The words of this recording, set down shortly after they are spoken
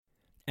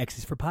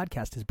X's for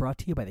Podcast is brought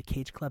to you by the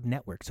Cage Club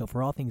Network. So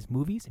for all things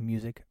movies,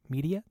 music,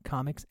 media,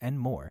 comics, and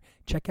more,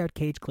 check out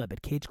Cage Club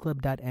at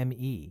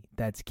cageclub.me.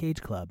 That's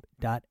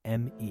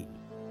cageclub.me.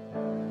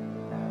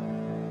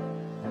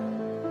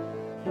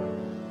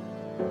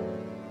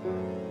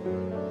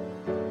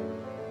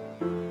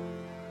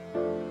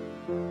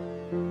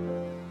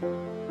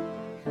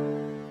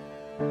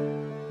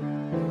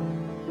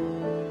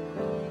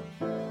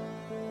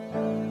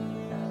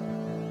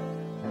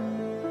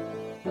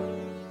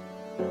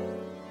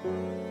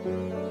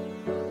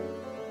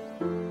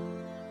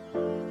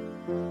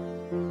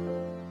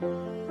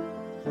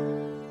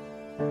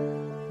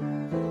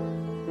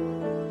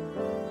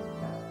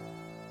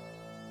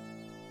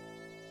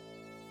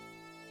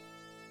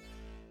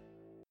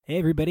 Hey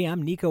everybody,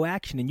 I'm Nico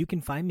Action, and you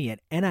can find me at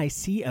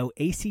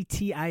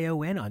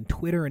NICOACTION on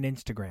Twitter and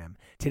Instagram.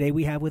 Today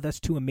we have with us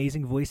two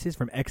amazing voices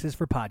from X's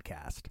for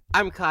Podcast.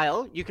 I'm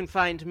Kyle. You can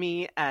find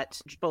me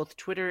at both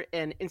Twitter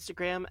and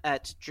Instagram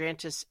at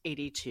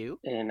Drantis82.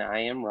 And I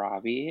am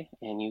Robbie,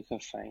 and you can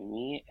find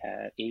me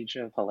at Age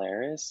of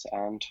Hilarious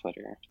on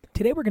Twitter.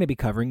 Today we're going to be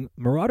covering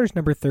Marauders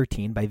number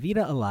 13 by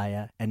Vita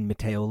Alaya and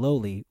Matteo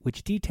Loli,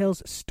 which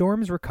details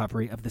Storm's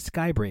recovery of the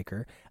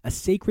Skybreaker, a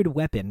sacred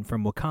weapon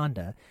from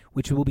Wakanda,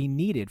 which will be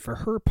needed for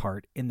her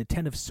part in the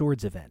Ten of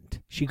Swords event.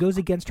 She goes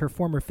against her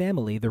former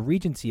family, the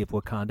Regency of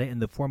Wakanda, in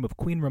the form of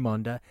Queen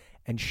Ramonda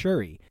and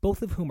Shuri,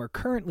 both of whom are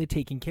currently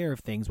taking care of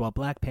things while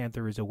Black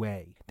Panther is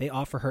away. They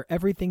offer her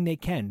everything they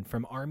can,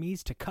 from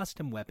armies to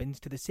custom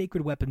weapons to the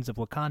sacred weapons of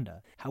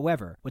Wakanda.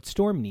 However, what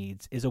Storm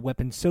needs is a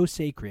weapon so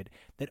sacred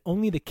that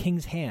only the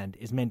King's hand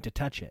is meant to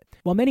touch it.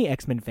 While many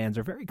X-Men fans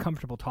are very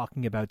comfortable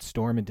talking about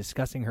Storm and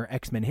discussing her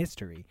X-Men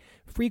history,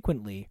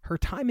 frequently, her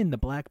time in the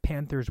Black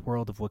Panther's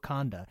world of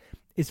Wakanda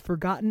is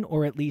forgotten,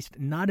 or at least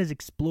not as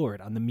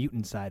explored on the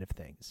mutant side of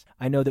things.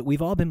 I know that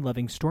we've all been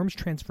loving Storm's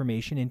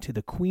transformation into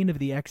the Queen of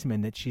the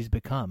X-Men that she's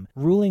become,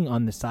 ruling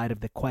on the side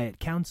of the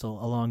Quiet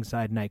Council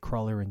alongside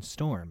Nightcrawler and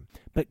Storm.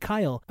 But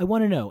Kyle, I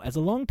want to know, as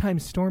a longtime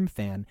Storm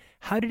fan,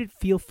 how did it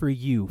feel for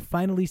you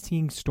finally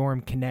seeing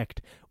Storm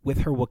connect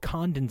with her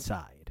Wakandan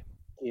side?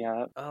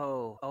 Yeah.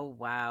 Oh,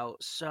 wow.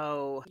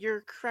 So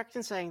you're correct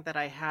in saying that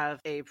I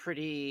have a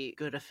pretty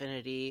good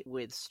affinity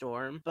with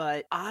Storm,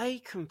 but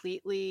I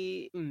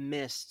completely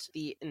missed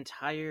the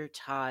entire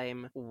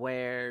time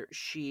where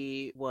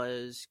she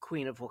was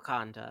Queen of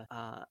Wakanda,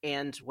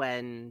 and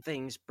when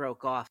things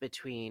broke off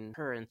between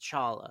her and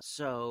T'Challa.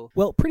 So,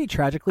 well, pretty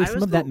tragically,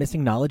 some of that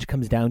missing knowledge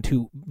comes down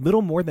to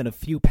little more than a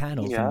few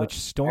panels in which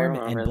Storm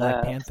and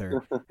Black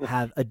Panther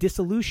have a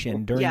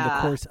dissolution during the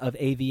course of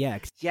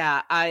AVX.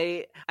 Yeah,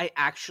 I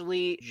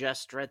actually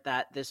just read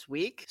that this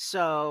week.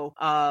 So,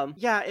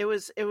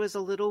 it was a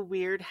little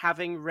weird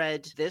having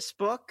read this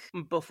book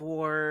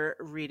before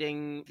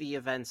reading the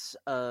events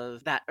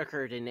of that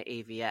occurred in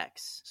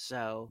AVX.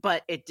 So,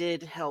 but it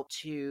did help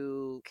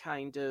to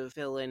kind of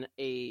fill in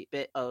a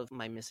bit of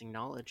my missing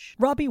knowledge.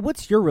 Robbie,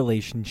 what's your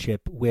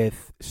relationship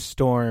with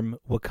Storm,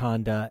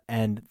 Wakanda,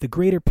 and the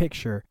greater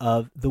picture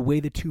of the way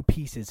the two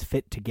pieces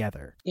fit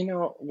together? You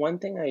know, one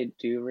thing I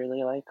do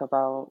really like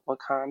about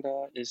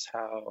Wakanda is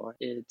how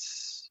it's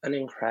an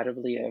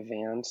incredibly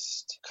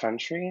advanced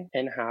country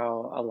and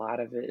how a lot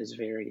of it is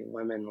very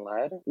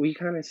women-led. We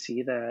kind of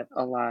see that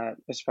a lot,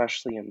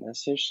 especially in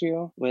this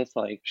issue, with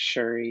like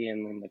Shuri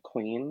and then the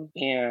Queen.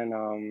 And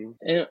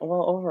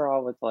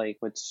overall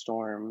with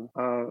Storm,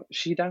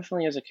 she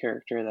definitely is a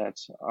character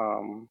that's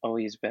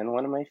always been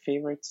one of my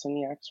favorites in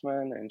the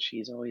X-Men, and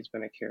she's always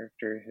been a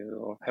character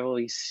who I've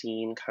always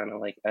seen kind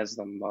of like as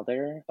the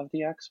mother of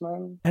the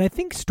X-Men. And I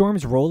think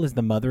Storm's role as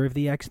the mother of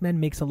the X-Men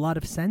makes a lot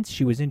of sense.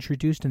 She was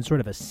introduced in sort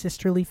of a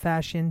sisterly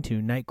fashion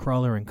to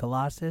Nightcrawler and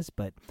Colossus,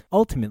 but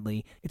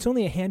ultimately, it's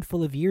only a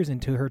handful of years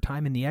into her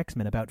time in the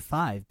X-Men, about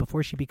 5,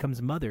 before she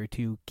becomes mother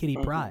to Kitty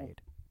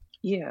Pryde.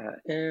 Yeah,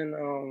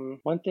 and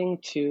one thing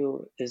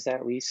too is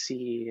that we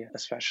see,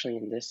 especially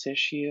in this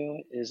issue,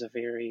 is a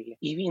very,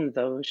 even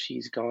though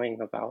she's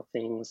going about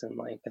things in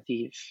like a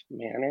thief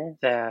manner,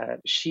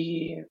 that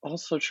she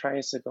also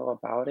tries to go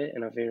about it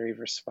in a very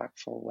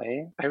respectful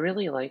way. I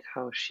really like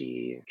how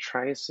she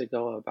tries to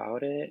go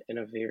about it in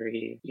a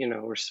very,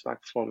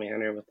 respectful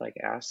manner with like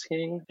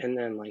asking and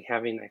then like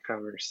having that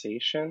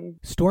conversation.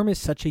 Storm is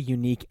such a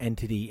unique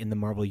entity in the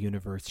Marvel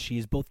Universe. She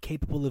is both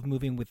capable of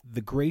moving with the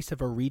grace of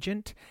a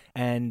regent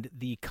and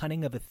the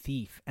cunning of a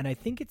thief. And I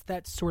think it's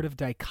that sort of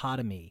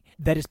dichotomy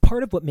that is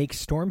part of what makes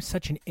Storm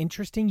such an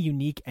interesting,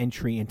 unique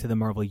entry into the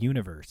Marvel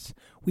Universe.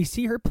 We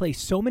see her play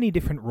so many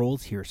different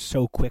roles here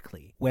so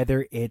quickly,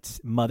 whether it's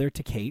mother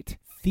to Kate,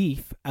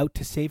 thief out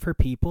to save her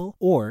people,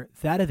 or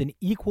that of an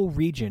equal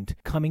regent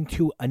coming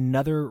to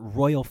another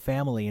royal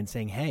family and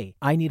saying, hey,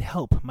 I need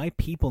help, my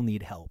people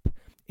need help.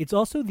 It's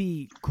also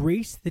the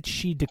grace that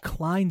she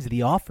declines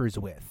the offers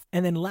with.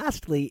 And then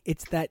lastly,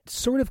 it's that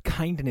sort of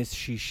kindness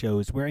she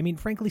shows where, I mean,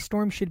 frankly,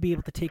 Storm should be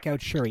able to take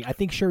out Shuri. I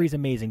think Shuri's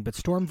amazing, but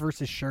Storm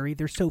versus Shuri,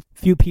 there's so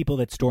few people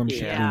that Storm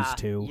should lose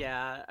to.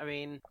 Yeah, I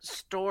mean,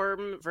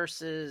 Storm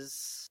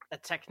versus a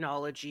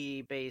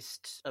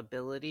technology-based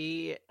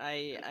ability,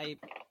 I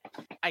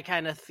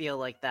kind of feel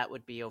like that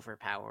would be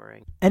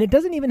overpowering. And it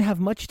doesn't even have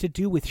much to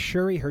do with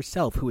Shuri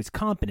herself, who is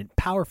competent,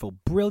 powerful,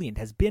 brilliant,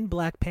 has been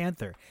Black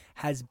Panther,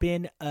 has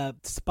been a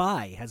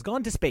spy, has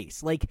gone to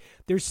space. Like,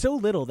 there's so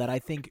little that I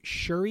think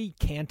Shuri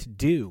can't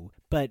do.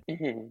 But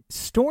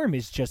Storm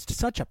is just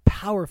such a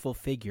powerful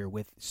figure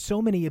with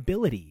so many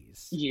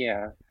abilities.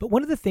 Yeah. But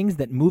one of the things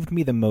that moved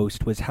me the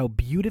most was how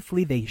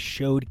beautifully they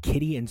showed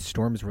Kitty and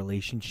Storm's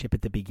relationship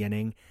at the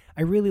beginning.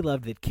 I really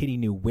loved that Kitty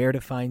knew where to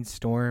find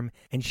Storm,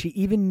 and she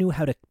even knew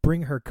how to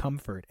bring her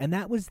comfort. And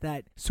that was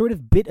that sort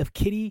of bit of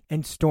Kitty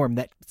and Storm,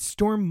 that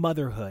Storm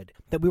motherhood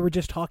that we were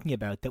just talking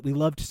about, that we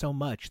loved so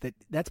much.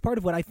 That's part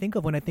of what I think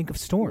of when I think of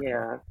Storm.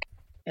 Yeah.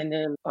 And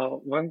then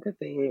one good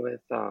thing with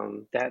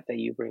that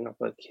you bring up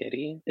with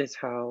Kitty is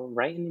how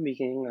right in the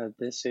beginning of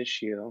this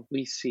issue,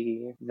 we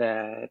see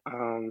that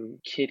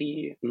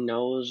Kitty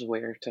knows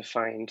where to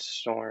find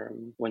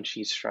Storm when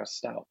she's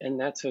stressed out. And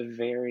that's a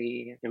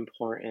very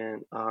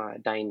important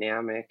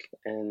dynamic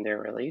in their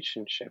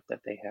relationship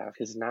that they have,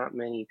 because not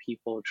many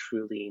people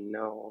truly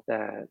know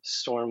that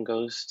Storm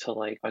goes to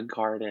like a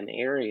garden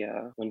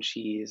area when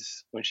she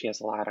has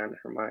a lot on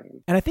her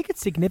mind. And I think it's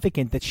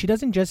significant that she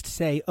doesn't just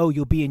say, oh,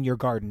 you'll be in your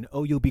garden.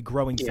 Oh, you'll be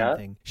growing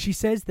something. She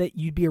says that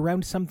you'd be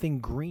around something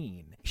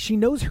green. She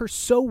knows her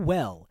so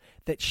well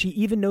that she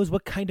even knows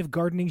what kind of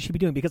gardening she'd be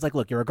doing. Because, like,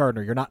 look, you're a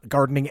gardener. You're not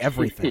gardening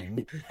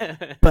everything.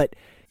 But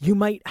you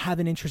might have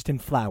an interest in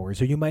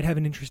flowers, or you might have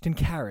an interest in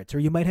carrots, or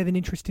you might have an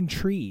interest in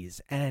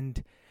trees.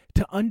 And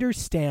to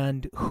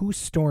understand who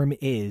Storm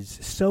is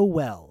so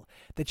well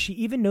that she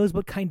even knows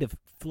what kind of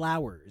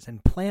flowers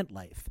and plant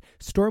life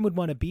Storm would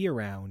want to be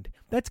around,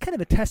 that's kind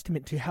of a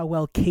testament to how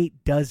well Kate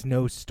does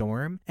know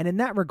Storm. And in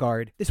that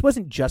regard, this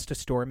wasn't just a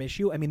Storm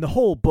issue. I mean, the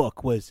whole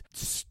book was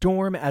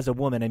Storm as a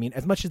woman. I mean,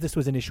 as much as this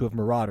was an issue of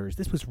Marauders,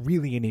 this was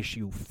really an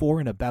issue for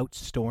and about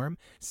Storm,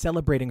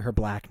 celebrating her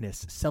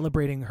blackness,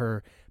 celebrating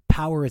her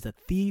power as a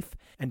thief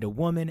and a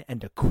woman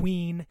and a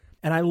queen.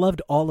 And I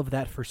loved all of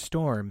that for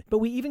Storm. But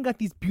we even got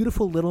these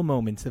beautiful little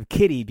moments of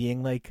Kitty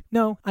being like,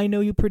 no, I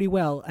know you pretty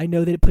well. I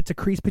know that it puts a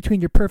crease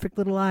between your perfect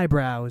little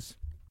eyebrows.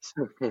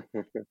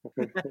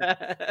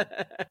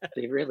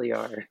 They really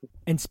are.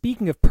 And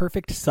speaking of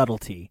perfect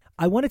subtlety,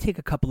 I want to take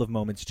a couple of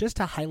moments just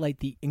to highlight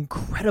the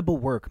incredible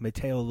work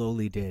Matteo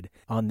Loli did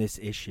on this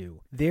issue.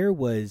 There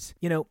was,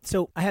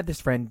 so I have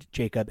this friend,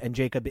 Jacob, and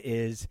Jacob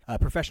is a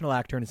professional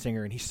actor and a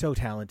singer, and he's so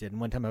talented.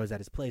 And one time I was at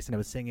his place and I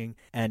was singing,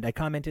 and I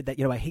commented that,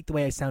 I hate the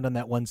way I sound on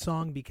that one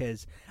song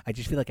because I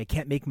just feel like I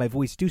can't make my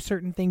voice do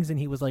certain things. And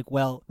he was like,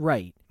 well,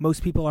 right.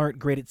 Most people aren't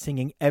great at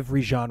singing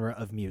every genre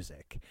of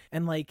music.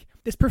 And like,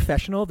 this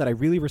professional that I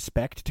really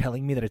respect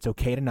telling me that it's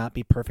okay to not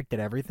be perfect at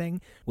everything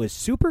was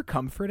super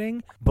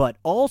comforting, but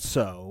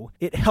also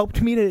it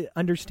helped me to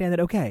understand that,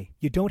 okay,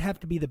 you don't have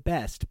to be the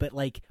best, but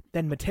like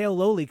then Matteo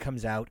Loli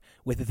comes out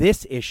with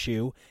this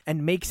issue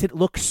and makes it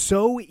look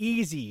so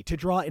easy to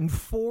draw in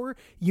 4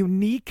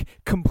 unique,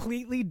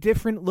 completely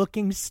different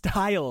looking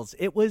styles.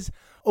 It was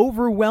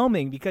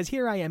overwhelming because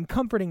here I am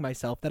comforting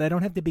myself that I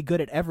don't have to be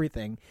good at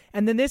everything.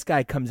 And then this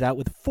guy comes out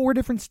with 4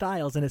 different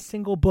styles in a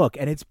single book,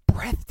 and it's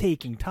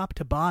breathtaking top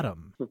to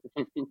bottom.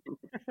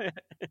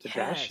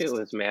 That shit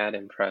was mad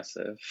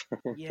impressive.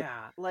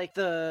 Yeah, like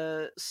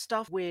the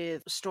stuff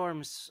with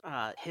Storm's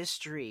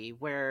history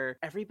where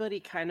everybody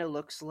kind of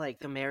looks like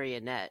the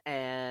marionette,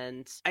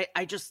 and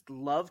I just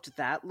loved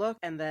that look.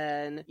 And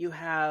then you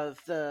have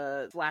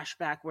the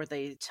flashback where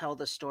they tell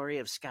the story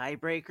of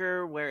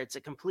Skybreaker, where it's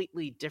a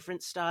completely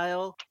different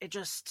style.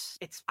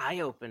 It's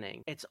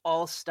eye-opening. It's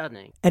all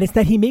stunning. And it's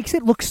that he makes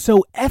it look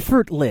so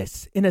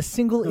effortless in a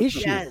single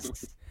issue.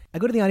 Yes. I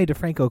go to the Ani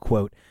DeFranco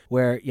quote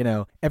where,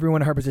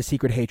 everyone harbors a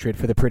secret hatred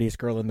for the prettiest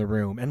girl in the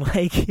room. And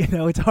like,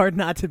 it's hard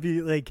not to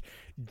be like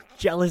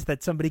jealous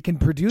that somebody can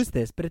produce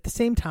this. But at the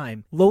same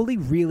time, Loli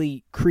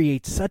really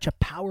creates such a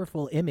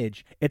powerful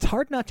image. It's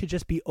hard not to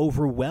just be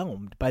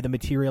overwhelmed by the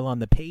material on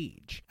the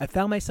page. I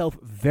found myself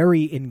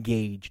very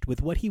engaged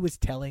with what he was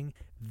telling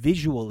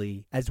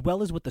visually, as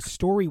well as what the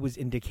story was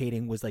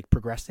indicating was like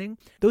progressing.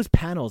 Those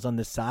panels on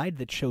the side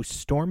that show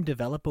Storm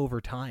develop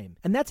over time.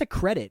 And that's a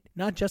credit,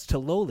 not just to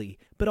Loli,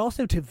 but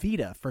also to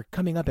Vita for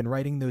coming up and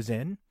writing those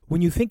in.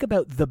 When you think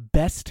about the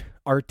best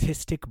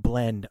artistic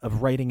blend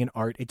of writing and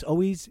art, it's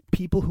always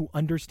people who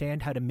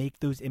understand how to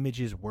make those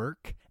images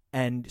work.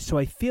 And so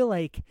I feel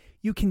like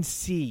you can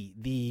see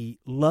the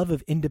love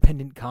of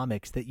independent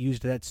comics that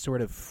used that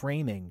sort of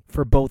framing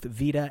for both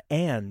Vita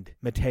and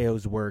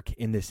Matteo's work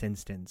in this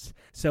instance.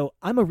 So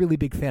I'm a really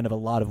big fan of a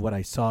lot of what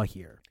I saw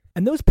here.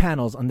 And those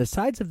panels on the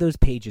sides of those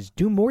pages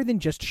do more than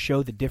just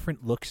show the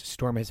different looks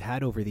Storm has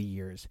had over the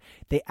years.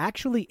 They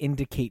actually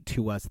indicate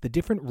to us the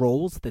different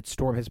roles that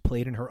Storm has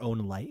played in her own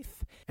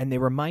life, and they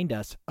remind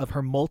us of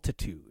her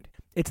multitude.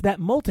 It's that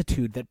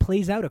multitude that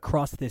plays out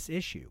across this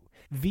issue.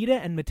 Vita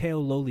and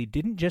Matteo Loli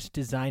didn't just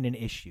design an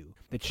issue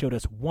that showed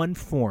us one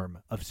form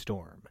of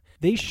Storm.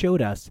 They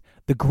showed us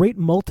the great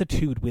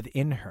multitude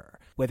within her,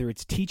 whether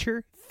it's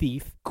teacher,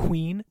 thief,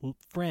 queen,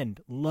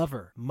 friend,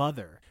 lover,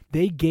 mother.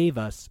 They gave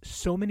us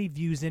so many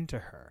views into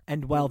her.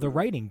 And while the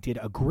writing did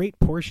a great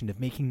portion of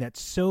making that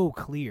so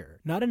clear,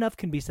 not enough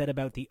can be said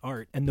about the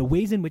art and the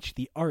ways in which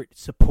the art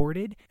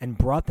supported and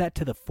brought that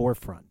to the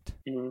forefront.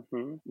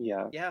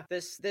 Yeah. Yeah,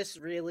 this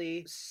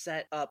really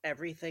set up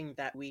everything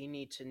that we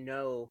need to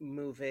know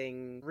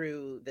moving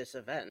through this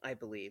event, I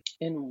believe.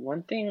 And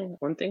one thing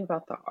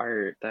about the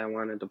art that I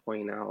wanted to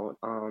point out,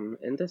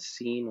 in the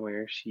scene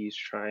where she's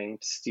trying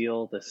to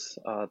steal this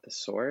the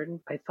sword,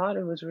 I thought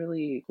it was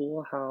really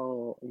cool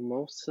how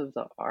most of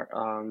the art,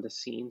 the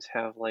scenes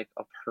have like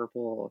a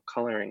purple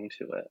coloring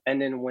to it, and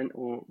then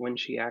when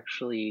she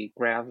actually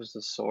grabs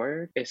the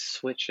sword, it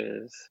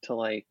switches to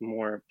like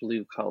more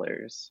blue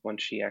colors when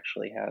she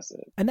actually has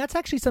it. And that's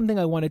actually something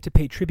I wanted to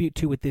pay tribute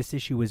to with this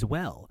issue as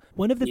well.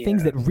 One of the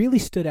things that really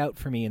stood out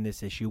for me in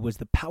this issue was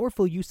the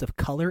powerful use of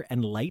color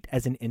and light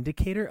as an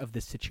indicator of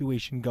the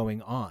situation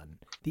going on.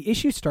 The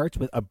issue starts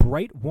with a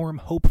bright, warm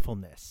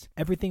hopefulness.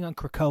 Everything on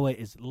Krakoa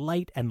is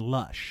light and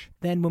lush.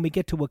 Then when we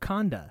get to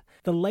Wakanda,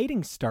 the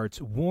lighting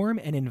starts warm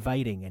and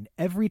inviting, and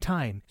every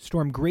time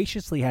Storm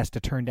graciously has to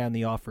turn down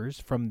the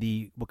offers from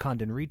the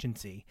Wakandan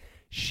Regency,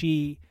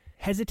 she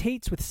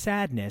hesitates with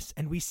sadness,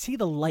 and we see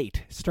the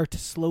light start to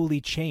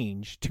slowly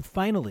change to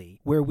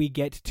finally where we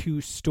get to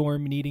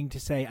Storm needing to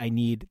say, I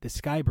need the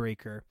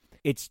Skybreaker.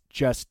 It's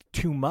just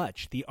too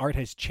much. The art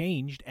has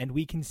changed, and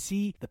we can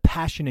see the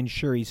passion in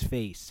Shuri's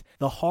face,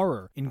 the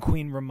horror in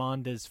Queen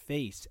Ramonda's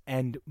face,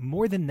 and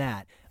more than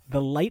that,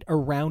 the light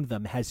around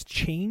them has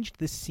changed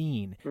the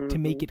scene to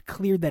make it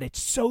clear that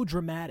it's so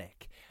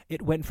dramatic.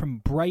 It went from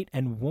bright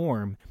and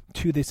warm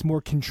to this more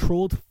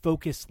controlled,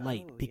 focused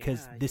light,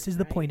 because this is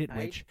the point at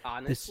which I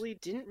honestly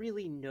didn't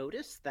really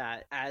notice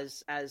that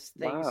as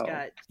things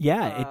got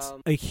it's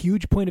a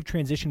huge point of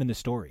transition in the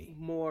story.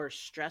 More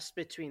stress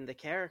between the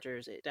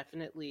characters. It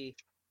definitely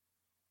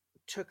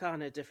took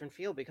on a different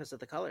feel because of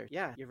the color.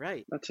 Yeah, you're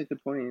right. That's a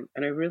good point.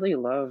 And I really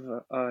love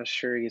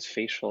Shuri's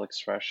facial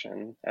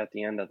expression at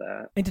the end of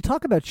that. And to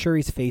talk about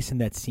Shuri's face in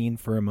that scene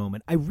for a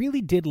moment, I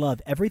really did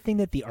love everything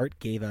that the art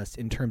gave us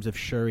in terms of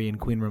Shuri and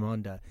Queen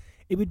Ramonda.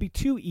 It would be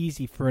too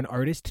easy for an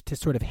artist to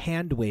sort of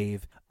hand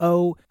wave,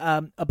 a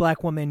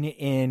black woman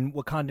in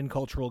Wakandan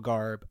cultural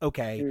garb.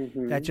 Okay,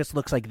 that just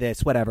looks like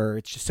this, whatever.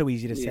 It's just so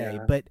easy to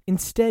say. But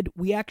instead,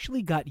 we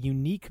actually got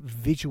unique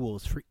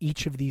visuals for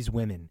each of these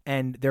women,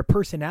 and their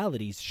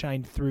personalities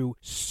shined through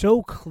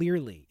so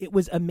clearly. It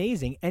was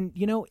amazing. And,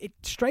 you know, it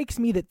strikes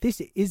me that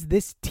this is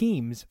this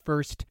team's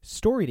first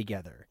story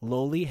together.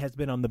 Loli has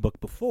been on the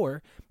book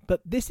before,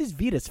 but this is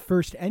Vita's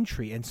first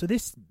entry, and so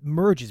this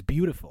merge is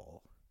beautiful.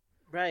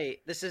 Right.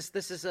 This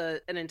is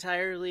an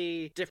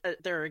entirely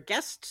different. They're a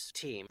guest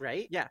team,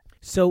 right? Yeah.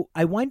 So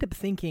I wind up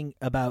thinking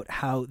about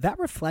how that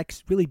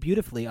reflects really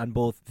beautifully on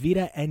both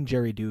Vita and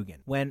Jerry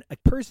Dugan. When a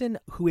person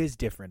who is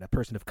different, a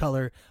person of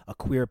color, a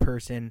queer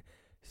person,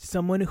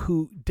 someone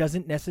who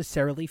doesn't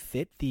necessarily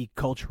fit the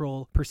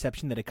cultural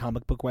perception that a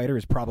comic book writer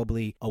is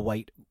probably a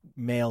white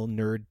male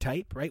nerd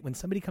type, right? When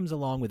somebody comes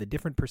along with a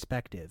different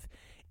perspective,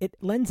 it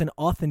lends an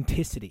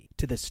authenticity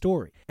to the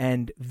story.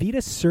 And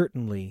Vita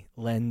certainly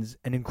lends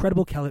an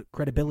incredible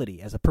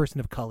credibility as a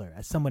person of color,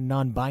 as someone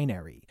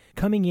non-binary,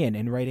 coming in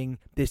and writing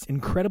this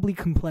incredibly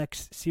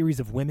complex series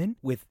of women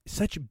with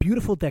such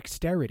beautiful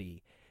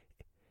dexterity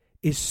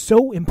is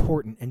so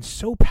important and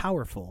so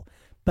powerful,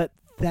 but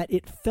that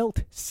it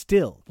felt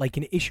still like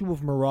an issue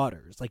of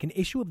Marauders, like an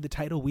issue of the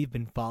title we've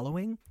been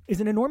following, is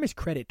an enormous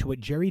credit to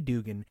what Jerry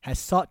Dugan has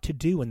sought to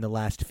do in the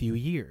last few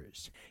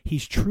years.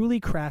 He's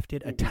truly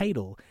crafted a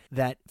title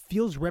that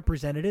feels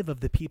representative of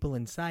the people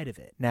inside of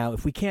it. Now,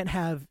 if we can't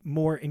have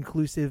more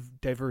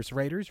inclusive, diverse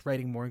writers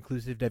writing more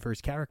inclusive,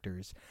 diverse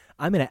characters,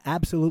 I'm going to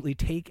absolutely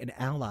take an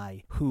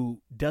ally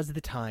who does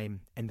the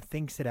time and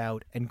thinks it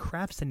out and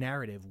crafts a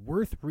narrative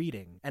worth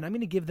reading, and I'm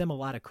going to give them a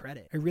lot of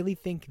credit. I really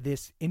think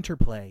this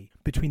interplay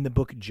between the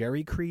book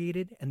Jerry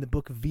created and the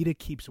book Vita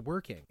keeps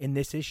working in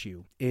this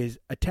issue is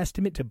a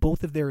testament to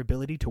both of their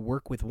ability to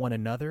work with one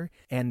another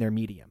and their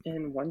medium.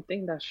 And one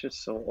thing that's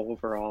just so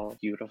overall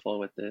beautiful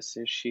with this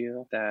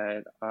issue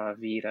that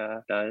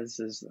Vita does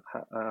is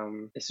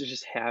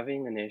just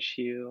having an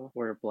issue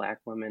where Black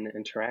women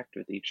interact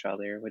with each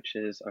other, which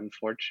is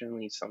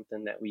unfortunately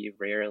something that we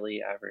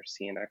rarely ever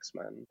see in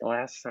X-Men. The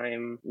last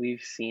time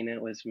we've seen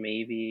it was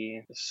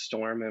maybe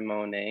Storm and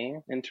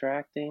Monet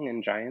interacting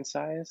in Giant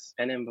Size,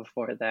 and then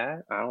before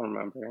that, I don't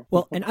remember.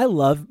 Well, and I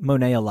love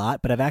Monet a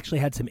lot, but I've actually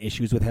had some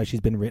issues with how she's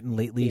been written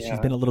lately. Yeah. She's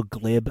been a little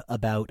glib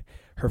about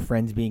her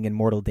friends being in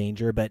mortal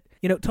danger. But,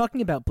 you know,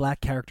 talking about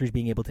Black characters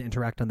being able to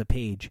interact on the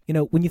page, you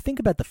know, when you think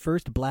about the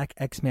first Black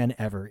X-Man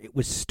ever, it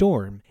was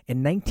Storm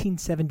in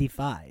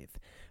 1975.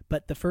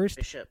 But the first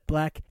Bishop.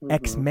 Black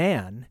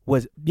X-Man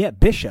was,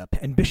 Bishop.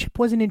 And Bishop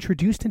wasn't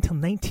introduced until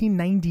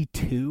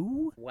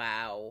 1992? Wow.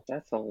 Wow.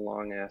 That's a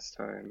long ass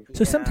time.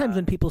 So sometimes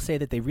when people say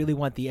that they really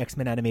want the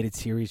X-Men animated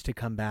series to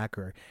come back,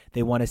 or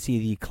they want to see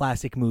the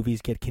classic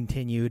movies get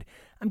continued,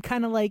 I'm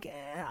kind of like,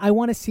 I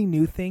want to see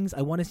new things.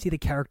 I want to see the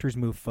characters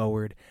move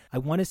forward. I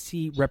want to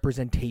see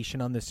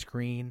representation on the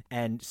screen.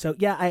 And so,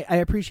 yeah, I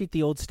appreciate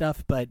the old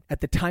stuff, but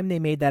at the time they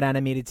made that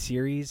animated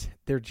series,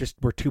 there just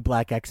were 2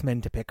 black X-Men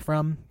to pick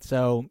from.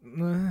 So...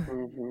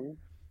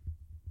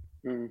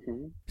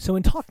 So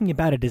in talking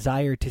about a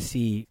desire to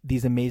see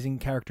these amazing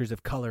characters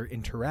of color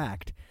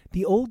interact,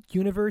 the old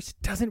universe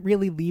doesn't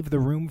really leave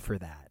the room for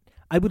that.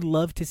 I would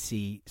love to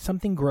see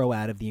something grow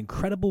out of the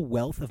incredible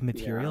wealth of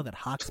material that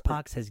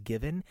Hoxpox has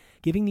giving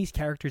these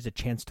characters a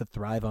chance to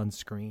thrive on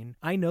screen.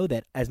 I know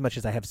that as much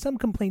as I have some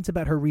complaints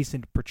about her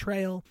recent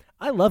portrayal,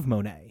 I love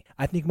Monet.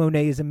 I think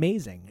Monet is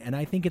amazing, and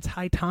I think it's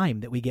high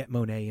time that we get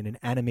Monet in an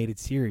animated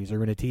series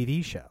or in a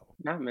TV show.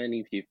 Not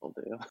many people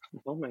do.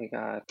 Oh my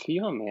god. Can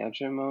you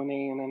imagine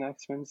Monet in an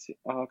X-Men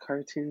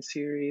cartoon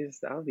series?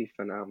 That would be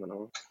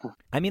phenomenal.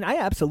 I mean, I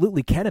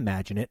absolutely can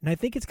imagine it, and I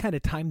think it's kind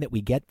of time that we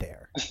get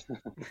there.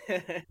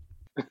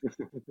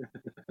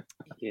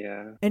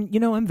 Yeah. And, you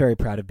know, I'm very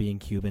proud of being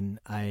Cuban.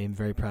 I am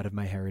very proud of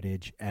my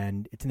heritage,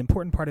 and it's an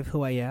important part of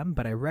who I am,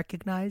 but I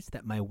recognize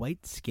that my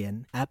white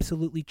skin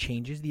absolutely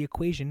changes the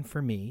equation for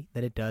me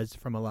that it does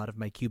from a lot of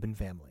my Cuban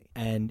family.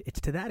 And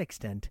it's to that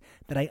extent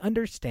that I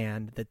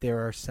understand that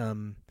there are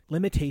some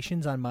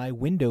limitations on my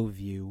window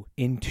view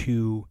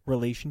into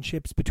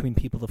relationships between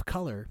people of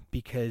color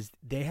because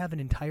they have an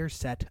entire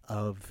set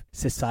of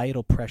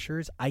societal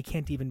pressures I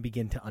can't even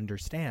begin to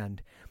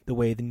understand the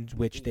way in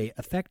which they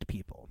affect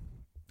people.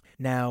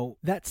 Now,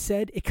 that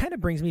said, it kind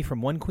of brings me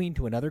from one queen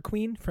to another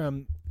queen,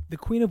 from the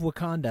Queen of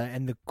Wakanda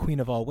and the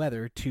Queen of All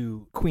Weather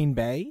to Queen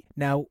Bey.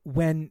 Now,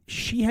 when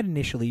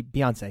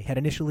Beyonce had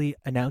initially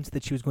announced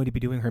that she was going to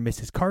be doing her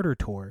Mrs. Carter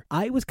tour,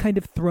 I was kind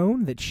of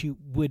thrown that she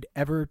would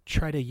ever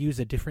try to use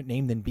a different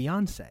name than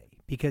Beyonce.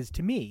 Because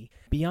to me,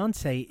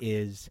 Beyonce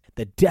is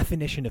the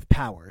definition of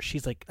power.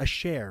 She's like a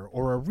Cher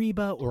or a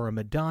Reba or a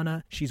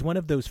Madonna. She's one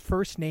of those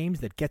first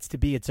names that gets to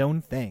be its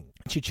own thing.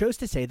 She chose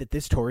to say that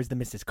this tour is the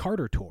Mrs.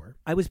 Carter tour.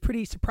 I was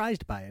pretty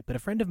surprised by it, but a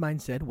friend of mine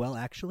said, well,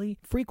 actually,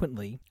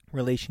 frequently,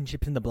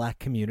 relationships in the black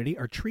community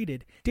are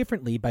treated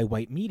differently by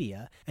white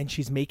media, and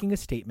she's making a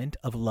statement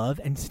of love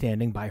and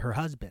standing by her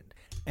husband.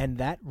 And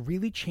that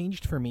really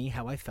changed for me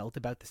how I felt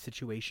about the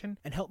situation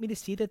and helped me to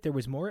see that there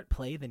was more at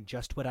play than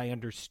just what I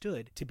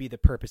understood to be the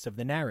purpose of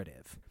the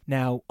narrative.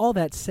 Now, all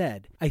that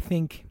said, I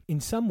think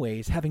in some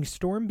ways having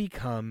Storm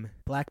become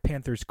Black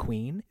Panther's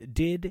queen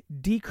did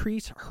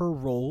decrease her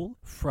role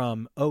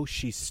from, oh,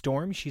 she's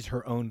Storm, she's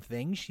her own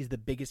thing, she's the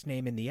biggest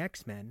name in the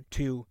X-Men,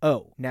 to,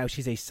 oh, now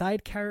she's a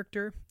side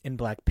character in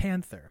Black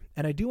Panther.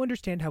 And I do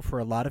understand how for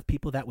a lot of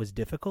people that was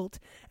difficult,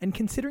 and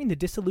considering the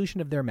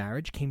dissolution of their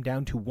marriage came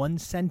down to one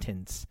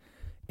sentence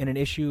in an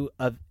issue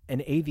of an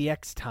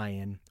AVX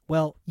tie-in,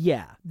 well,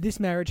 yeah, this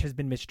marriage has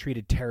been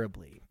mistreated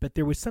terribly, but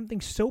there was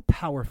something so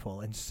powerful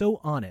and so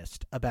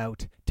honest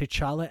about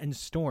T'Challa and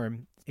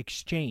Storm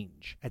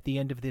exchange at the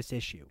end of this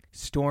issue.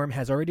 Storm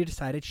has already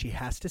decided she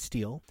has to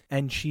steal,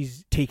 and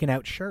she's taken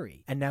out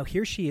Shuri. And now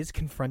here she is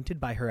confronted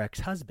by her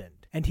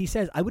ex-husband. And he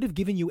says, I would have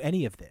given you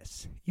any of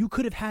this. You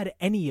could have had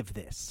any of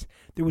this.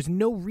 There was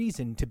no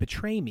reason to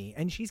betray me.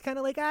 And she's kind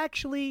of like,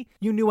 actually,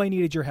 you knew I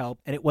needed your help,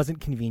 and it wasn't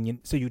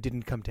convenient, so you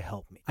didn't come to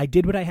help me. I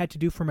did what I had to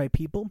do for my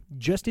people,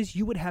 just as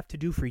you would have to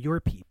do for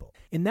your people.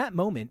 In that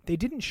moment, they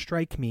didn't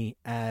strike me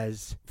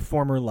as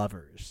former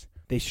lovers.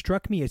 They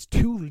struck me as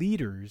two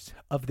leaders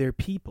of their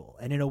people,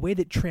 and in a way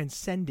that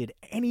transcended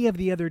any of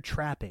the other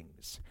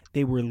trappings.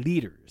 They were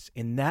leaders.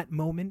 In that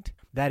moment,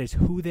 that is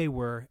who they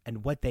were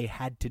and what they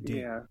had to do.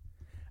 Yeah.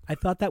 I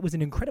thought that was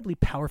an incredibly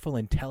powerful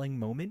and telling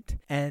moment.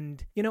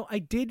 And, you know, I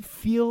did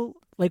feel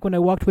like when I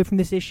walked away from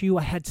this issue,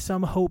 I had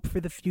some hope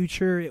for the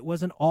future. It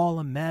wasn't all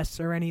a mess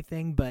or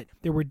anything, but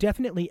there were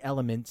definitely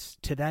elements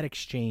to that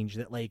exchange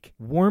that, like,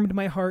 warmed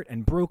my heart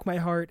and broke my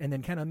heart and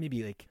then kind of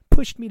maybe, like,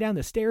 pushed me down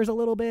the stairs a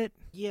little bit.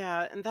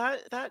 Yeah, and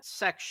that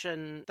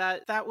section,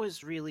 that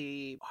was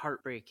really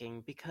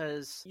heartbreaking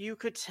because you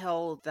could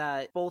tell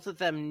that both of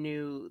them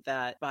knew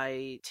that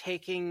by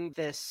taking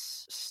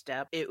this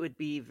step, it would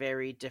be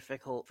very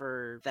difficult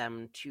for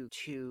them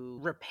to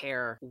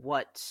repair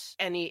what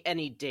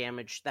any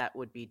damage that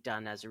would be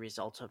done as a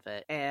result of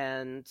it.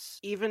 And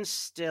even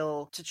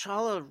still,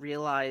 T'Challa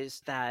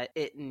realized that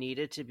it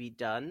needed to be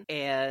done,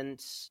 and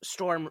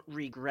Storm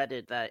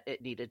regretted that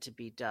it needed to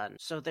be done.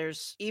 So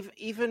there's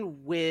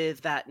even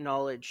with that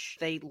knowledge,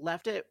 they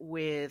left it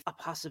with a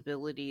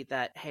possibility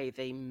that, hey,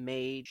 they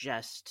may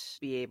just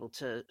be able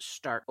to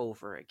start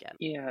over again.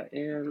 Yeah,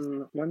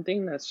 and one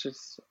thing that's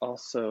just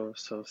also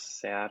so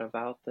sad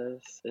about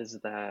this is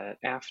that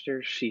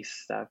after she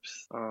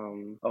steps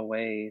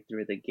away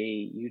through the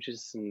gate, you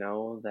just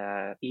know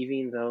that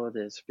even though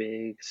this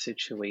big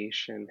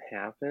situation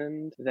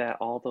happened, that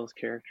all those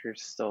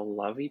characters still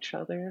love each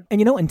other. And,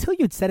 you know, until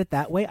you'd said it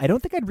that way, I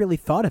don't think I'd really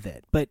thought of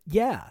it. But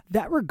yeah,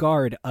 that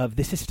regard of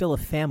this is still a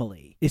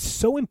family is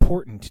so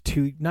important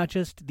to not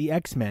just the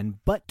X-Men,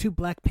 but to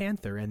Black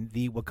Panther and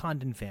the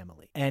Wakandan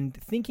family. And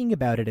thinking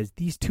about it as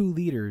these two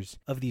leaders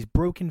of these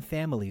broken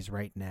families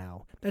right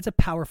now, that's a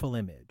powerful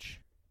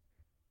image.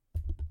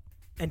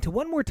 And to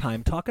one more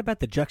time talk about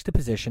the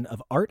juxtaposition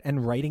of art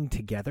and writing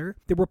together,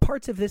 there were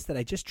parts of this that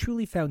I just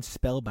truly found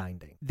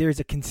spellbinding. There's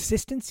a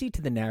consistency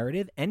to the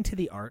narrative and to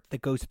the art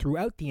that goes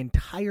throughout the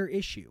entire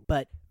issue,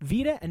 but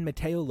Vida and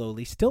Matteo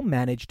Loli still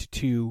managed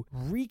to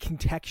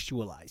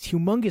recontextualize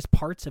humongous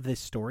parts of this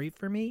story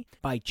for me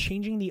by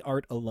changing the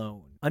art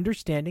alone.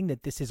 Understanding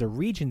that this is a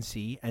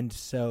Regency, and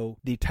so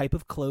the type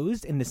of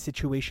clothes and the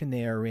situation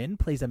they are in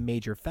plays a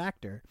major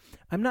factor.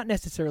 I'm not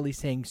necessarily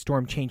saying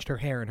Storm changed her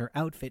hair and her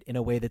outfit in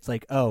a way that's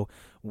like, oh,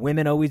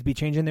 women always be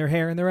changing their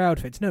hair and their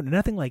outfits. No,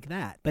 nothing like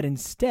that. But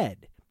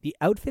instead, the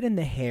outfit and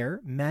the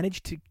hair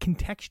managed to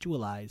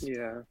contextualize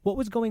what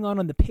was going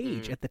on the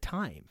page at the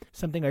time.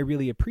 Something I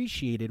really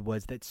appreciated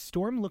was that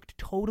Storm looked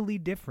totally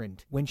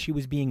different when she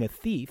was being a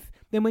thief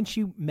than when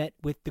she met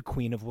with the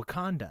Queen of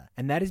Wakanda.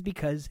 And that is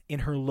because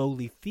in her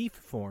lowly thief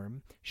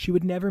form, she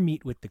would never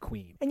meet with the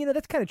Queen. And,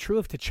 that's kind of true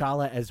of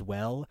T'Challa as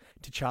well.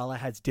 T'Challa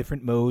has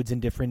different modes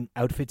and different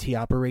outfits he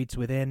operates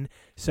within.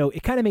 So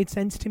it kind of made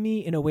sense to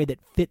me in a way that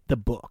fit the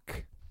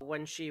book.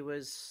 When she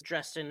was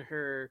dressed in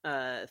her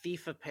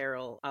thief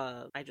apparel,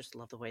 I just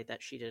love the way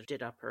that she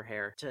did up her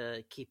hair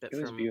to keep it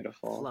from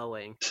beautiful.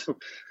 Flowing.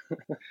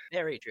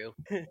 Very true.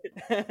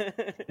 And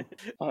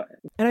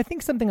I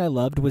think something I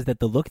loved was that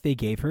the look they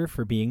gave her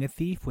for being a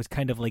thief was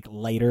kind of like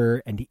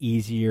lighter and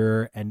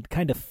easier and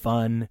kind of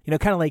fun.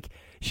 Kind of like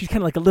she's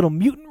kind of like a little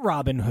mutant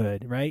Robin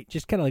Hood, right?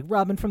 Just kind of like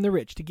robbing from the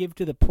rich to give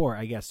to the poor,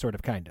 I guess, sort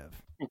of, kind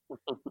of.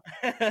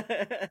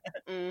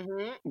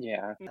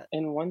 Yeah.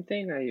 And one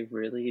thing I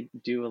really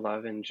do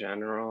love in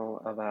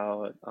general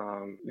about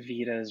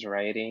Vida's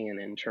writing and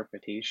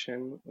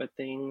interpretation with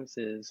things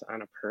is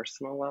on a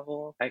personal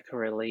level. I can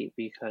relate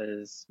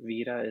because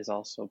Vida is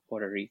also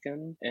Puerto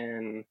Rican,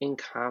 and in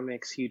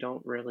comics you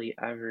don't really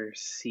ever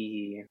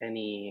see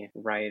any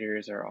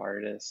writers or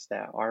artists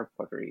that are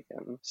Puerto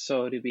Rican.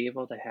 So to be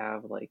able to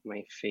have like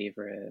my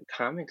favorite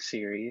comic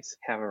series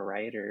have a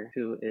writer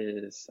who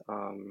is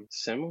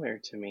similar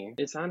to me,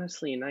 it's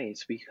honestly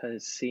nice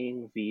because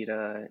seeing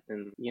Vida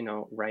and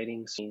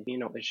writing,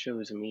 it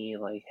shows me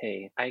like,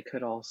 hey, I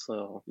could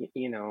also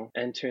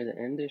enter the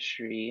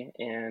industry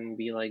and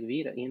be like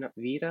Vida.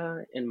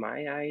 Vida in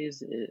my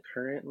eyes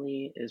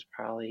currently is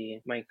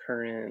probably my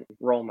current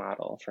role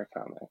model for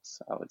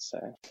comics, I would say.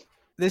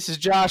 This is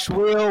Josh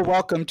Will.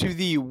 Welcome to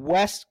the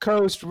West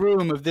Coast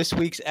room of this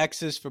week's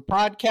X's for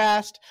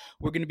Podcast.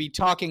 We're going to be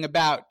talking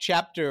about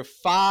Chapter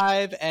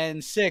 5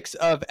 and 6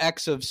 of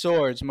X of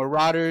Swords,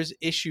 Marauders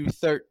Issue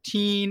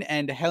 13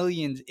 and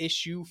Hellions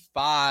Issue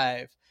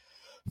 5.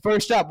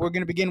 First up, we're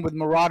going to begin with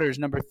Marauders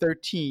number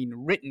 13,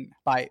 written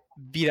by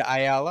Vida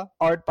Ayala,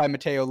 art by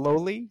Matteo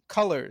Loli,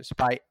 colors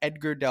by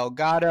Edgar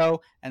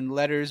Delgado, and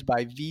letters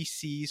by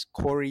VC's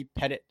Corey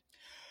Pettit.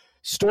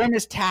 Storm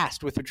is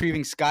tasked with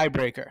retrieving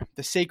Skybreaker,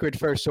 the sacred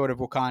first sword of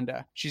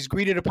Wakanda. She's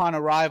greeted upon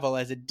arrival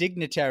as a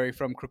dignitary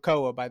from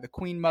Krakoa by the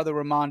Queen Mother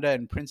Ramonda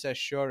and Princess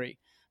Shuri,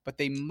 but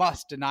they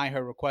must deny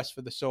her request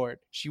for the sword.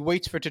 She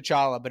waits for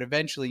T'Challa, but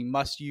eventually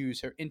must use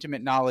her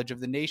intimate knowledge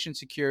of the nation's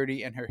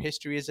security and her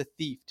history as a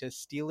thief to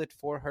steal it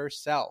for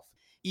herself,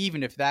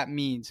 even if that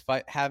means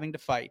having to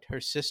fight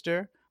her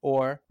sister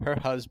or her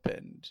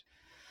husband.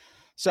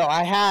 So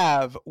I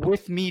have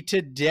with me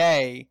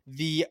today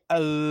the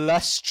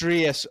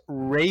illustrious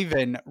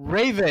Raven.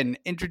 Raven,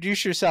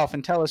 introduce yourself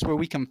and tell us where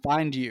we can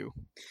find you.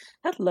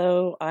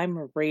 Hello,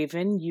 I'm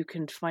Raven. You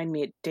can find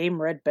me at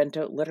Dame Red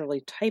Bento.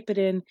 Literally type it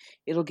in.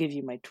 It'll give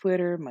you my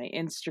Twitter, my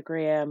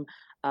Instagram,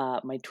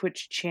 my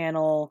Twitch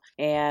channel,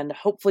 and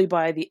hopefully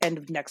by the end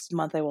of next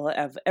month I will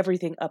have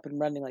everything up and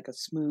running like a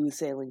smooth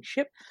sailing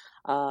ship.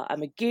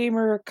 I'm a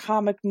gamer,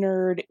 comic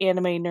nerd,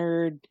 anime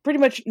nerd, pretty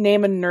much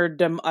name and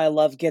nerddom. I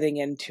love getting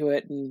into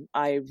it, and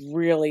I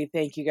really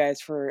thank you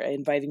guys for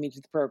inviting me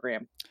to the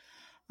program.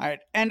 All right,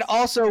 and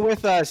also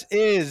with us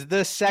is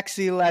the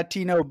sexy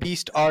Latino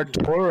beast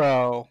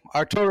Arturo.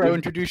 Arturo,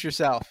 introduce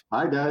yourself.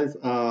 Hi guys,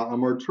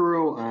 I'm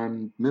Arturo.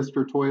 I'm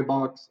Mr.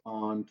 Toybox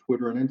on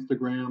Twitter and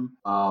Instagram,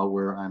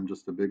 where I'm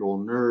just a big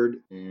old nerd,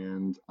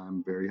 and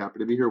I'm very happy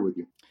to be here with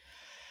you.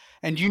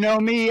 And you know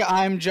me,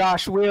 I'm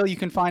Josh Will. You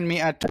can find me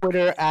at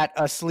Twitter at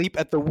Asleep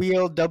at the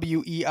Wheel,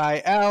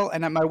 WEIL,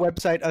 and at my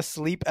website,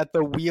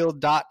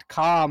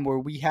 asleepatthewheel.com, where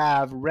we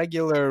have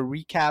regular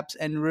recaps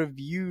and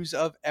reviews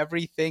of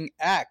everything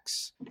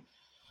X.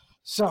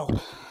 So,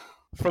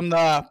 from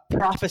the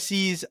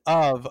prophecies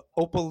of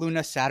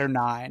Opaluna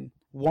Saturnine,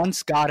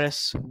 once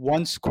goddess,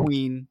 once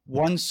queen,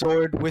 one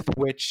sword with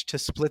which to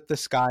split the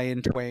sky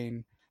in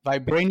twain,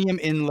 vibranium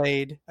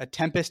inlaid, a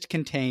tempest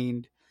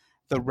contained,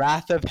 the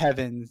wrath of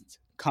heavens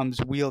comes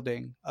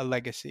wielding a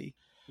legacy.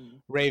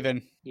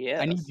 Raven,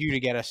 yes. I need you to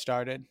get us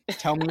started.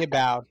 Tell me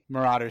about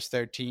Marauders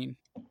 13.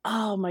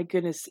 Oh my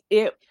goodness.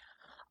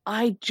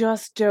 I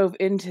just dove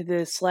into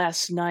this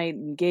last night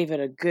and gave it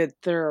a good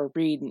thorough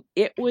read, and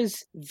it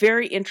was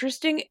very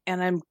interesting,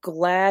 and I'm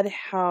glad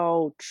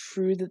how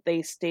true that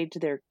they stayed to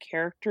their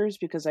characters,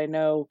 because I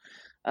know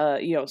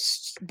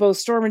both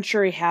Storm and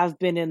Shuri have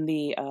been in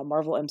the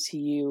Marvel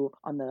MCU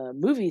on the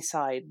movie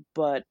side,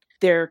 but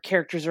their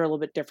characters are a little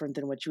bit different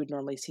than what you would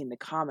normally see in the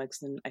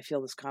comics, and I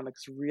feel this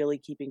comic's really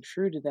keeping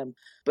true to them.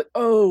 But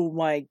oh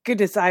my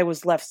goodness, I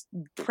was left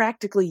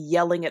practically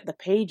yelling at the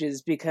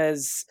pages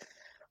because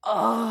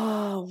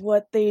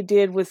what they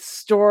did with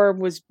Storm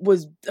was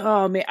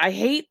oh man, I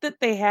hate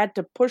that they had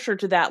to push her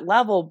to that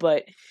level,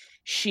 but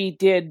she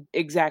did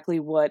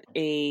exactly what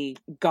a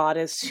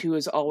goddess who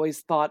has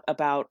always thought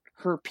about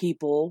her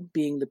people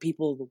being the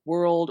people of the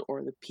world,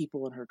 or the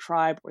people in her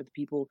tribe, or the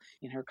people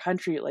in her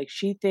country. Like,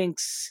 she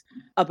thinks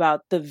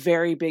about the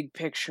very big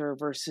picture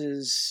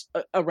versus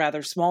a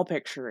rather small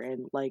picture.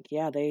 And like,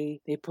 yeah, they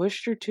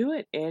pushed her to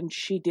it, and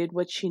she did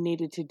what she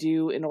needed to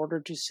do in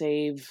order to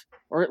save,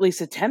 or at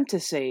least attempt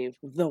to save,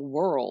 the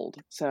world.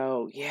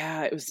 So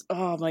yeah, it was,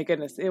 oh my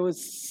goodness, it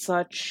was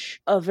such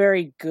a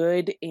very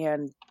good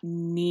and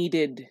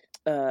needed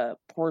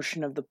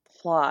portion of the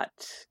plot.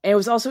 And it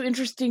was also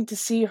interesting to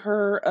see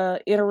her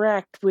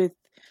interact with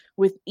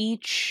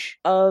each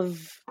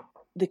of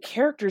the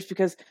characters,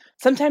 because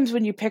sometimes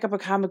when you pick up a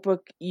comic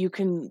book, you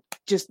can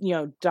just,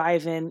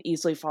 dive in,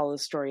 easily follow the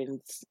story, and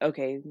it's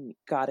okay,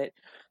 got it.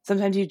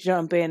 Sometimes you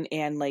jump in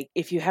and, like,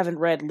 if you haven't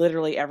read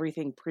literally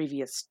everything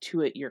previous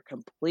to it, you're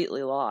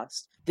completely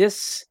lost.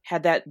 This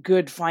had that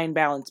good fine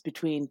balance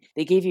between,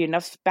 they gave you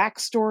enough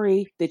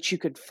backstory that you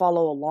could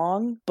follow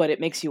along, but it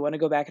makes you want to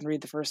go back and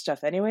read the first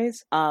stuff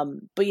anyways.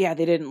 But yeah,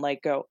 they didn't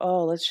like go,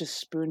 oh, let's just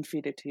spoon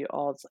feed it to you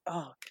all. It's like,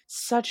 oh,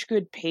 such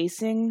good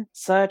pacing,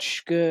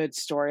 such good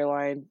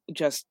storyline.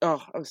 Just,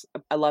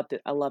 I loved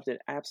it.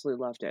 I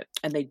absolutely loved it.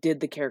 And they did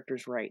the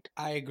characters right.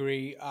 I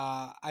agree.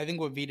 I think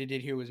what Vita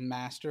did here was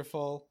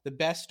masterful. The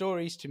best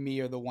stories to me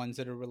are the ones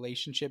that are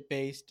relationship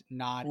based,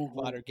 not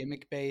plot or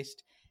gimmick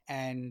based.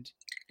 And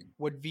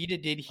what Vita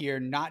did here,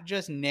 not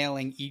just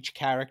nailing each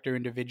character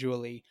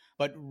individually,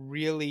 but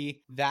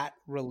really that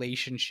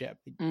relationship.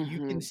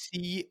 You can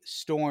see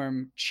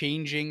Storm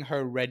changing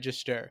her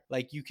register.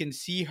 Like, you can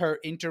see her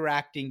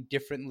interacting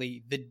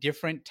differently, the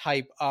different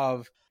type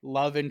of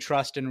love and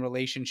trust and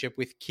relationship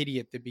with Kitty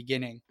at the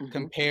beginning,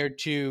 compared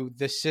to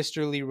the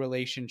sisterly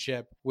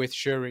relationship with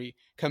Shuri,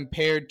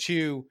 compared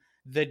to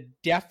the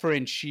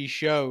deference she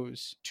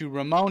shows to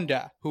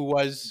Ramonda, who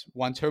was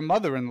once her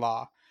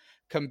mother-in-law,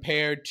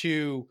 compared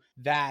to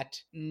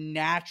that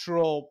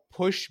natural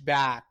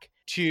pushback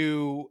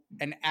to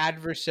an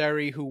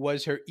adversary who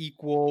was her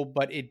equal,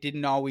 but it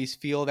didn't always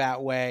feel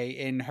that way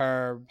in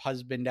her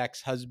husband,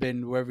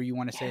 ex-husband, whoever you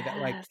want to say that.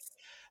 Like,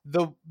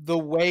 the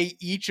way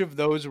each of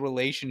those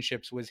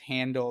relationships was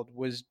handled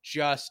was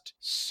just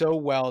so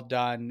well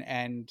done.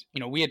 And,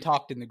 we had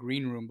talked in the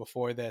green room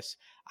before this.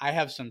 I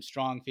have some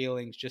strong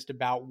feelings just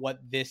about what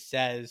this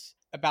says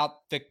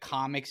about the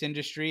comics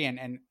industry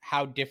and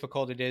how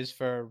difficult it is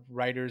for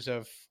writers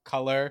of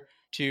color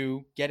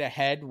to get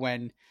ahead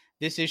when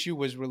this issue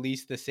was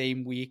released the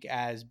same week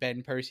as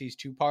Ben Percy's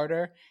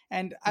two-parter.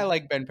 And I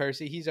like Ben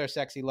Percy. He's our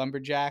sexy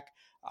lumberjack.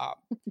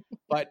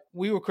 But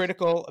we were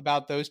critical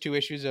about those two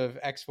issues of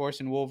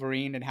X-Force and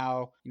Wolverine, and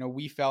how,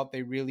 we felt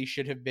they really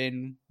should have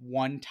been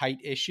one tight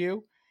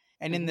issue.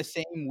 And in the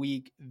same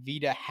week,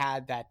 Vita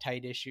had that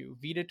tight issue.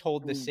 Vita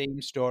told the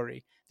same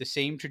story, the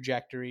same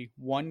trajectory,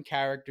 one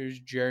character's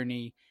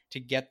journey to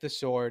get the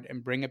sword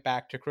and bring it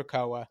back to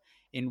Krakoa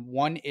in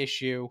one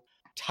issue,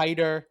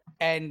 tighter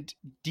and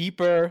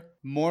deeper,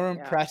 more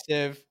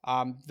impressive.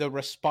 The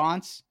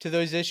response to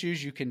those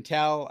issues, you can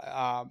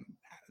tell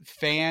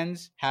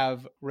fans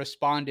have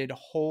responded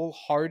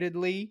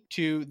wholeheartedly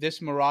to this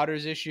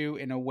Marauders issue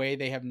in a way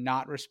they have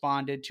not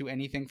responded to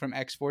anything from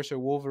X-Force or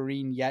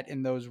Wolverine yet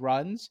in those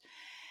runs.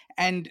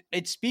 And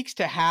it speaks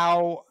to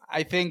how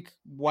I think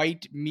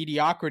white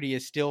mediocrity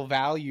is still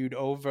valued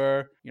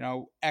over,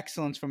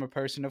 excellence from a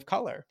person of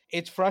color.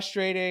 It's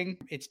frustrating.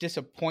 It's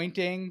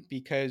disappointing,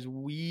 because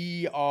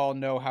we all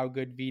know how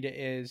good Vita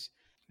is.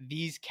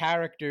 These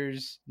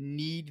characters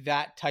need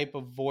that type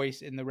of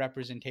voice in the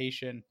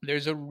representation.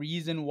 There's a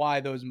reason why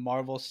those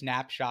Marvel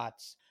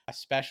snapshots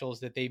specials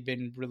that they've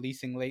been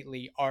releasing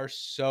lately are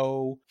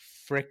so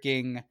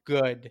freaking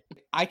good.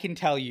 I can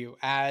tell you,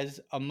 as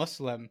a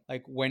Muslim,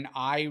 like, when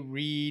I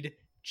read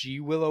G.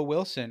 Willow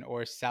Wilson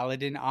or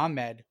Saladin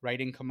Ahmed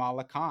writing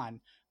Kamala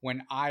Khan,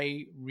 when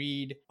I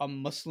read a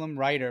Muslim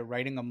writer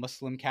writing a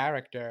Muslim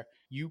character,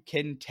 you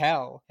can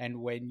tell.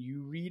 And when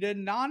you read a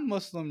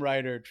non-Muslim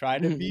writer try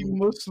to be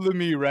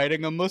Muslimy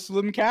writing a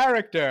Muslim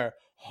character,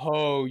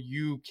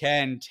 you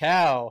can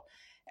tell.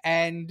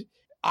 And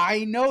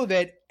I know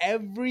that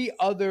every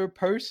other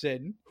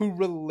person who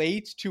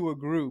relates to a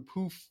group,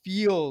 who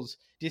feels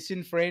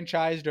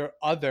disenfranchised or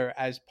other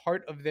as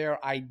part of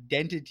their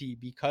identity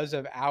because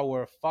of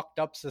our fucked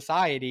up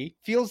society,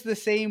 feels the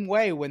same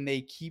way when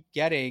they keep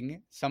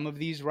getting some of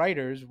these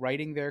writers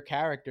writing their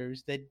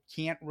characters that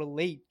can't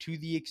relate to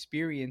the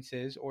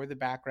experiences or the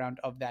background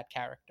of that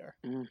character.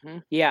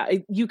 Yeah,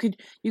 you could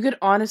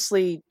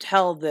honestly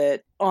tell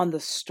that on the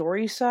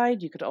story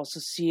side. You could also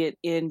see it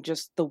in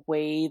just the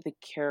way the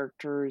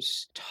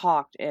characters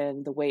talked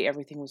and the way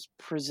everything was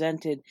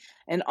presented.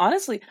 And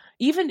honestly,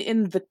 even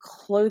in the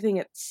clothing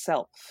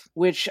itself,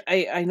 which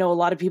I know a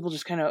lot of people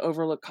just kind of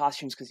overlook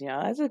costumes because,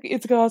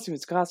 it's a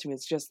costume,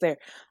 it's just there.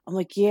 I'm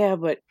like, yeah,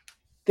 but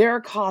there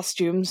are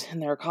costumes,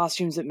 and there are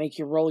costumes that make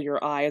you roll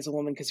your eye as a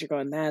woman because you're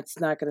going, that's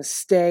not going to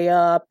stay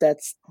up.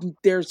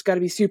 There's got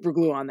to be super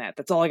glue on that.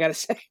 That's all I got to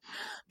say.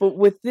 But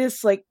with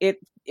this, like, it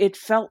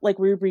felt like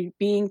we were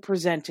being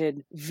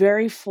presented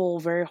very full,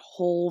 very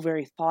whole,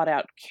 very thought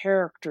out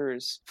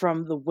characters,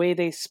 from the way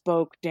they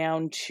spoke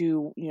down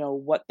to,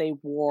 what they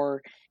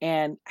wore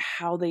and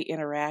how they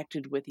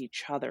interacted with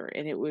each other.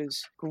 And it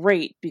was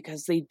great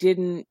because they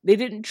didn't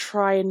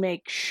try and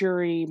make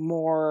Shuri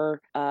more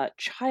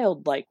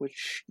childlike,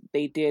 which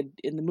they did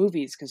in the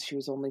movies because she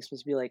was only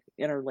supposed to be like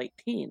in her late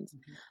teens.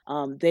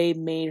 They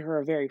made her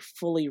a very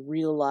fully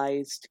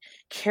realized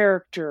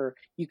character.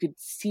 You could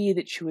see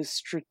that she was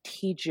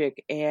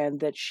strategic and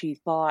that she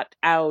thought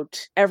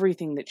out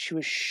everything, that she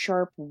was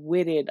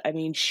sharp-witted. I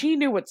mean, she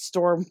knew what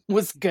Storm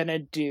was gonna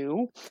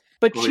do,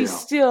 but she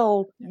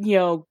still,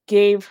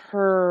 gave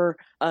her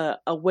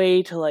a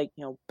way to, like,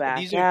 back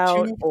These are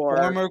out two or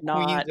former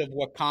not. queens of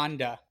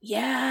Wakanda.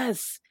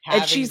 Yes,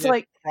 Having and she's this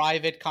like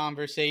private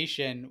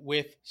conversation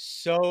with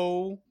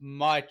most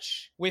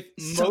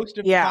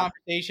of the yeah.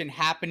 conversation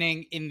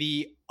happening in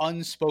the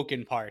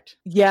unspoken part.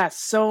 Yes,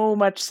 so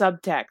much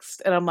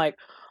subtext. And I'm like,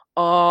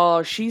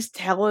 oh, she's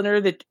telling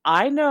her that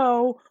I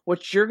know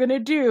what you're going to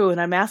do, and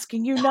I'm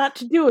asking you not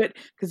to do it,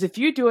 because if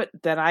you do it,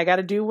 then I got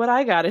to do what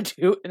I got to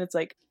do. And it's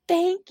like,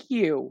 thank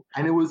you.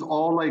 And it was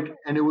all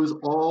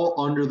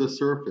under the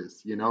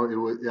surface, I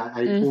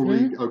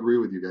totally agree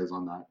with you guys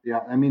on that. Yeah,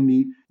 I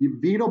mean,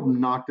 Vito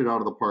knocked it out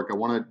of the park. I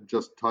want to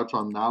just touch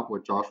on that,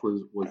 what Josh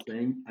was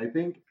saying. I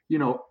think,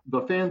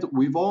 the fans,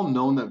 we've all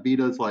known that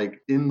Vita's like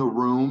in the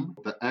room,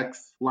 the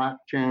X Slack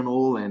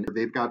channel, and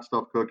they've got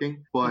stuff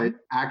cooking. But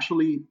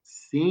actually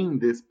seeing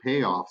this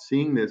payoff,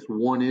 seeing this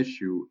one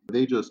issue,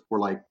 they just were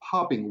like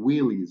popping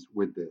wheelies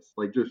with this,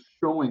 like just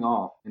showing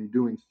off and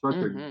doing such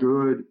a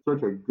good,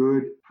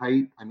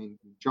 tight, I mean,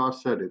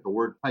 Josh said it, the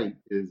word tight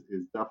is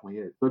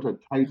definitely it. Such a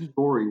tight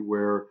story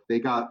where they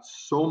got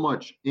so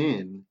much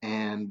in,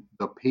 and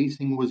the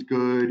pacing was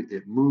good.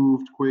 It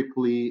moved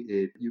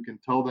quickly. You can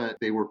tell that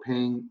they were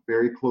paying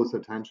very close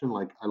attention.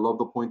 Like, I love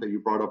the point that you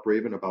brought up,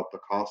 Raven, about the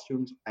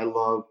costumes. I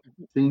love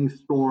seeing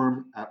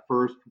Storm at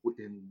first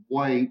in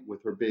white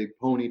with her big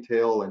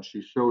ponytail, and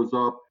she shows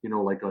up,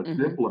 like a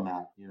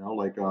diplomat,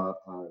 like a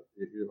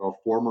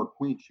former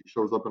queen. She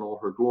shows up in all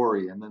her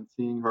glory, and then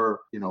seeing her,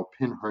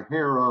 pin her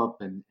hair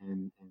up and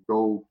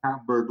go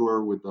cat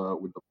burglar with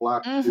the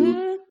black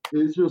suit.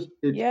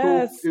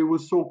 It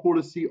was so cool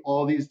to see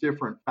all these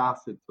different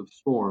facets of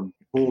Storm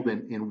told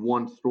in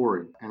one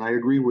story. And I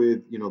agree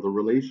with, the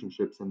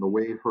relationships and the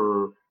way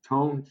her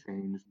tone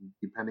changed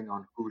depending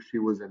on who she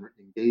was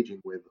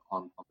engaging with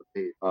on the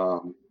page.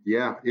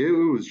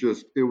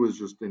 It was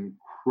just an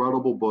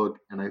incredible book.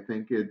 And I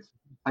think it's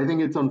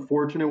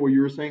unfortunate what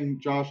you were saying,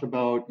 Josh,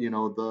 about,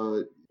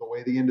 the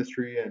way the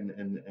industry and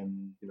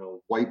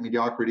white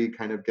mediocrity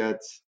kind of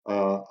gets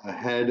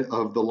ahead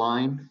of the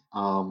line.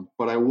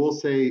 But I will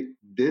say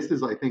this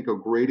is, I think, a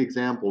great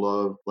example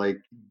of, like,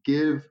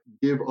 give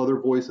other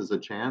voices a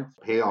chance.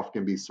 Payoff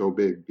can be so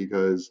big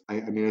because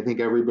I think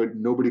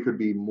nobody could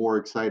be more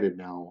excited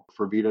now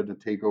for Vita to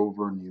take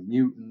over New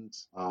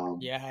Mutants. I've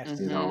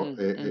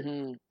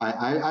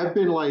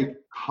been like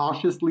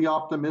cautiously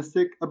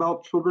optimistic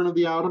about Children of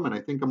the Atom, and I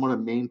think I'm going to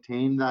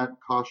maintain that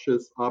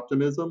cautious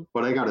optimism.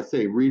 But I got to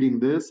say, reading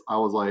this, I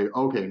was like,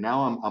 okay,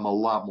 now I'm a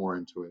lot more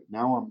into it.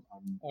 Now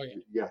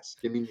yes,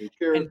 give me new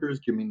characters,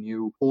 give me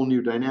whole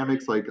new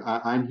dynamics. Like,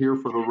 I'm here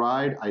for the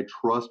ride. I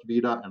trust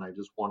Vita, and I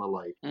just want to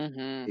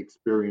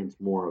experience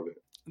more of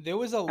it. There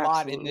was a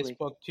lot in this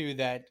book too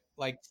that,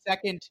 like,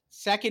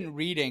 second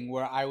reading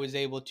where I was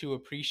able to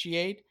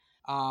appreciate.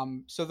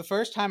 So the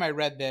first time I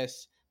read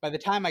this, by the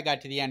time I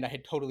got to the end, I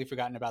had totally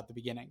forgotten about the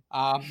beginning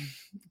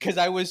because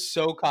I was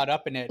so caught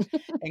up in it.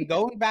 And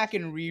going back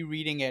and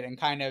rereading it and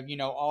kind of,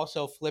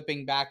 also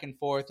flipping back and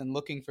forth and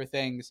looking for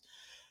things,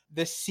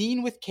 the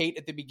scene with Kate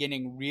at the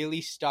beginning really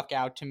stuck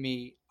out to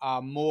me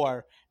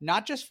more,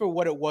 not just for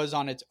what it was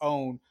on its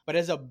own, but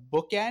as a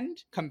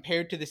bookend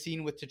compared to the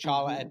scene with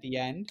T'Challa at the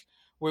end,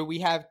 where we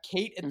have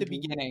Kate at the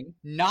beginning,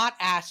 not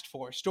asked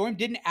for. Storm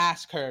didn't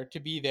ask her to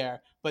be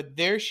there, but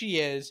there she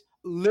is,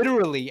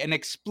 literally and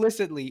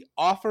explicitly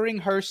offering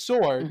her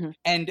sword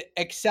and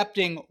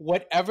accepting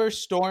whatever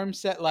Storm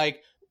said,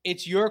 like,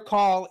 it's your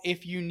call.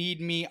 If you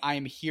need me,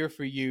 I'm here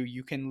for you.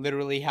 You can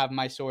literally have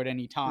my sword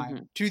anytime.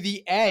 Mhm. To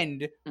the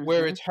end,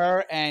 where it's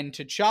her and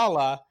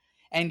T'Challa,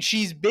 and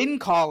she's been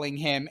calling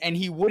him, and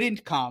he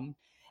wouldn't come.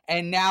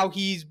 And now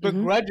he's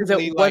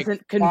begrudgingly it like,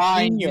 wasn't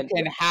fine, you convenient.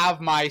 can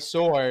have my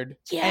sword.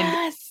 And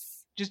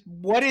Yes. just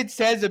what it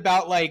says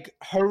about like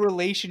her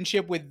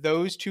relationship with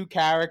those two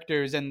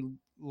characters and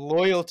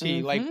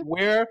loyalty, like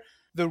where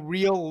the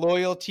real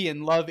loyalty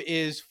and love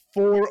is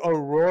for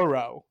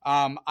Aurora,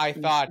 I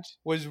thought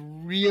was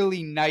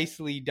really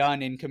nicely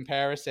done in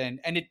comparison,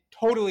 and it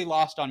totally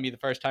lost on me the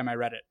first time I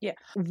read it. Yeah.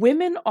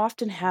 Women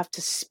often have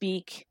to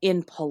speak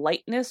in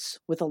politeness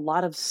with a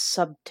lot of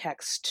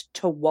subtext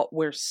to what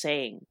we're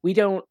saying. We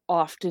don't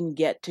often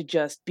get to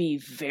just be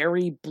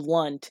very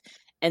blunt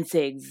and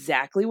say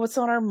exactly what's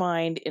on our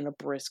mind in a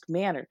brisk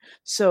manner.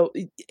 So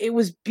it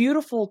was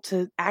beautiful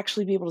to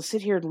actually be able to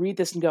sit here and read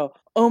this and go,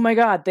 oh my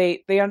God,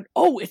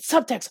 oh, it's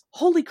subtext.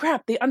 Holy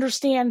crap, they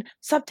understand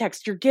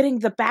subtext. You're getting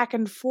the back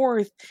and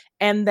forth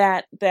and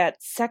that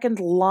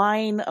second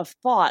line of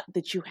thought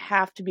that you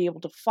have to be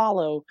able to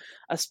follow,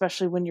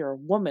 especially when you're a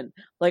woman.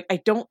 Like,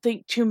 I don't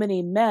think too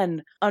many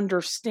men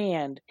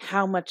understand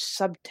how much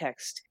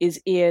subtext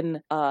is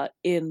in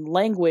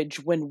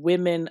language when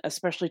women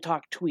especially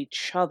talk to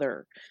each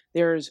other.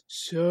 There's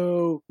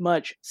so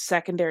much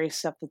secondary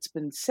stuff that's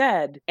been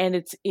said, and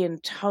it's in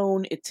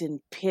tone, it's in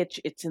pitch,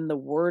 it's in the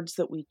words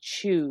that we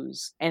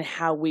choose and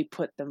how we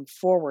put them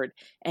forward.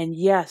 And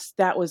yes,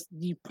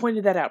 you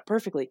pointed that out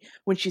perfectly.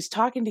 When she's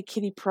talking to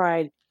Kitty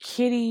Pryde,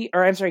 Kate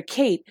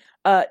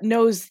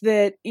knows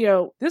that,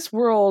 this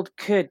world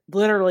could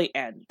literally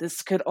end.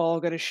 This could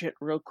all go to shit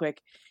real quick.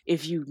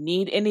 If you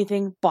need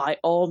anything, by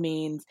all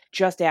means,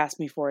 just ask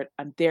me for it.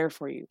 I'm there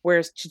for you.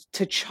 Whereas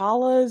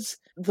T'Challa's,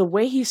 the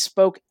way he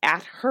spoke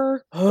at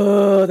her,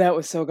 oh, that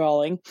was so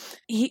galling.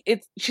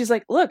 She's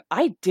like, look,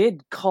 I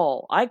did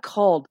call. I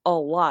called a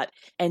lot.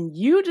 And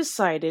you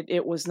decided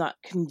it was not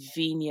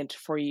convenient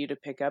for you to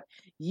pick up.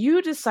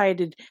 You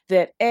decided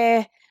that,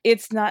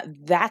 it's not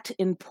that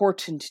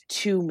important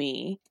to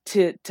me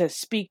to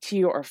speak to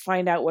you or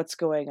find out what's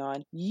going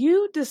on.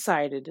 You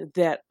decided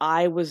that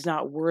I was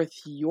not worth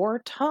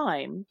your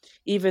time,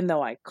 even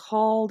though I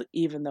called,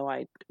 even though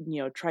I,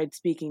 tried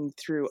speaking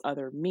through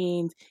other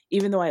means,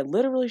 even though I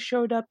literally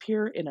showed up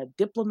here in a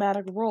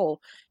diplomatic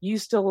role. You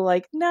still were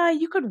like, nah,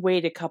 you could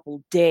wait a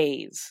couple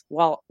days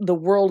while the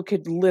world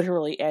could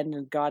literally end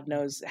and God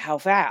knows how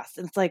fast.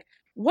 And it's like,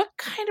 what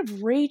kind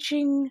of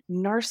raging,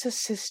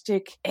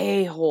 narcissistic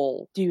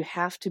a-hole do you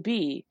have to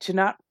be to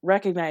not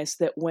recognize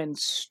that when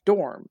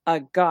Storm,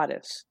 a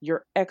goddess,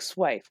 your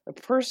ex-wife, a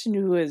person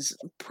who is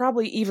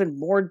probably even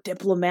more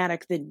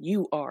diplomatic than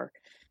you are,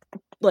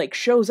 like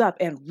shows up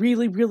and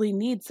really, really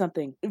needs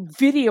something,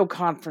 video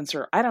conference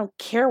her. I don't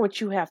care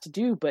what you have to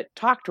do, but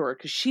talk to her,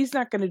 because she's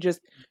not going to just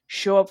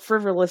show up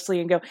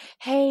frivolously and go,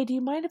 hey, do you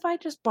mind if I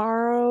just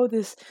borrow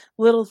this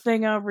little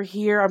thing over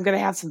here? I'm going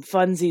to have some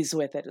funsies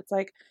with it. It's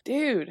like,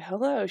 dude,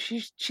 hello.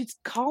 She's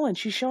calling.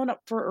 She's showing up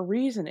for a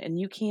reason and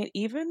you can't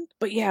even.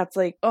 But yeah, it's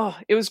like, oh,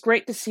 it was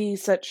great to see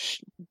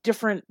such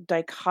different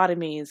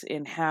dichotomies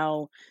in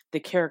how the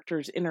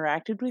characters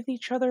interacted with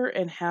each other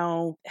and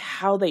how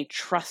they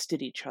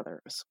trusted each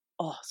other.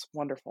 Oh, it's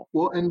wonderful.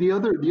 Well, and the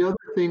other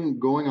thing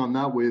going on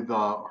that with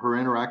her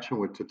interaction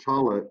with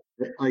T'Challa,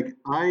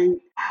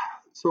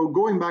 so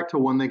going back to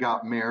when they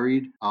got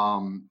married,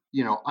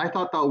 I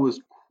thought that was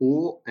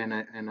cool, and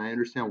I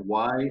understand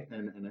why,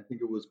 and I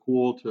think it was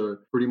cool to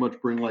pretty much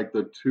bring like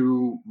the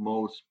two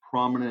most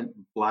prominent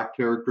Black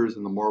characters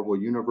in the Marvel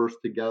universe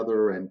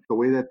together, and the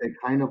way that they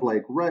kind of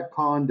like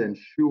retconned and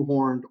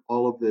shoehorned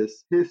all of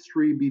this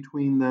history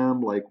between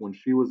them, like when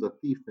she was a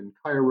thief in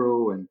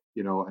Cairo, and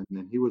and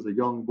then he was a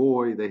young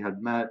boy, they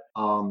had met.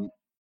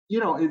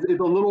 It's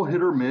a little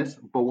hit or miss,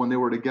 but when they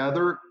were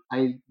together,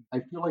 I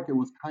feel like it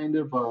was kind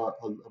of a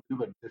bit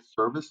of a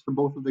disservice to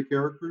both of the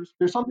characters.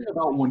 There's something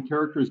about when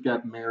characters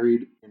get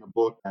married in a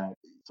book that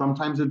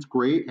sometimes it's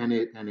great and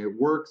it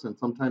works, and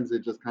sometimes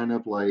it just kind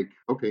of like,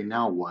 okay,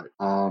 now what?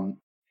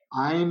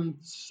 I'm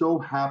so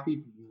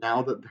happy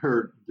now that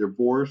they're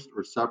divorced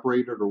or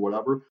separated or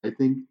whatever. I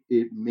think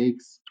it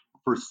makes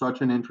for such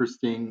an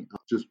interesting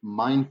just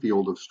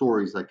minefield of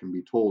stories that can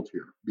be told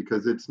here,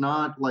 because it's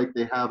not like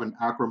they have an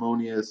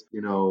acrimonious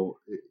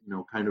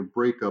kind of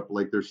breakup.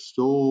 Like there's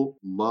still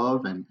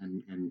love and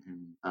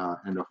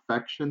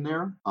affection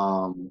there,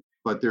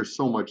 but there's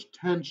so much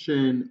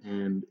tension,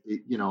 and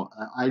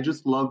I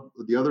just love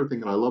the other thing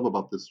that I love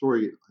about this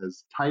story,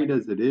 as tight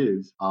as it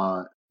is.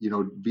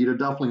 Vita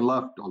definitely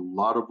left a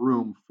lot of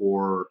room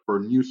for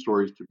new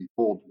stories to be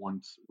told.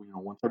 Once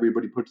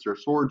everybody puts their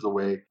swords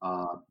away,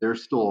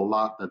 there's still a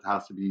lot that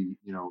has to be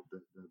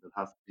that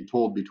has to be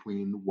told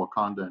between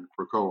Wakanda and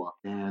Krakoa,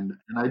 and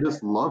I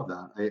just love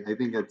that. I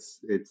think it's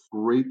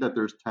great that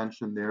there's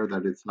tension there.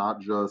 That it's not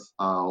just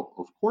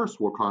of course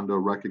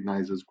Wakanda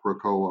recognizes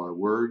Krakoa.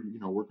 We're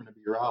going to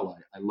be your ally.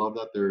 I love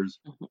that there's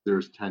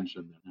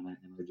tension there,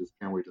 and I just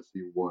can't wait to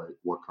see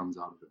what comes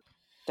out of it.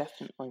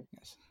 Definitely.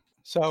 Yes.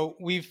 So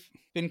we've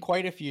been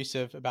quite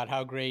effusive about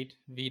how great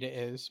Vita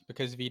is,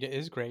 because Vita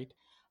is great.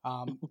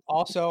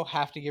 Also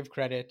have to give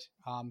credit,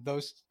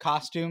 those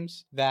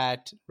costumes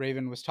that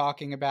Raven was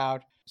talking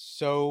about,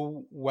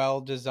 so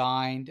well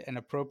designed and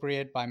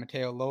appropriate by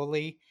Matteo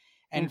Loli.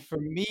 And for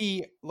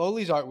me,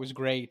 Loli's art was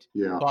great,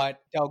 Yeah. but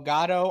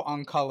Delgado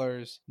on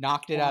colors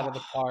knocked it out of the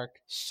park.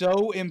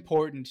 So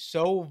important,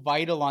 so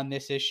vital on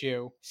this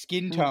issue.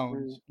 Skin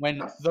tones. When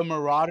Yes. the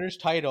Marauders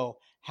title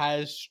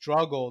has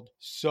struggled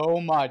so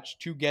much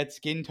to get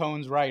skin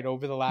tones right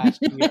over the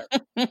last year,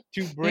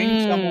 to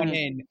bring someone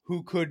in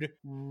who could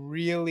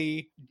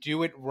really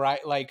do it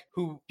right, like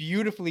who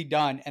beautifully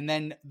done. And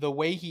then the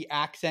way he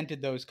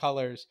accented those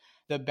colors,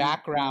 the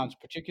backgrounds,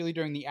 particularly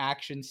during the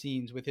action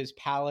scenes with his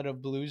palette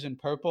of blues and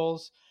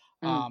purples,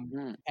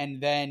 and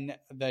then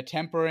the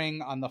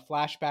tempering on the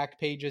flashback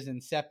pages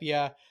in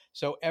sepia.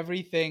 So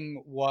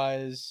everything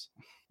was...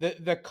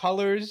 The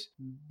colors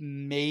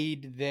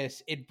made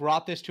this, it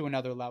brought this to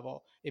another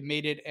level. It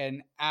made it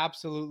an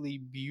absolutely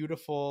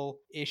beautiful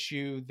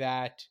issue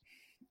that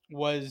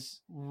was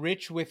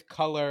rich with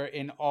color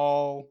in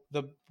all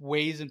the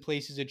ways and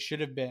places it should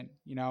have been.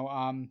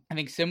 I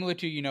think similar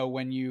to,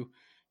 when you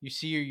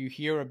see or you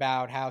hear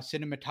about how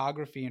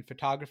cinematography and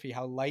photography,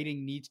 how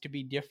lighting needs to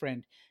be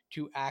different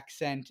to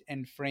accent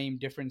and frame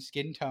different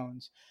skin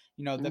tones.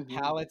 The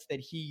palettes that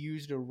he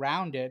used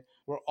around it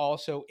were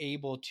also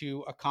able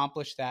to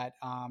accomplish that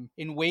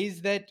in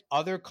ways that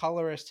other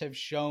colorists have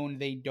shown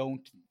they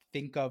don't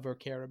think of or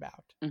care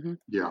about.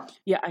 Yeah.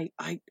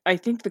 I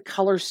think the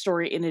color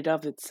story in and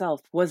of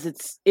itself was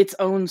its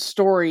own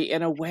story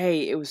in a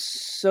way. It was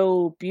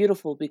so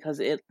beautiful because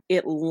it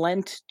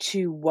lent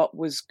to what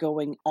was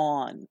going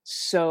on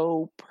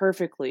so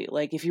perfectly.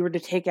 Like if you were to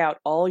take out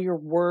all your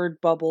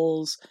word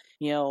bubbles,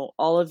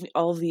 all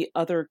of the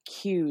other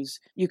cues,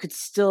 you could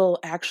still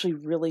actually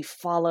really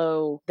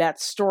follow that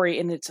story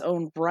in its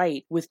own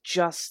right with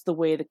just the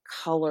way the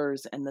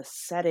colors and the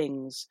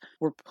settings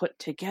were put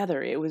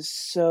together. It was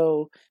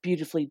so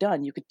beautifully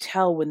done. You could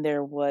tell when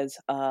there was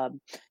a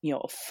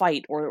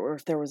fight or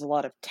if there was a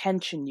lot of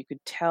tension. You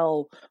could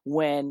tell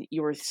when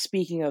you were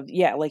speaking of,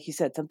 like you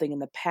said, something in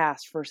the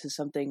past versus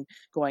something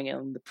going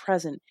on in the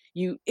present.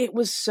 It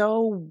was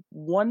so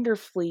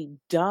wonderfully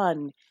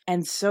done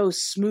and so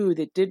smooth.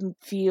 It didn't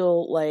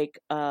feel like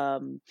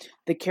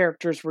the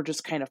characters were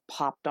just kind of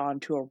popped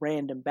onto a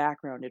random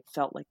background. It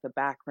felt like the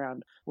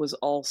background was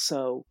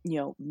also,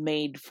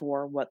 made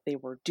for what they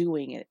were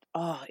doing.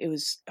 It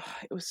was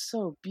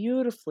so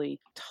beautifully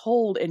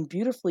told and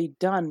beautifully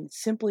done,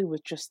 simply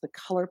with just the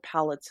color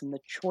palettes and the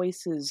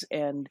choices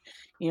and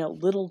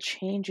little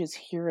changes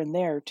here and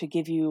there to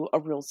give you a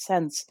real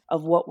sense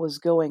of what was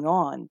going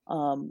on.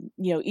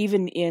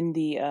 Even in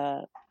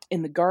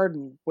the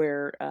garden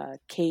where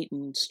Kate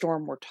and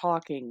Storm were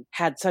talking,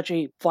 had such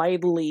a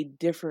vitally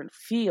different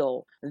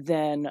feel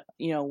than,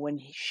 when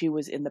she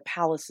was in the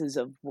palaces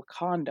of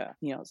Wakanda.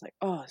 It's like,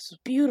 it's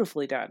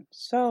beautifully done.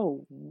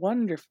 So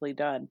wonderfully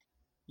done.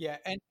 Yeah,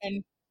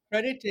 and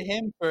credit to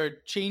him for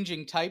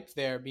changing type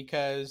there,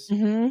 because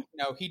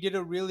he did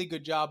a really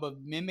good job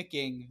of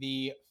mimicking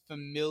the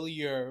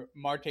familiar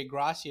Marte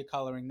Gracia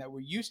coloring that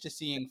we're used to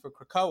seeing for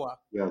Krakoa.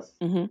 Yes.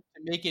 To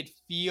make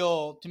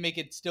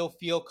it still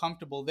feel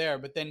comfortable there,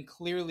 but then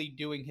clearly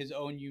doing his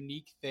own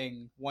unique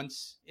thing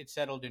once it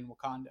settled in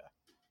Wakanda.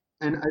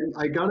 And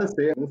I gotta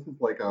say, this is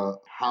like a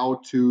how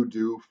to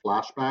do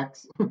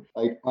flashbacks.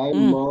 Like I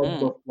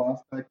love the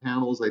flashback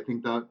panels. I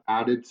think that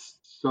added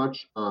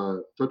such a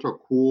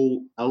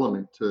cool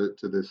element to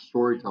this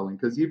storytelling.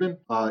 Because even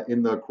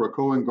in the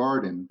Krakoan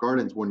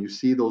gardens, when you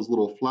see those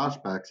little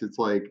flashbacks, it's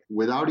like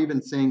without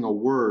even saying a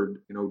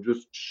word,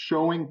 just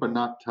showing but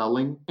not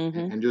telling,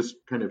 and just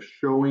kind of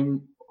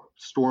showing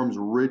Storm's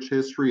rich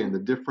history and the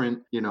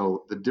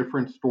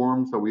different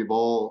storms that we've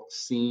all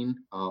seen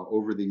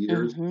over the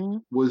years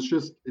it's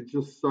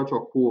just such a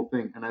cool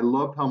thing. And I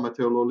loved how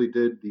Matteo Loli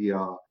did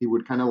he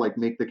would kind of like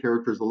make the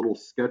characters a little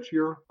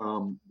sketchier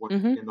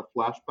in the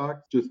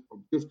flashbacks. Just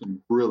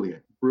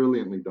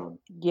brilliantly done.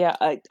 Yeah,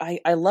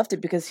 I loved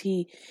it because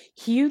he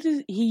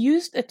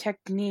used a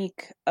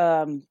technique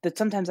that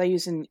sometimes I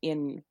use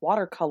in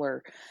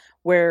watercolor,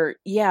 where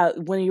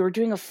when you were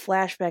doing a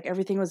flashback,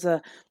 everything was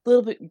a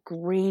little bit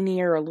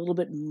grainier, a little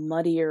bit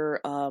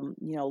muddier,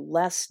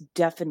 less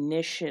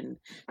definition,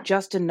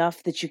 just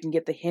enough that you can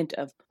get the hint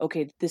of,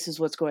 okay, this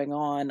is what's going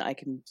on. I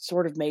can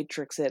sort of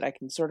matrix it. I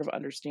can sort of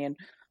understand,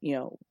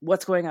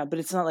 what's going on, but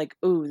it's not like,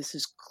 ooh, this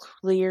is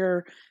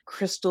clear,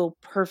 crystal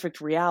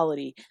perfect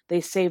reality. They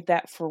saved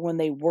that for when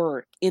they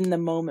were in the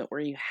moment where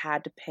you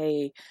had to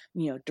pay,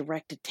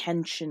 direct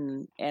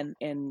attention and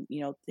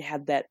they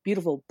had that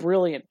beautiful,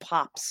 brilliant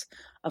pops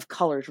of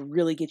color to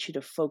really get you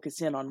to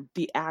focus in on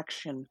the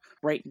action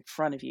right in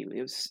front of you.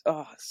 It was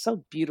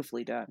so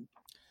beautifully done.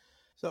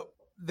 So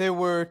there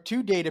were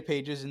 2 data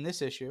pages in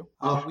this issue.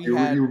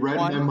 You read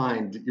my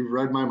mind. You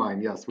read my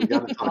mind. Yes, we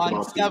got to talk on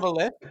about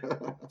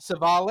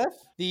Savalith,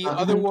 the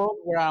Otherworld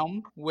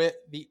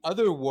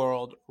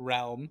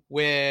realm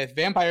with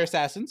vampire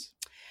assassins,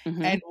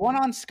 and one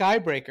on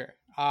Skybreaker.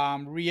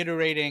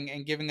 reiterating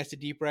and giving us a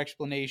deeper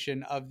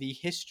explanation of the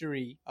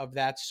history of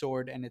that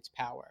sword and its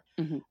power.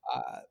 Mm-hmm.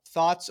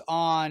 Thoughts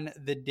on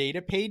the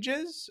data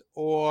pages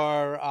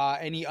or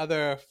any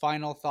other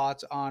final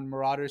thoughts on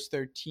Marauders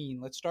 13?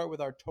 Let's start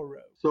with Arturo.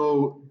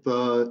 So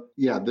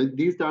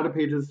these data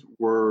pages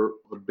were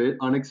a bit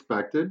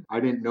unexpected. I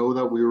didn't know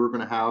that we were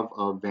going to have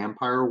a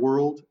vampire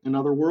world in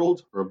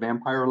Otherworld, or a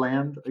vampire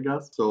land, I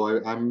guess.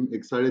 So I'm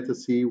excited to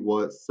see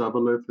what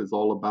Sevalith is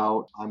all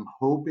about. I'm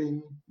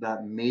hoping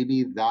that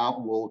maybe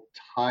that will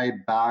tie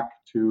back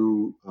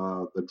to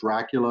the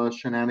Dracula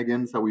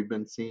shenanigans that we've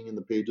been seeing in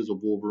the pages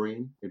of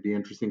Wolverine. It'd be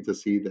interesting to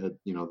see that,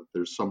 that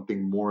there's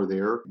something more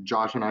there.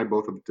 Josh and I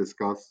both have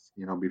discussed,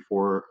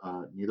 before,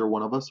 neither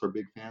one of us are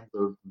big fans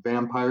of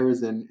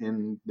vampires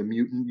in the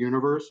mutant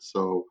universe.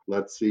 So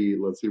let's see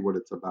what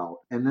it's about.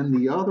 And then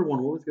the other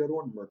one, what was the other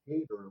one?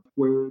 Mercator,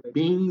 where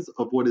beings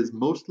of what is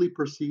mostly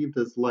perceived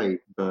as light,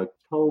 the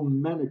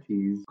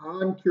Telmenites.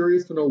 I'm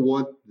curious to know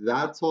what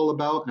that's all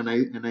about. And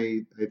I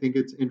think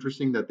it's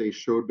interesting that they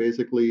showed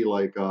basically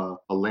like a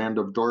land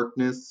of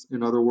darkness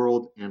in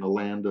Otherworld and a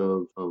land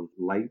of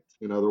light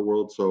in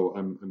Otherworld. So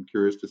I'm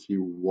curious to see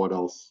what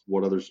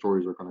other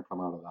stories are going to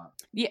come out of that.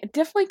 Yeah, it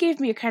definitely gave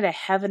me a kind of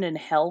heaven and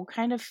hell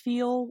kind of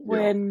feel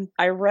when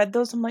I read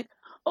those. I'm like,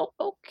 oh,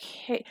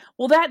 okay.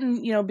 Well, that,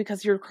 and,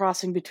 because you're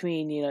crossing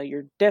between,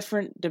 your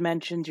different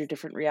dimensions, your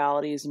different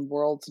realities and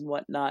worlds and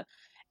whatnot.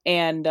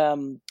 And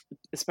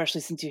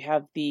especially since you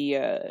have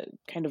the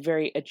kind of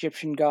very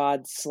Egyptian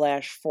gods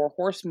 / Four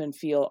Horsemen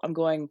feel, I'm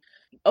going,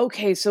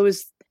 okay, so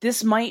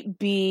this might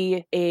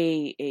be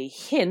a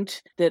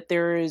hint that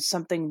there is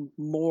something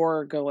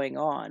more going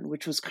on,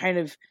 which was kind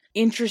of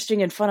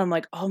interesting and fun. I'm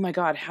like, oh my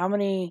God, how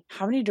many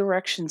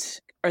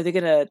directions are they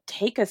going to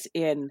take us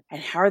in, and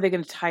how are they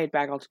going to tie it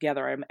back all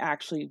together? I'm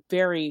actually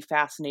very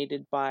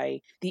fascinated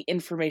by the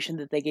information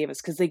that they gave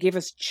us, because they gave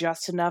us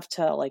just enough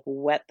to like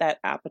whet that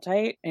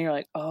appetite. And you're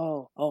like,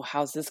 oh,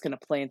 how's this going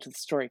to play into the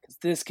story? Because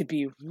this could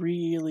be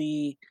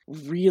really,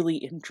 really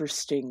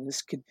interesting.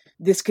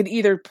 This could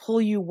either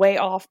pull you way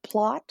off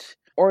plot,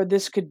 or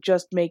this could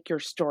just make your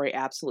story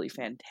absolutely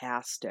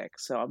fantastic.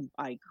 So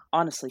I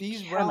honestly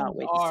cannot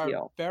wait to see it. These realms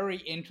are very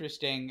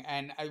interesting.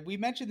 And we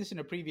mentioned this in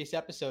a previous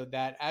episode,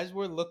 that as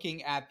we're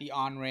looking at the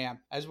on-ramp,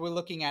 as we're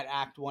looking at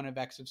Act 1 of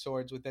X of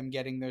Swords with them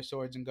getting their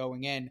swords and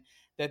going in,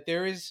 that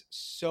there is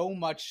so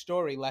much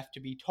story left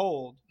to be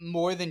told,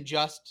 more than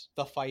just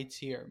the fights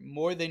here,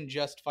 more than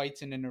just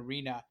fights in an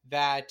arena,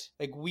 that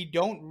like we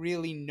don't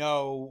really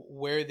know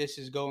where this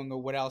is going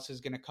or what else is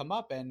going to come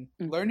up. And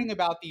learning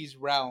about these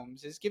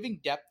realms is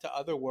giving depth to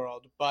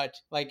Otherworld, but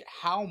like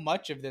how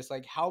much of this,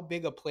 like how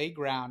big a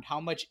playground, how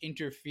much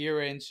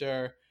interference,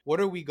 or what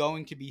are we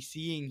going to be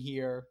seeing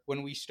here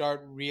when we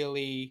start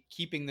really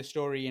keeping the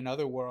story in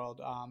Otherworld?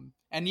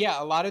 And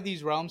yeah, a lot of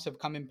these realms have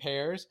come in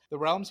pairs. The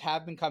realms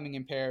have been coming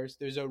in pairs.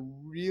 There's a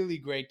really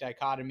great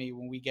dichotomy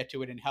when we get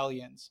to it in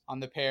Hellions on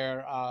the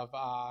pair of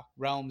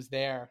realms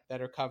there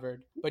that are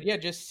covered. But yeah,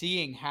 just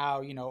seeing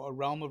how, a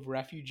realm of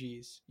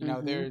refugees,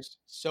 there's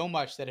so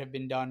much that have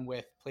been done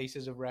with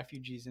places of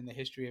refugees in the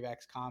history of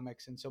X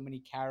Comics, and so many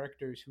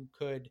characters who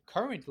could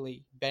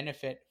currently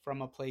benefit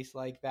from a place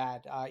like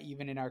that,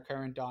 even in our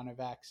current Dawn of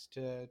X,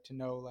 to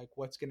know like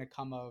what's going to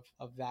come of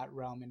that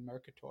realm in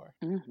Mercator.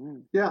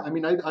 Yeah, I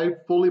mean, I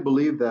fully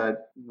believe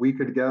that we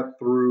could get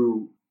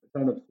through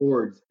Ten of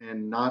Swords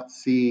and not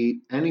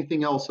see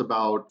anything else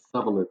about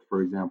Sevalith,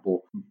 for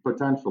example,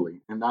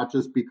 potentially. And that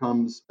just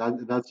becomes,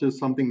 that's just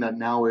something that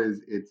now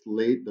it's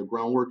late, the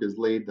groundwork is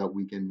laid that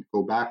we can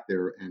go back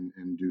there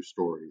and do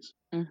stories.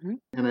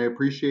 And I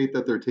appreciate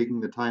that they're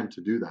taking the time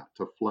to do that,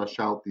 to flesh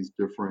out these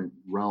different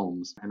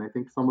realms. And I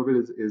think some of it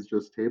is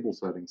just table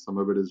setting. Some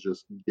of it is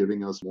just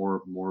giving us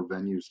more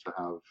venues to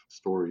have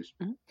stories.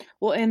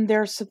 Well, and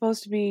they're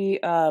supposed to be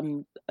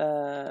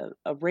a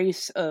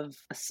race of,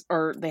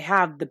 or they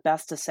have the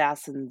best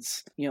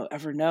assassins,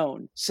 ever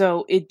known.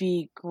 So it'd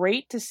be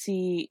great to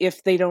see,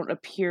 if they don't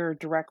appear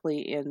directly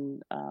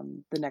in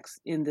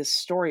in this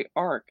story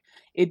arc,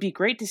 it'd be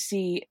great to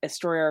see a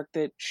story arc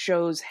that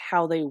shows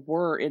how they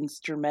were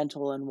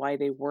instrumental and why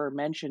they were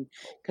mentioned,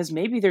 because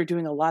maybe they're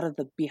doing a lot of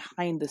the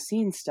behind the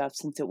scenes stuff,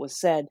 since it was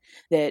said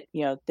that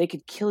they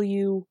could kill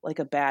you like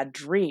a bad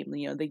dream.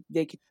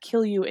 They could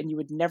kill you and you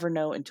would never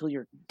know until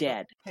you're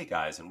dead. Hey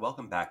guys, and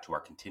welcome back to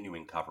our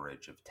continuing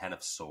coverage of Ten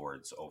of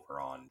Swords over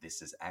on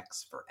This Is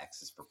X for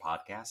X is for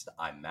Podcast.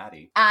 I'm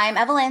Maddie. I'm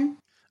Evelyn.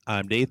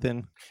 I'm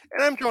Dathan.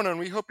 And I'm Jonah, and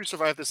we hope you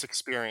survive this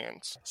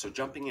experience. So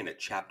jumping in at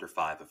Chapter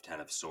 5 of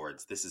Ten of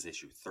Swords, this is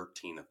issue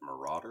 13 of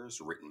Marauders,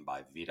 written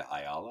by Vita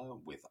Ayala,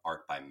 with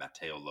art by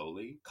Matteo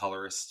Loli,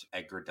 colorist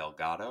Edgar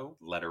Delgado,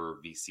 letterer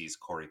VC's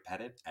Corey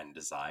Pettit, and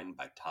design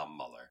by Tom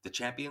Muller. The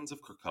champions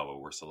of Krakoa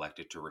were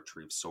selected to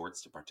retrieve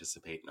swords to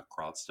participate in a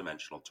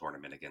cross-dimensional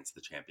tournament against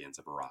the champions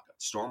of Araka.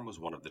 Storm was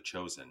one of the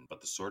chosen, but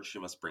the sword she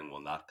must bring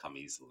will not come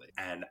easily.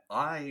 And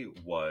I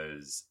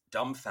was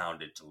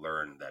dumbfounded to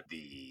learn that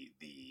the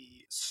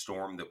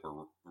storm that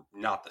we're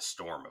not the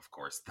storm, of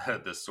course,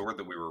 the sword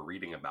that we were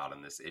reading about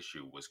in this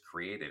issue was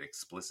created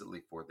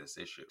explicitly for this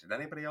issue. Did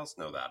anybody else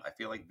know that? I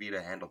feel like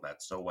Vita handled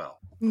that so well.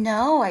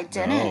 No, I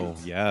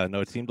didn't.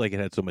 No, it seemed like it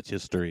had so much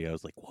history. I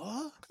was like,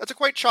 what? That's a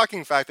quite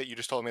shocking fact that you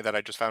just told me that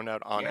I just found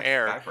out on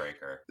air.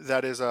 Skybreaker.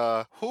 That is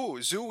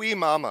Zooey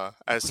Mama,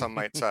 as some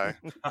might say.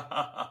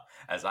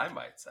 As I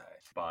might say.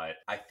 But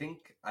I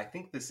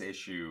think this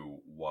issue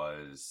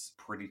was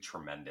pretty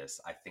tremendous.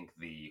 I think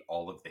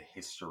all of the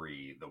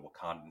history, the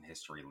Wakandan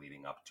history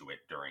leading up to it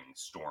during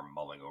Storm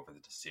mulling over the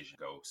decision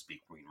to go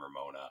speak Queen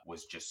Ramona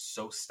was just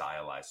so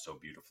stylized, so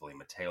beautifully.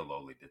 Matteo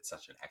Loli did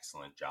such an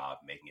excellent job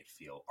making it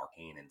feel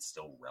arcane and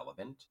still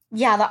relevant.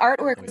 Yeah, the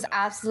artwork was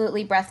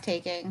absolutely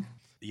breathtaking.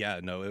 Yeah,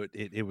 no,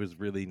 it was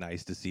really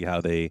nice to see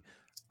how they,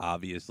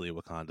 obviously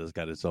Wakanda's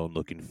got its own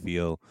look and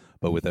feel,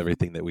 but with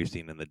everything that we've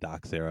seen in the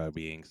Docs era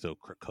being so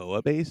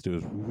Krakoa based, it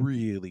was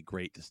really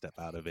great to step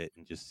out of it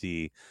and just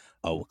see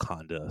a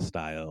Wakanda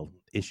style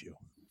issue.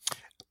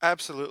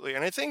 Absolutely.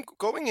 And I think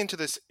going into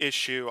this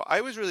issue,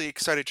 I was really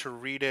excited to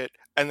read it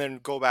and then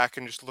go back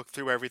and just look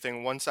through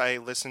everything once I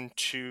listened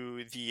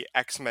to the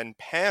X-Men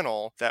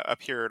panel that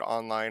appeared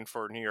online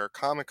for New York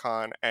Comic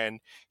Con,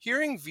 and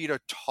hearing Vita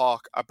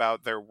talk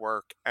about their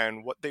work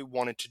and what they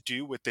wanted to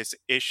do with this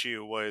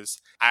issue was,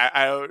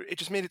 it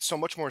just made it so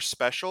much more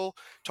special,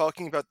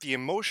 talking about the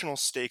emotional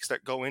stakes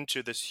that go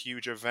into this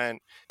huge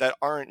event that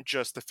aren't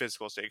just the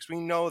physical stakes. We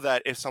know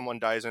that if someone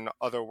dies in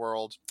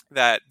Otherworld,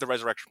 that the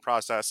resurrection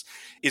process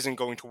isn't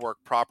going to work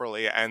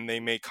properly and they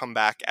may come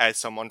back as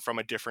someone from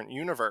a different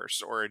universe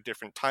or a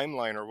different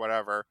timeline or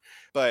whatever.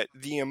 But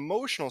the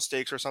emotional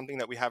stakes are something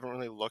that we haven't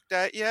really looked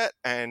at yet,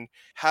 and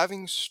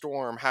having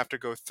Storm have to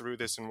go through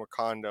this in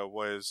Wakanda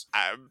was,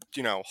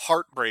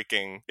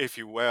 heartbreaking, if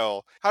you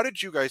will. How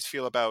did you guys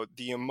feel about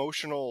the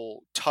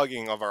emotional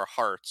tugging of our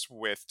hearts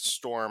with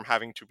Storm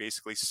having to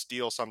basically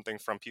steal something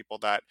from people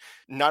that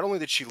not only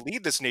did she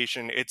lead this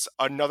nation, it's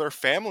another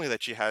family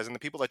that she has and the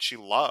people that she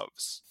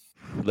loves?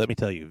 Let me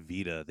tell you,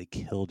 Vita, they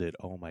killed it.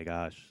 Oh my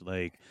gosh.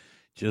 Like,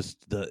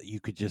 you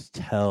could just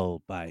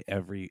tell by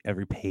every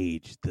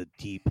page the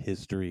deep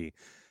history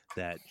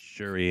that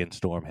Shuri and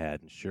Storm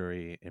had, and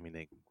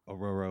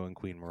Ororo and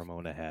Queen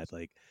Ramona had.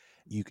 Like,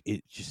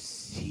 it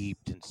just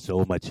seeped in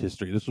so much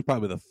history. This was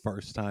probably the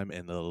first time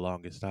in the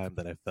longest time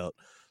that I felt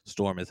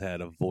Storm has had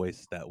a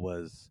voice that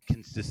was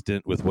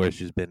consistent with where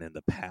she's been in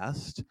the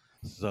past.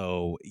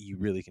 So you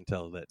really can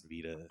tell that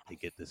Vita, they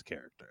get this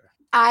character.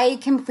 I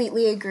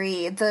completely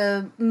agree.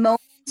 The moments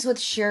with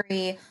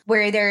Shuri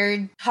where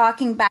they're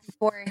talking back and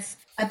forth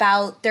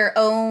about their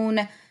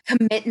own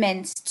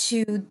commitments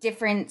to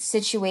different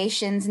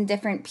situations and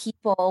different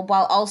people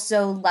while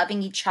also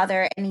loving each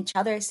other and each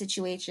other's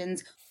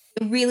situations,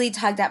 it really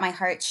tugged at my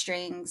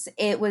heartstrings.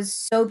 It was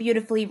so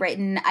beautifully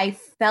written. I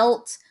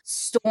felt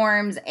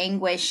Storm's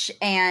anguish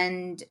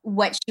and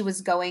what she was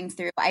going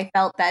through. I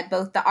felt that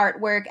both the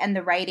artwork and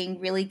the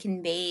writing really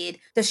conveyed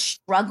the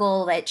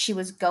struggle that she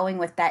was going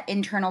with, that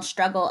internal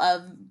struggle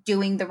of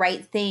doing the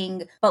right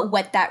thing, but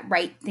what that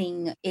right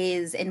thing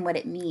is and what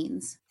it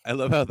means. I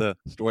love how the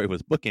story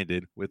was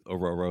bookended with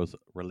Ororo's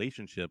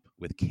relationship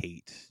with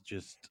Kate.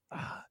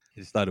 I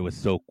just thought it was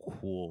so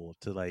cool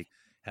to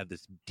have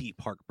this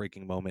deep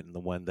heartbreaking moment, and the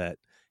one that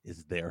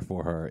is there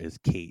for her is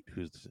Kate,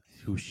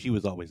 who she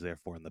was always there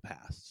for in the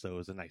past. So it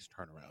was a nice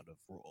turnaround of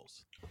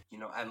roles.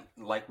 And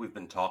like we've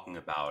been talking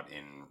about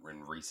in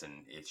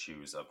recent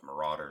issues of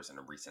Marauders and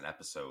in recent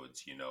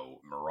episodes,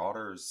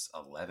 Marauders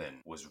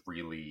 11 was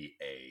really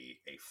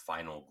a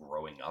final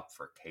growing up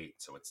for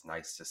Kate. So it's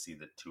nice to see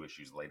that 2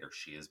 issues later,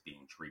 she is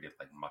being treated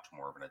like much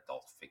more of an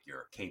adult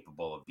figure,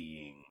 capable of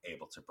being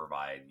able to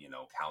provide,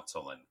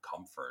 counsel and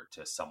comfort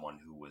to someone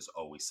who was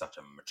always such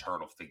a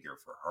maternal figure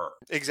for her.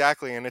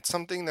 Exactly, and it's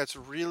something that's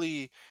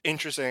really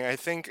interesting. I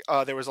think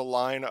there was a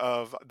line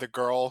of the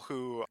girl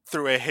who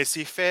threw a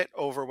hissy fit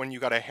over when you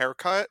got a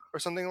haircut or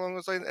something along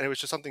those lines, and it was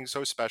just something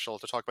so special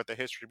to talk about the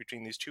history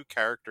between these 2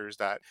 characters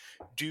that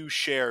do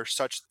share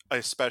such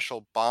a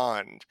special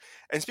bond.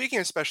 And speaking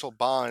of special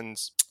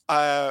bonds,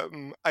 I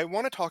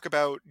want to talk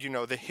about,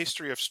 the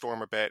history of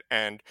Storm a bit.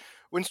 And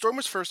when Storm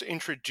was first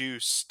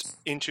introduced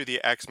into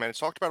the X-Men, it's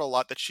talked about a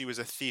lot that she was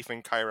a thief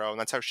in Cairo, and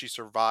that's how she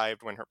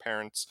survived when her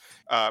parents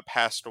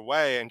passed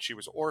away and she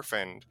was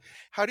orphaned.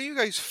 How do you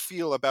guys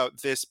feel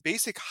about this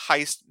basic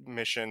heist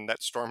mission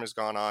that Storm has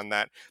gone on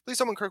that, please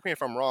someone correct me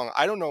if I'm wrong,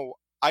 I don't know,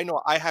 I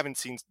know I haven't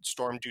seen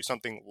Storm do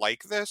something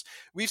like this.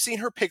 We've seen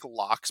her pick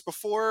locks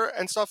before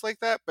and stuff like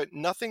that, but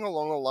nothing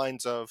along the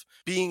lines of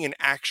being an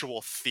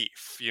actual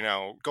thief,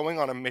 going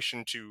on a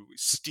mission to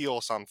steal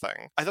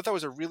something. I thought that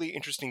was a really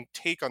interesting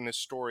take on this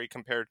story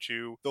compared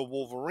to the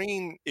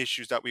Wolverine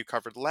issues that we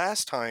covered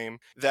last time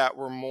that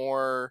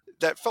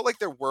felt like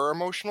there were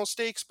emotional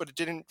stakes, but it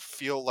didn't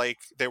feel like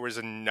there was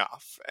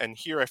enough. And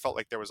here I felt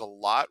like there was a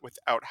lot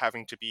without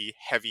having to be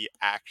heavy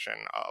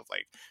action of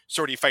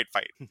swordy fight.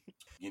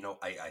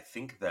 I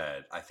think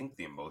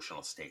the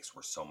emotional stakes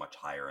were so much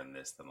higher in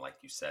this than, like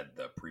you said,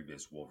 the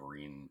previous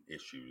Wolverine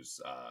issues,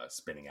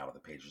 spinning out of the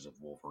pages of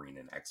Wolverine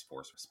and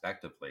X-Force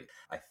respectively.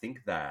 I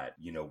think that,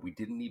 we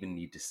didn't even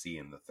need to see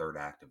in the third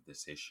act of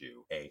this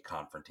issue a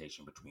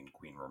confrontation between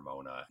Queen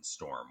Ramona and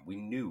Storm. We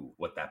knew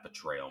what that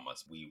betrayal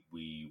must.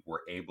 We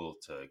were able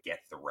to get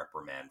the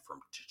reprimand from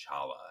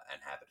T'Challa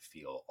and have it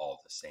feel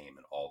all the same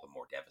and all the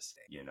more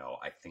devastating.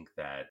 I think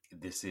that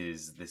this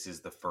is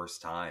the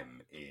first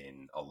time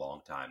in a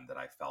long time that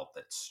I felt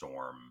that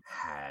Storm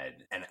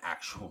had an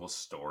actual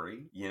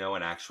story,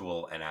 an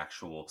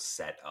actual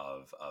set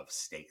of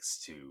stakes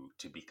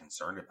to be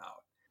concerned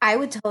about. I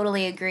would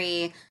totally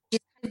agree. She's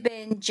kind of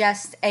been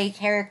just a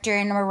character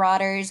in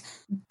Marauders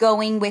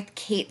going with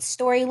Kate's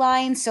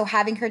storyline. So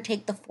having her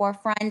take the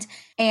forefront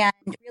and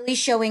really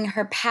showing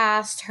her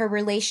past, her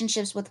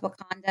relationships with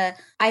Wakanda,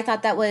 I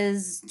thought that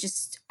was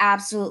just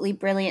absolutely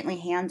brilliantly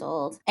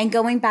handled. And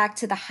going back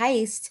to the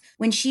heist,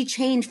 when she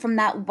changed from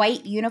that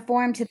white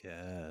uniform to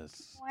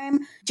Yes.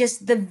 uniform,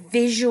 just the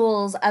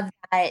visuals of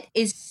that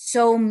is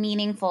so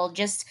meaningful.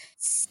 Just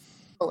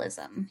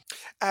symbolism.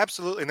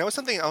 Absolutely. And that was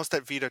something else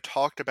that Vita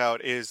talked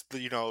about is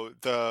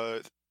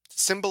the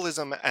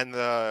symbolism and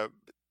the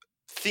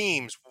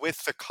themes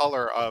with the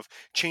color of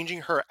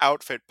changing her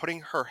outfit,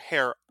 putting her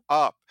hair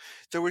up.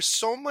 There was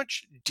so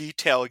much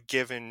detail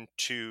given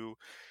to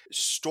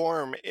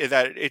Storm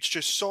that it's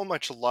just so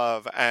much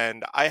love,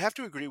 and I have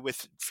to agree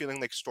with feeling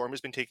like Storm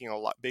has been taking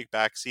a big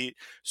backseat.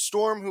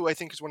 Storm, who I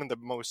think is one of the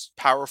most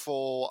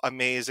powerful,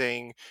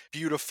 amazing,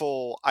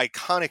 beautiful,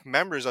 iconic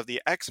members of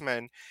the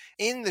X-Men,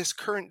 in this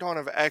current Dawn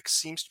of X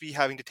seems to be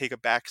having to take a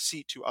back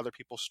seat to other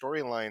people's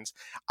storylines.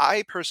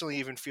 I personally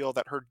even feel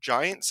that her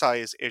giant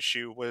size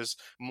issue was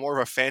more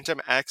of a Phantom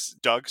X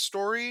Doug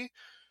story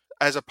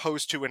as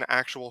opposed to an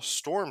actual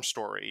Storm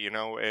story.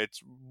 It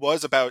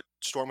was about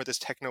Storm with this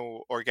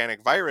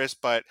techno-organic virus,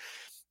 but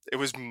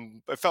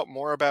it felt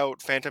more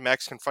about Phantom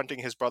X confronting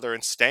his brother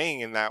and staying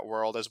in that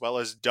world, as well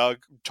as Doug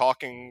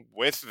talking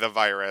with the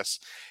virus.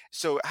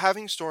 So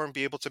having Storm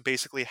be able to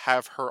basically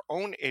have her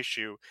own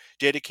issue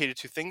dedicated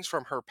to things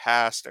from her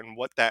past and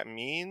what that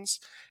means,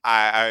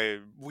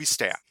 we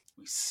stand.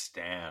 We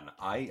stan.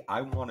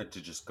 I wanted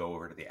to just go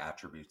over to the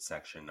attributes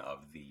section of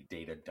the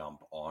data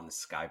dump on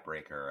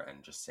Skybreaker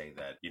and just say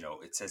that,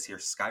 it says here,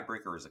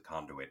 Skybreaker is a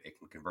conduit. It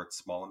can convert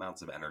small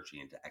amounts of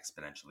energy into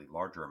exponentially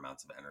larger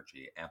amounts of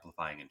energy,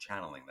 amplifying and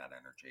channeling that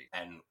energy.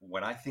 And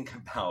when I think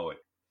about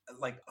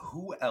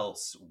who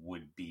else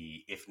would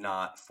be, if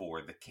not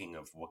for the King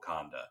of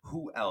Wakanda,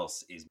 who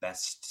else is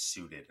best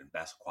suited and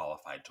best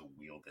qualified to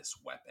wield this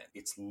weapon?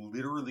 It's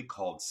literally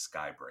called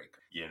Skybreaker.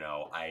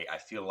 I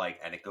feel like,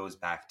 and it goes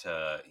back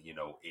to,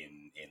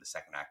 in the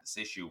second act of this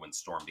issue, when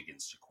Storm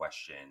begins to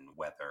question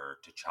whether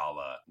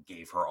T'Challa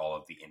gave her all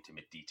of the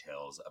intimate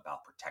details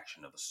about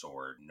protection of the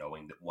sword,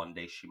 knowing that one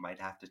day she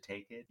might have to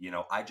take it.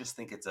 I just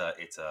think it's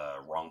a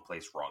wrong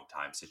place, wrong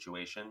time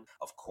situation.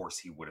 Of course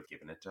he would have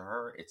given it to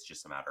her. It's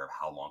just a matter of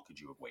how long could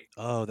you have waited.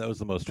 Oh, that was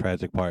the most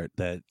tragic part.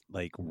 That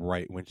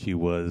right when she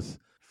was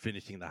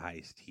finishing the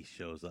heist, he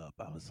shows up.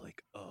 I was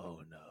like, oh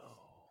no.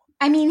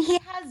 I mean, he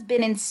has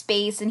been in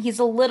space and he's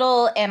a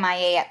little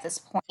MIA at this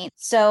point.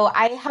 So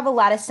I have a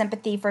lot of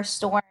sympathy for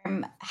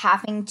Storm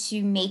having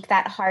to make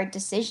that hard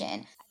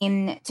decision. I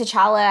mean,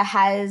 T'Challa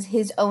has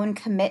his own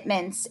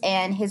commitments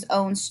and his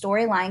own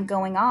storyline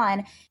going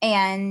on,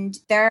 and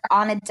they're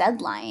on a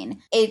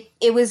deadline.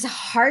 It was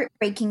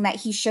heartbreaking that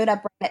he showed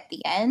up right at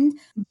the end,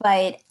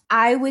 but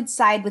I would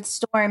side with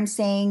Storm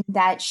saying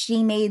that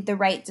she made the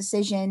right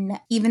decision,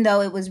 even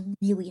though it was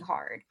really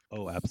hard.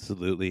 Oh,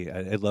 absolutely.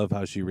 I love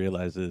how she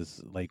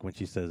realizes, when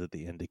she says at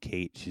the end to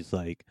Kate, she's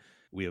like,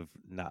 we have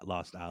not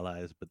lost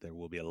allies, but there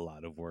will be a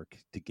lot of work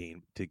to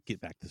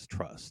get back this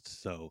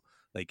trust. So,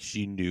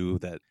 she knew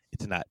that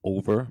it's not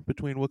over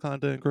between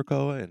Wakanda and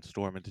Krakoa and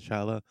Storm and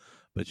T'Challa,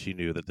 but she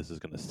knew that this is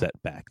going to set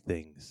back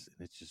things,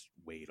 and it's just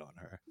weighed on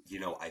her.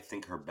 I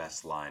think her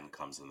best line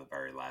comes in the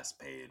very last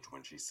page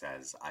when she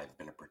says, I've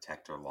been a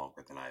protector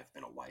longer than I've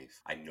been a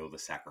wife. I know the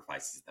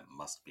sacrifices that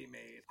must be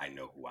made. I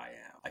know who I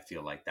am. I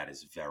feel like that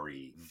is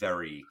very,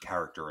 very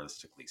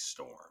characteristically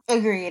Storm.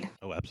 Agreed.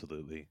 Oh,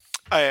 absolutely.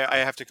 I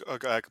have to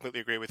completely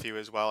agree with you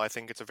as well. I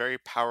think it's a very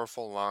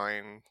powerful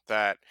line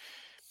that,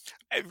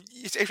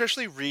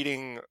 especially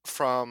reading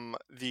from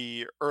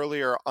the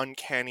earlier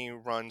Uncanny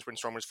runs when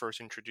Storm was first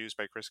introduced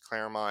by Chris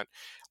Claremont,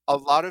 a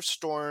lot of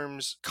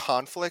Storm's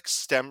conflicts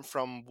stem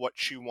from what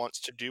she wants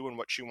to do and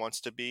what she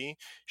wants to be.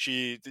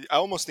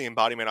 Almost the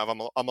embodiment of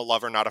I'm a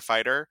lover, not a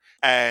fighter,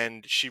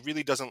 and she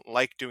really doesn't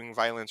like doing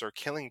violence or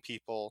killing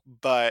people,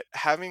 but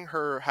having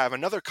her have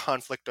another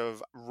conflict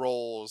of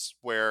roles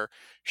where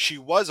she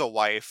was a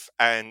wife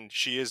and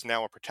she is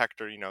now a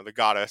protector, the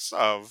goddess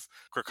of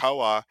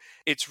Krakoa,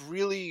 it's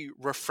really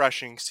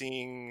refreshing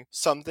seeing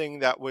something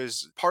that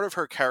was part of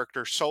her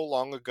character so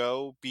long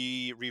ago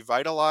be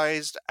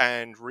revitalized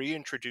and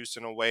reintroduced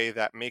in a way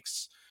that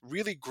makes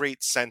really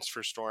great sense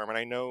for Storm. And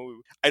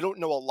I don't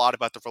know a lot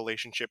about the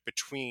relationship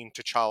between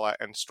T'Challa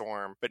and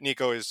Storm, but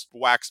Nico has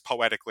waxed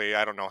poetically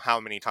I don't know how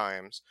many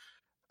times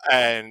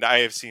And I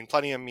have seen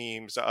plenty of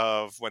memes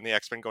of when the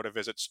X-Men go to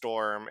visit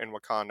Storm in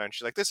Wakanda, and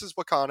she's like, "This is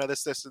Wakanda,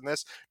 this, and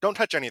this. Don't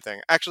touch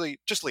anything. Actually,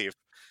 just leave."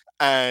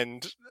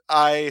 And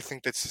I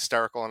think that's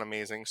hysterical and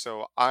amazing.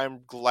 So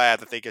I'm glad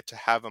that they get to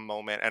have a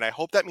moment. And I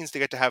hope that means they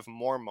get to have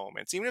more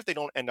moments. Even if they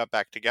don't end up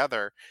back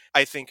together,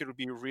 I think it would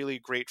be really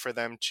great for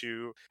them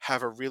to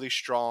have a really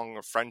strong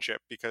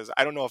friendship. Because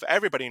I don't know if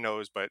everybody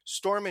knows, but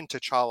Storm and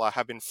T'Challa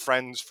have been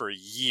friends for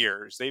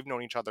years. They've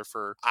known each other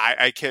for,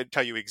 I can't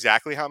tell you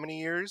exactly how many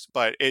years,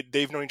 but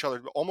they've known each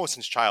other almost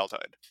since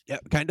childhood. Yeah,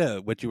 kind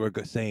of what you were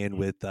saying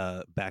with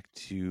back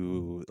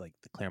to like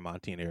the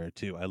Claremontian era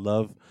too. I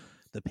love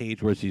the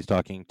page where she's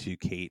talking to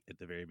Kate at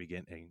the very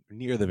beginning,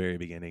 near the very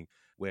beginning,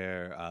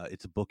 where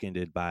it's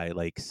bookended by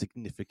like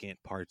significant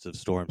parts of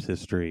Storm's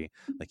history.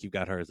 Like you've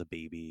got her as a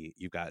baby,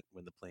 you've got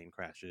when the plane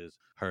crashes,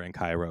 her in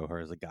Cairo, her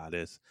as a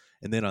goddess,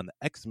 and then on the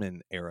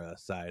X-Men era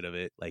side of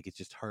it, like it's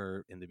just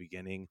her in the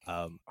beginning,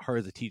 her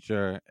as a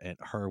teacher, and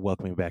her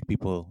welcoming back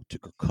people to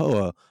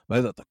Krakoa. But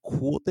I thought the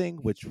cool thing,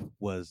 which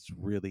was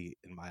really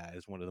in my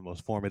eyes one of the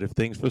most formative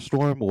things for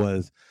Storm,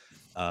 was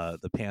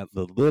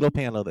the little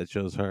panel that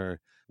shows her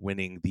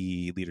winning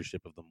the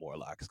leadership of the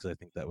Morlocks, because I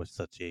think that was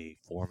such a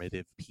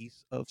formative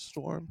piece of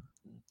Storm.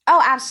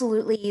 Oh,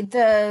 absolutely.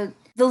 The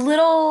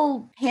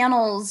little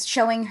panels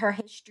showing her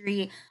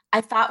history,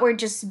 I thought were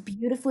just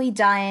beautifully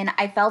done.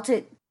 I felt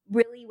it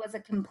really was a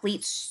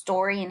complete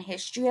story and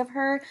history of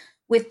her,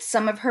 with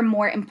some of her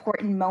more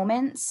important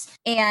moments.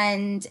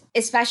 And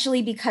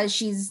especially because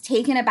she's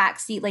taken a back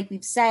seat, like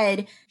we've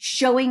said,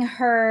 showing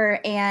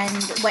her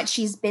and what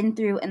she's been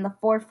through in the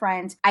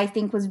forefront, I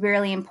think was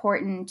really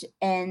important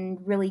and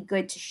really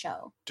good to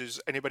show.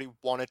 Does anybody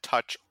want to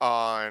touch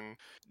on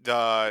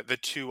the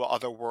two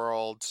other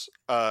worlds,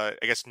 I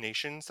guess,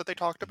 nations that they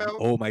talked about?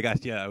 Oh my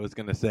gosh, yeah, I was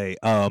gonna say,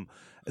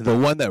 the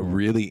one that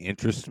really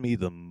interests me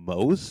the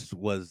most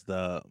was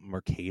the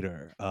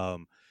Mercator.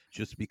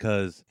 Just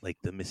because like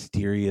the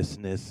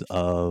mysteriousness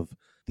of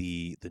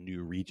the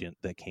new regent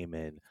that came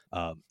in,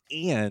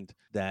 and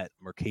that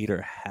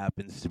Mercator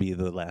happens to be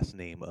the last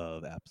name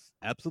of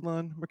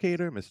Absalom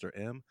Mercator, Mr.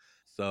 M.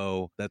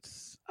 So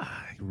that's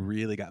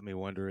really got me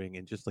wondering,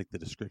 and just like the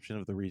description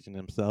of the regent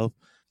himself,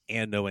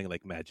 and knowing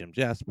like Mad Jim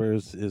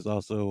Jaspers is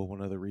also one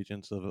of the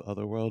regents of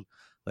Otherworld.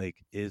 Like,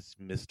 is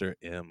Mr.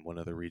 M one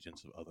of the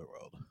regents of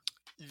Otherworld?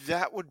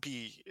 That would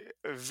be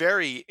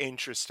very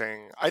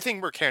interesting. I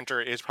think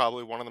Mercantor is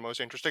probably one of the most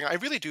interesting. I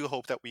really do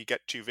hope that we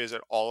get to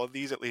visit all of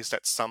these at least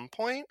at some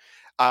point.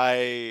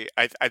 I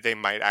they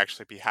might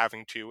actually be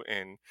having to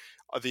in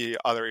the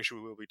other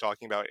issue we will be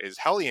talking about is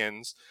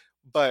Hellions.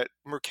 But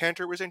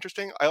Mercantor was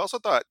interesting. I also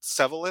thought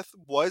Sevalith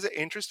was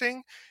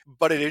interesting,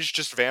 but it is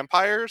just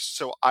vampires.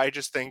 So I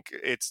just think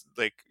it's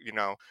like,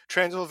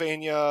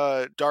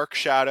 Transylvania, Dark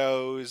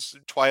Shadows,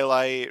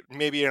 Twilight,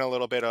 maybe in a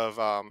little bit of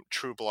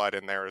True Blood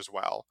in there as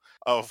well,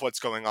 of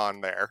what's going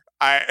on there.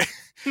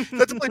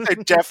 That's a place I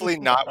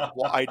definitely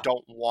I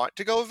don't want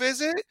to go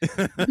visit.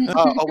 What's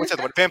the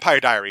other one? Vampire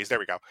Diaries. There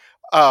we go.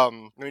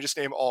 Let me just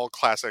name all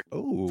classic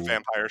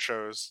vampire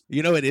shows.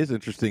 It is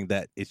interesting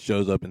that it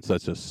shows up in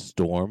such a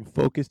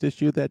Storm-focused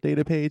issue, that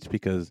data page,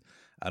 because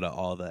out of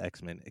all the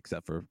X-Men,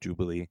 except for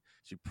Jubilee,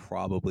 she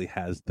probably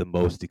has the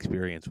most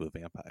experience with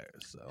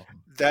vampires. So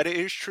that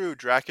is true.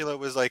 Dracula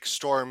was like,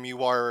 Storm,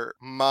 you are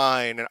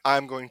mine, and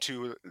I'm going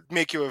to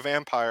make you a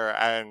vampire.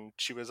 And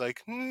she was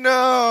like,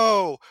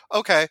 no!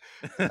 Okay.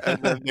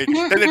 And then they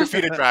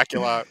defeated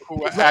Dracula,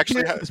 who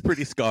actually has this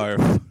pretty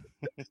scarf.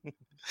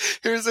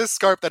 Here's this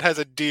scarf that has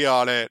a D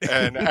on it,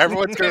 and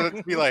everyone's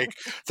gonna be like,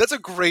 that's a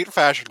great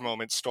fashion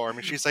moment, Storm.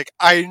 And she's like,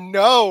 I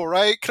know,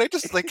 right? Can I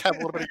just like have a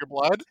little bit of your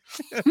blood?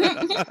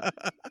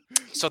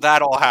 So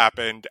that all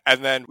happened,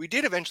 and then we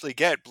did eventually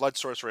get Blood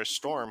Sorceress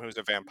Storm, who's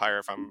a vampire,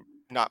 if I'm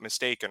not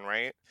mistaken,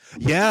 right?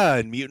 Yeah,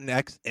 and Mutant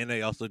X, and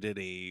I also did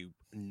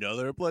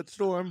another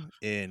Bloodstorm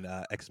in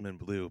X-Men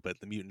Blue, but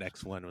the Mutant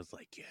X one was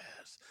like,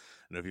 yes.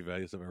 I don't know if you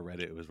guys ever read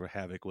it. It was where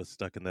Havoc was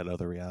stuck in that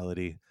other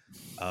reality,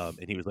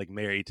 and he was like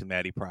married to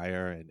Maddie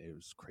Pryor, and it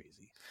was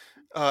crazy.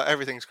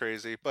 Everything's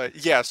crazy,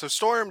 but yeah. So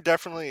Storm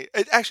definitely.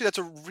 Actually, that's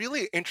a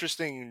really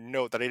interesting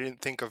note that I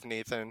didn't think of,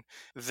 Nathan.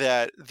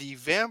 That the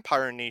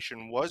Vampire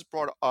Nation was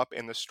brought up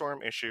in the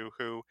Storm issue.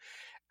 Who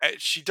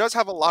she does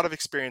have a lot of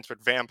experience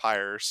with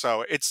vampires,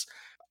 so it's.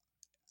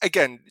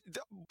 Again,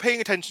 paying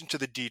attention to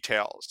the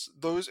details.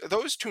 Those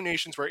two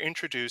nations were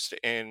introduced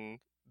in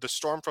the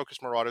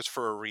Storm-focused Marauders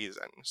for a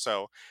reason.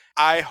 So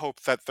I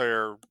hope that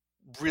they're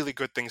really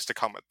good things to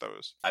come with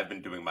those. I've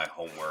been doing my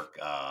homework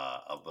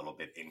a little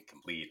bit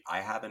incomplete. I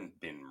haven't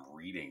been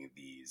reading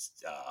these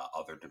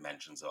other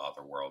dimensions of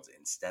other worlds.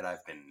 Instead,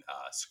 I've been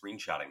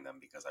screenshotting them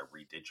because I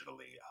read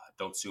digitally.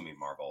 Don't sue me,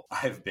 Marvel.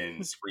 I've been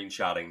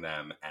screenshotting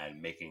them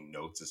and making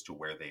notes as to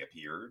where they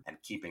appeared and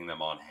keeping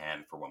them on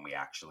hand for when we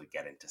actually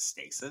get into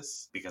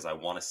Stasis, because I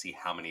want to see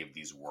how many of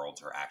these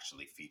worlds are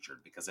actually featured.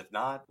 Because if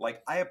not,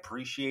 like, I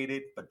appreciate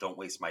it, but don't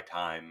waste my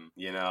time,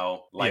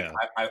 Like,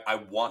 yeah. I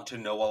want to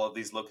know all of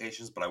these locations,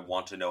 but I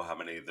want to know how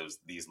many of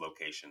these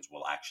locations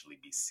will actually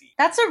be seen.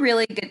 That's a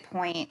really good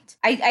point.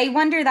 I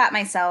wonder that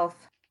myself.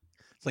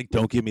 It's like,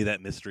 don't give me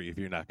that mystery if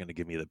you're not going to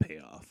give me the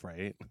payoff,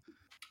 right?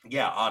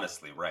 Yeah,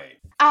 honestly, right.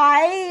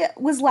 I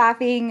was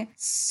laughing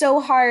so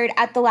hard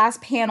at the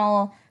last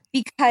panel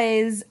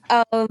because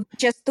of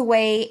just the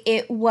way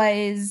it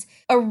was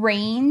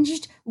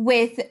arranged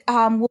with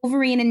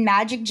Wolverine and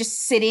Magic just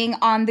sitting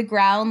on the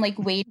ground, like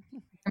waiting for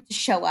him to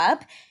show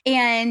up.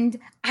 And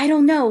I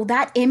don't know,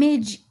 that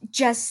image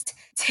just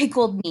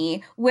tickled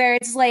me, where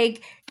it's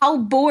like, how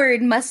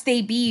bored must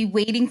they be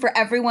waiting for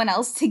everyone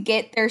else to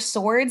get their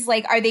swords?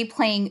 Like, are they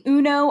playing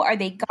Uno? Are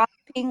they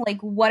gossiping?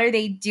 Like, what are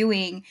they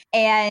doing?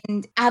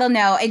 And I don't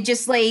know. It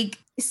just like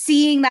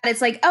seeing that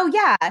it's like, oh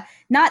yeah,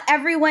 not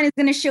everyone is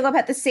going to show up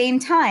at the same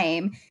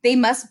time. They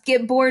must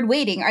get bored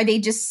waiting. Are they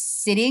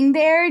just sitting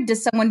there?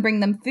 Does someone bring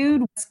them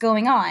food? What's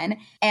going on?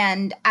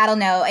 And I don't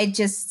know.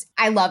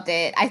 I loved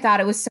it. I thought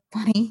it was so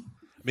funny.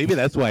 Maybe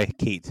that's why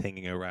Kate's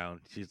hanging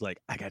around. She's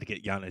like, I got to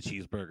get Yana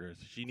cheeseburgers.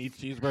 She needs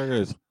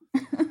cheeseburgers.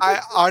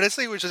 I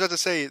honestly was just about to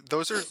say,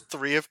 those are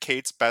 3 of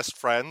Kate's best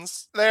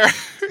friends there.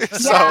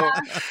 So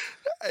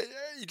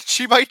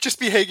she might just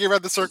be hanging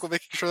around the circle,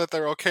 making sure that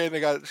they're okay. And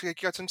you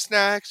got some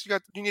snacks. You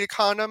need a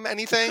condom,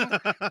 anything?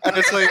 And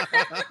it's like,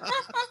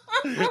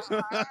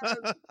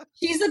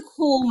 she's a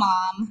cool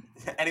mom.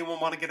 Anyone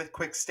want to get a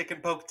quick stick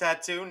and poke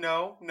tattoo?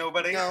 No,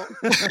 nobody. no.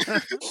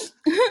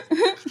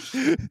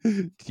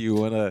 Do you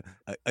want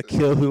a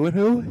kill who and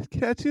who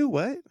tattoo?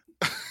 What?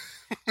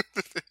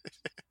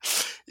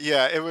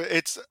 Yeah,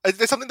 it's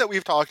something that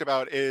we've talked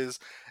about. Is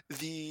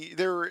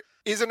there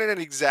isn't an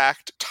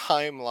exact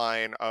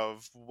timeline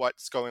of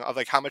what's going on,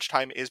 like how much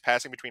time is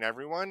passing between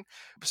everyone.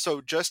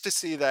 So just to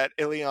see that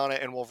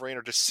Illyana and Wolverine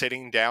are just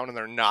sitting down and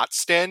they're not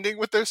standing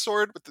with their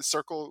sword with the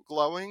circle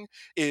glowing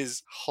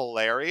is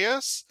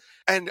hilarious.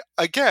 And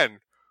again,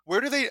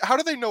 how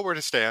do they know where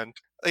to stand?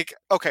 Like,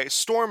 okay,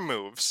 Storm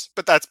moves,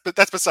 but that's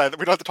beside that.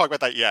 We don't have to talk about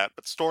that yet.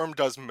 But Storm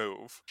does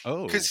move.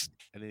 Oh, because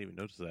I didn't even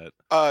notice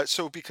that.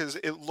 So because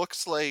it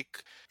looks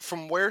like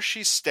from where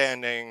she's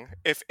standing,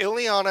 if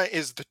Illyana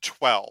is the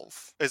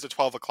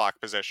 12 o'clock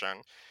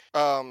position.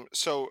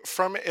 So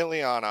from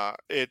Illyana,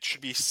 it should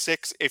be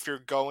 6 if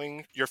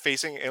you're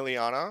facing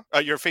Illyana.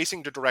 You're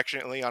facing the direction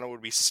Illyana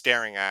would be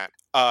staring at.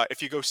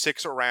 If you go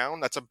 6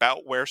 around, that's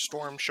about where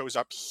Storm shows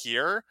up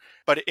here.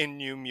 But in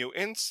New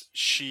Mutants,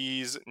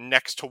 she's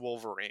next to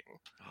Wolverine.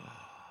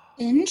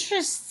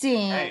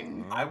 Interesting. Hey,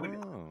 I would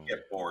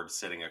get bored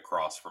sitting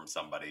across from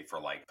somebody for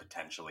like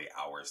potentially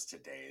hours to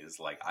days.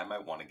 Like, I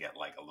might want to get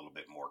like a little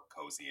bit more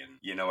cozy and,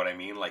 you know what I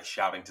mean? Like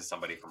shouting to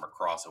somebody from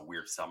across a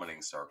weird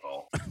summoning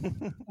circle.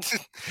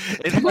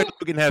 It's like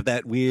we can have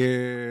that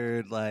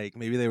weird, like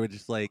maybe they were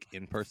just like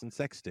in-person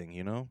sexting,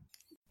 you know?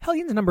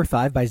 Hellions number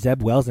 5 by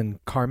Zeb Wells and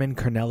Carmen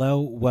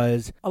Cornello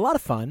was a lot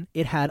of fun.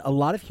 It had a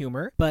lot of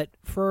humor, but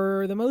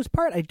for the most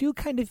part, I do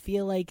kind of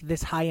feel like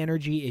this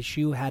high-energy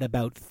issue had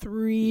about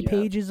 3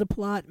 pages of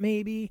plot,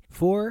 maybe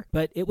 4,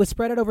 but it was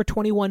spread out over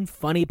 21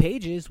 funny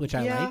pages, which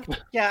I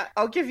liked. Yeah,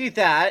 I'll give you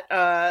that.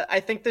 I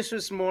think this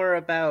was more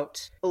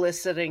about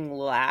eliciting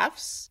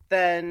laughs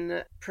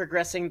than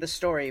progressing the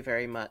story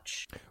very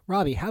much.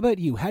 Robbie, how about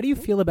you? How do you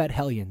feel about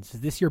Hellions?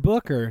 Is this your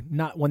book or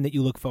not one that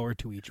you look forward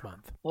to each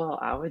month? Well,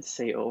 I would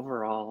say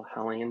overall,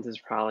 Hellions is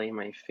probably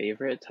my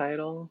favorite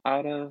title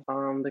out of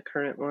the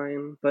current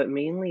line, but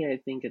mainly I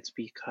think it's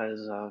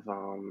because of,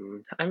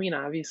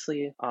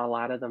 obviously a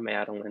lot of the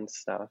Madeline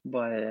stuff,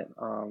 but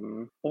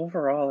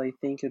overall I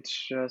think it's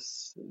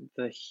just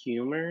the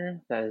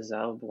humor that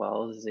Zeb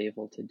Wells is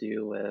able to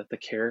do with the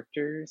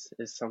characters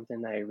is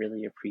something that I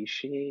really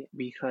appreciate,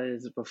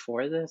 because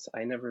before this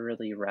I never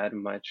really read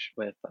much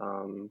with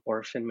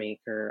Orphan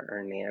Maker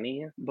or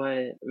Nanny,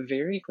 but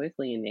very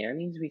quickly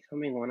Nanny's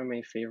becoming one of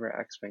my favorite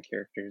X-Men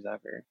characters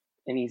ever.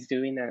 And he's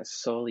doing that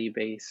solely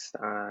based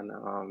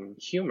on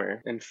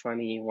humor and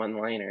funny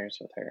one-liners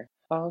with her.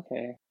 Oh,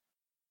 okay.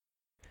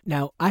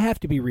 Now, I have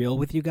to be real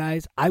with you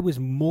guys. I was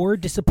more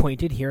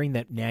disappointed hearing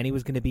that Nanny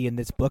was going to be in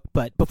this book,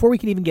 but before we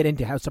can even get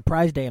into how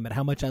surprised I am at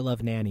how much I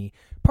love Nanny,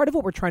 part of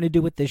what we're trying to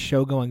do with this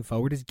show going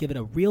forward is give it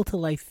a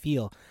real-to-life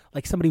feel,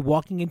 like somebody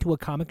walking into a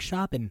comic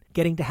shop and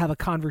getting to have a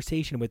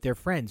conversation with their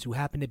friends who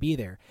happen to be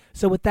there.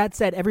 So with that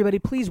said, everybody,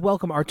 please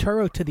welcome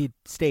Arturo to the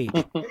stage.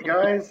 Hey,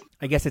 guys.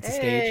 I guess it's a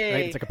stage,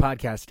 right? It's like a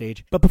podcast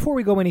stage. But before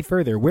we go any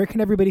further, where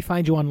can everybody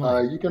find you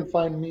online? You can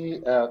find me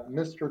at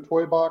Mr.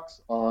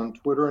 Toybox on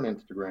Twitter and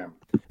Instagram.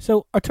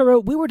 So, Arturo,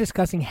 we were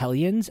discussing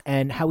Hellions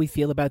and how we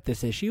feel about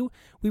this issue.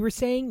 We were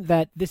saying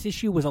that this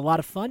issue was a lot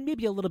of fun,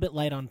 maybe a little bit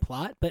light on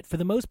plot, but for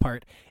the most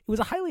part, it was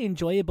a highly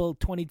enjoyable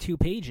 22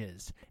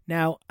 pages.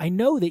 Now, I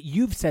know that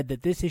you've said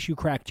that this issue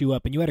cracked you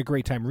up and you had a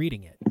great time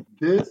reading it.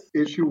 This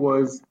issue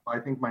was, I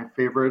think, my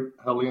favorite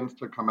Hellions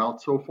to come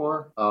out so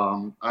far.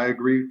 I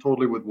agree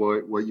totally with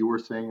what you were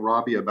saying,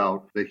 Robbie,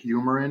 about the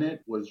humor in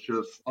it was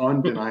just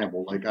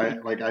undeniable.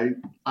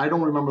 I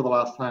don't remember the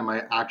last time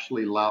I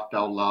actually laughed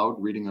out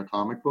loud reading a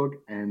comic book,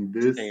 and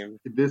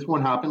this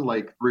one happened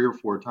like 3 or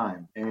 4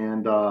 times.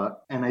 And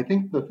I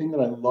think the thing that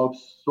I loved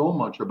so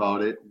much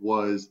about it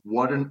was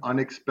what an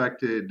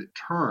unexpected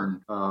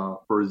turn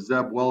for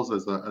Zeb Wells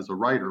as a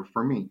writer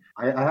for me.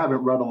 I haven't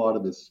read a lot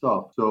of his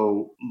stuff,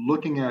 so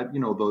looking at,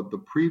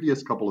 the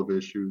previous couple of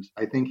issues,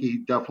 I think he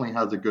definitely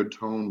has a good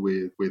tone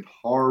with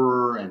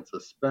horror and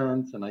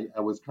suspense. And I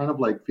was kind of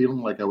like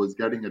feeling like I was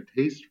getting a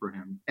taste for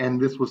him. And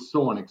this was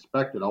so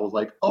unexpected. I was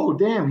like, oh,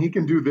 damn, he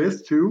can do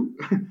this too.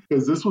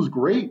 Because this was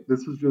great.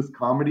 This was just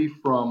comedy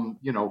from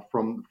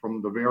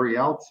the very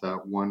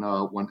outset. When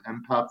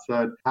Empath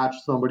said, catch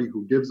somebody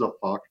who gives a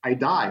fuck, I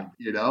died,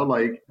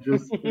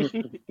 just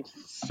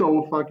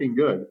so fucking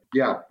good.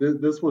 Yeah,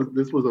 this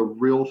was a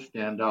real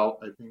standout.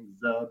 I think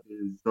Zeb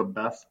is the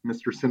best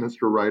Mr.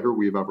 Sinister writer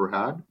we've ever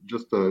had.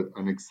 Just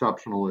an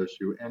exceptional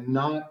issue, and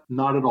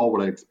not at all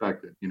what I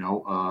expected.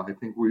 I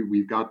think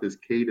we've got this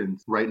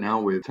cadence right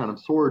now with Ten of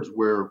Swords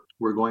where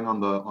we're going on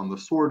the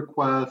sword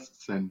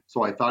quests, and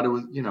so I thought it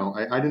was,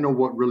 I didn't know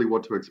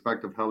what to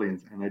expect of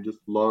Hellions, and I just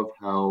love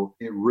how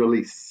it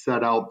really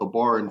set out the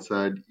bar and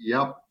said,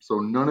 yep, so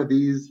none of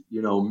these,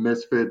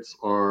 misfits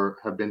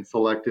have been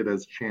selected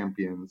as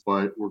champions,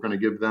 but we're going to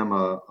give them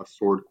a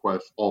sword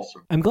quest also.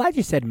 I'm glad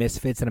you said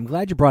misfits, and I'm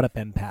glad you brought up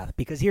Empath,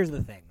 because here's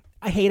the thing.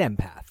 I hate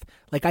Empath.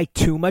 Like, I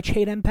too much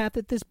hate Empath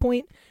at this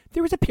point.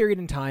 There was a period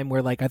in time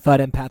where, I thought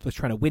Empath was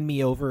trying to win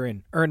me over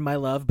and earn my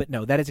love, but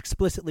no, that has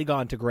explicitly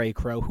gone to Grey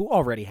Crow, who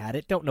already had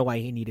it. Don't know why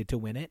he needed to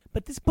win it.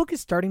 But this book is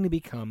starting to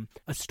become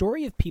a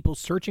story of people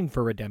searching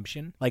for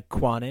redemption, like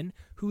Kwannon,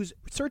 whose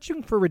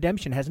searching for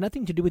redemption has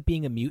nothing to do with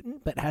being a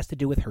mutant, but has to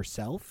do with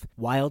herself.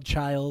 Wild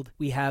Child.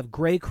 We have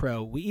Grey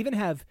Crow. We even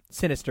have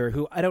Sinister,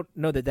 who I don't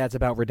know that that's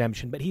about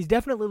redemption, but he's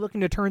definitely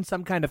looking to turn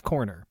some kind of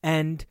corner.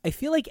 And I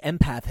feel like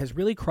Empath has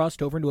really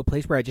crossed over into a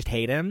place where I just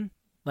hate him.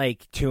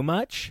 Too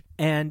much.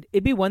 And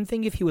it'd be one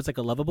thing if he was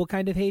a lovable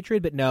kind of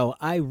hatred, but no,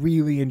 I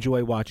really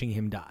enjoy watching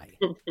him die.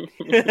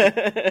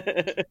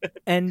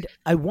 And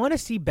I want to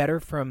see better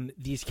from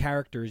these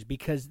characters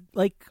because,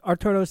 like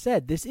Arturo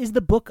said, this is the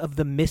book of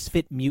the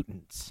misfit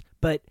mutants.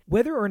 But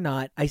whether or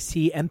not I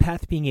see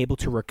Empath being able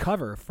to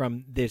recover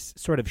from this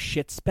sort of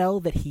shit spell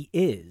that he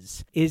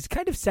is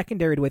kind of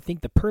secondary to, I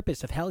think, the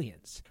purpose of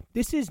Hellions.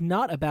 This is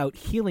not about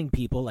healing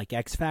people like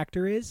X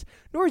Factor is,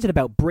 nor is it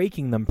about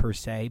breaking them per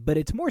se, but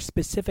it's more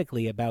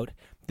specifically about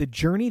the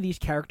journey these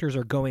characters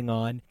are going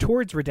on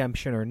towards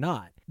redemption or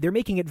not. They're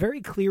making it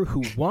very clear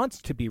who wants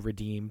to be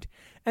redeemed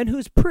and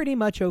who's pretty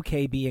much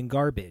okay being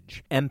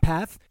garbage.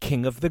 Empath,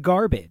 king of the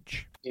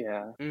garbage.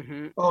 Yeah.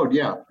 Mm-hmm. Oh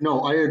yeah.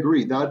 No, I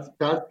agree. That's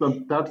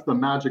the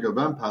magic of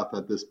Empath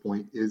at this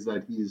point, is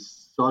that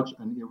he's such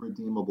an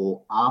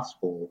irredeemable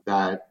asshole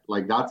that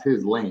that's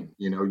his lane.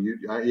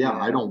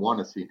 I don't want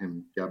to see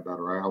him get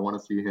better. I want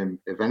to see him,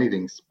 if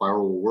anything,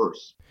 spiral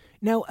worse.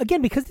 Now,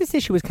 again, because this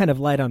issue is kind of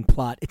light on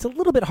plot, it's a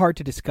little bit hard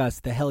to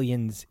discuss the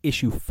Hellions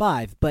issue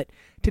 5, but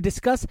to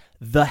discuss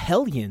the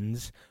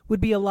Hellions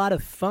would be a lot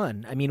of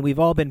fun. I mean, we've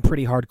all been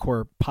pretty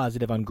hardcore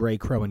positive on Grey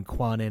Crow and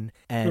Kwannon,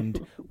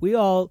 and we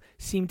all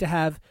seem to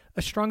have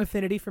a strong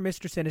affinity for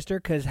Mr. Sinister,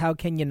 because how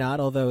can you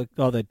not, although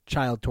all the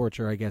child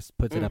torture, I guess,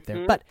 puts it up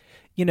there. But,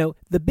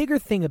 the bigger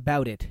thing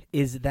about it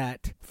is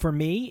that, for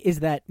me, is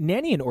that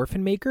Nanny and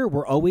Orphan Maker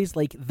were always,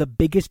 the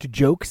biggest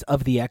jokes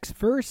of the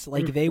X-verse.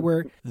 They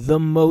were the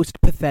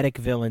most pathetic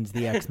villains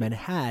the X-Men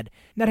had.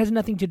 And that has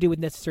nothing to do with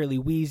necessarily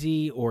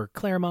Wheezy or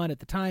Claremont at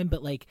the time,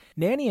 but,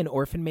 Nanny and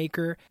Orphan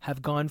Maker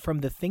have gone from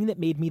the thing that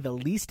made me the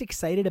least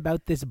excited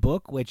about this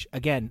book, which,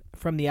 again,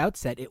 from the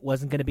outset, it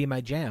wasn't going to be my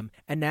jam,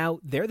 and now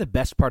they're the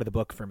best part of the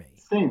book for me.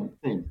 Same.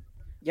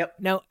 Yep.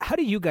 Now, how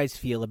do you guys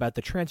feel about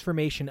the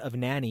transformation of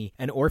Nanny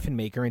and Orphan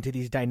Maker into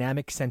these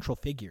dynamic central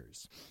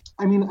figures?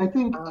 I mean, I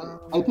think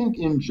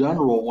in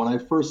general, when I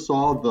first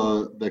saw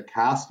the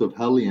cast of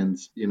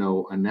Hellions,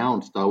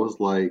 announced, I was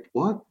like,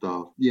 what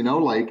the,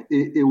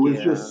 it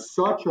was just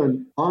such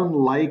an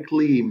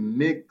unlikely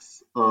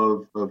mix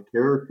of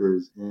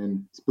characters,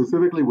 and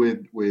specifically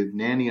with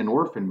Nanny and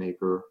Orphan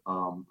Maker,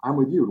 I'm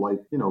with you,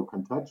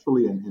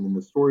 contextually and in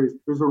the stories,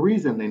 there's a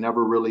reason they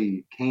never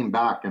really came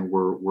back and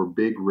were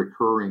big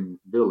recurring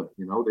villains.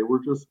 They were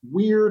just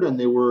weird, and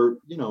they were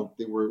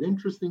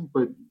interesting,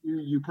 but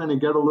you kind of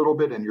get a little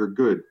bit and you're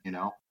good.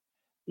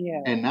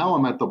 Yeah. And now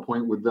I'm at the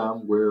point with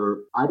them where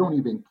I don't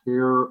even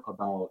care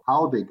about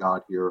how they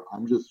got here.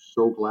 I'm just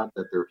so glad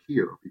that they're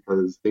here,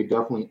 because they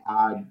definitely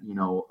add,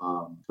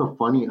 a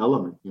funny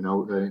element. I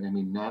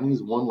mean,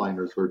 Nanny's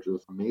one-liners are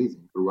just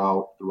amazing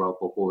throughout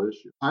the whole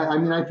issue. I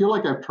mean, I feel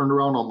like I've turned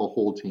around on the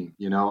whole team.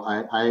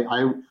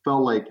 I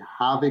felt like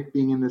Havoc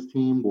being in this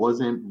team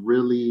wasn't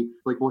really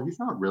he's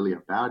not really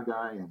a bad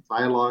guy, and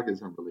Psylocke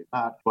isn't really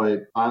bad.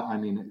 But I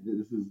mean,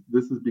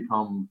 this has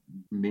become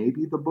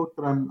maybe the book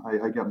that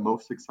I get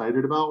most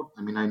excited about.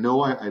 I mean, I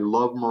know I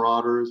love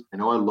Marauders. I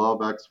know I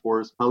love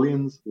X-Force.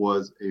 Hellions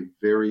was a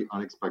very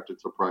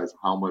unexpected surprise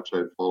how much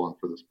I've fallen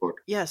for this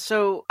book. Yeah,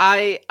 so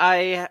I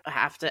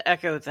have to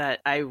echo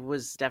that. I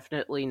was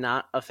definitely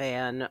not a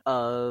fan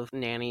of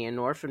Nanny and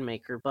Orphan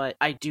Maker, but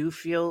I do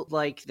feel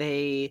like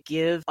they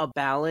give a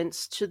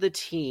balance to the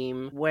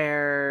team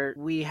where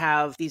we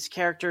have these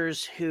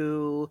characters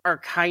who are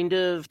kind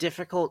of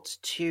difficult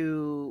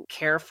to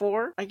care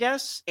for, I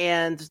guess,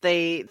 and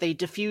they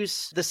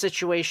diffuse the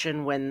situation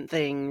even when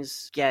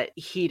things get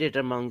heated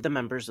among the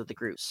members of the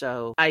group.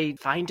 So I'm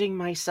finding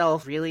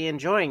myself really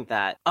enjoying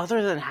that.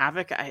 Other than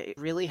Havoc, I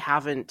really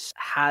haven't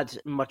had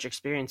much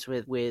experience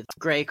with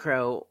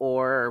Greycrow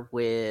or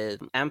with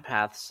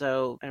Empath.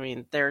 So I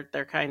mean, they're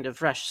kind of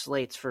fresh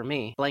slates for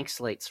me, blank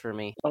slates for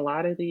me. A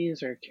lot of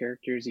these are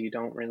characters you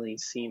don't really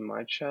see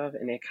much of,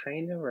 and it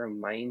kind of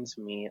reminds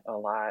me a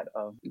lot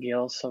of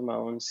Gail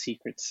Simone's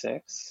Secret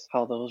Six,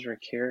 how those were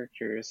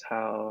characters,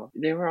 how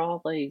they were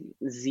all like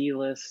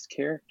Z-list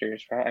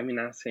characters, right? I mean,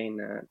 not saying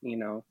that,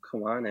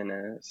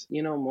 Kawanin is.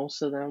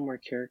 Most of them were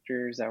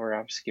characters that were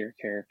obscure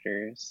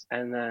characters.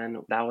 And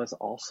then that was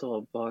also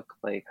a book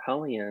like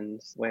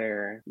Hellions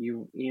where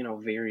you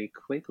very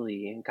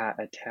quickly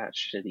got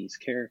attached to these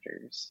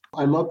characters.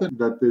 I love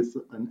that this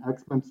an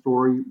X-Men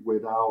story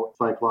without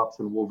Cyclops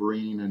and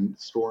Wolverine and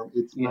Storm.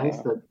 It's nice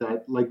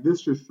that like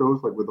this just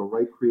shows like with the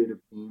right creative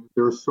team,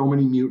 there are so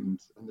many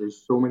mutants and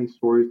there's so many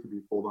stories to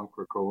be told on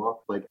Krakoa.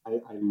 Like I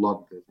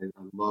love this.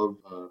 I love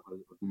a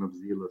team of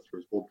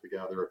Z-listers pulled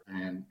together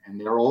and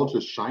they're all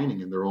just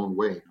shining in their own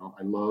way.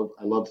 I love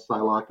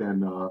Psylocke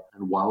and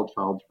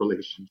Wildchild's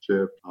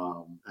relationship.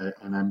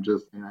 And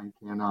I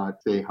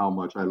cannot say how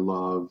much I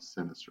love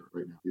Sinister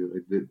right now.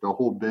 The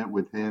whole bit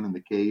with him and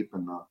the cape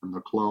and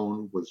the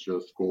clone was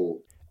just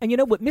gold. And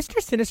what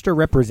Mr. Sinister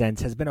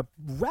represents has been a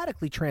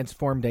radically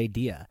transformed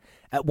idea.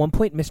 At one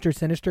point, Mr.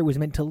 Sinister was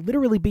meant to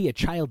literally be a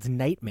child's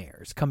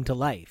nightmares come to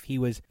life. He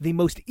was the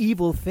most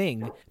evil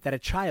thing that a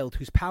child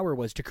whose power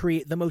was to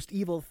create the most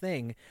evil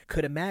thing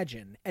could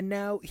imagine. And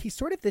now he's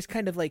sort of this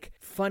kind of like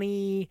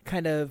funny,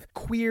 kind of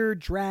queer,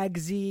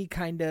 dragsy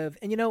kind of,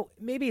 and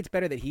maybe it's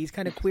better that he's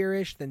kind of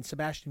queerish than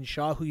Sebastian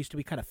Shaw, who used to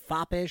be kind of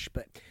foppish.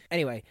 But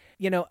anyway,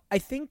 I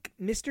think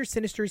Mr.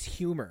 Sinister's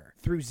humor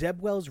through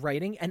Zeb Wells'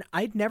 writing, and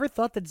I'd never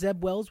thought that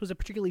Zeb Wells was a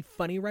particularly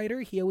funny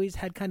writer. He always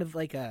had kind of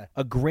like a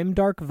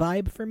grimdark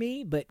vibe for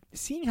me, but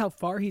seeing how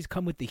far he's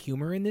come with the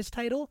humor in this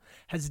title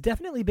has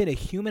definitely been a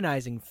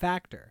humanizing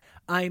factor.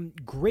 I'm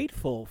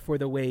grateful for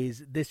the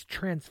ways this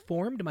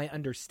transformed my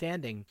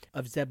understanding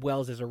of Zeb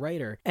Wells as a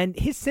writer, and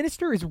his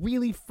Sinister is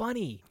really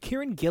funny.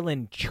 Kieran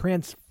Gillen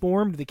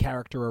transformed the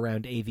character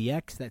around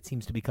AVX. That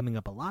seems to be coming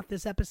up a lot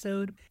this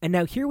episode. And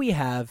now here we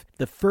have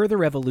the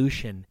further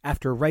evolution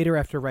after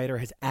writer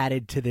has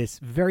added to this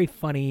very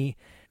funny,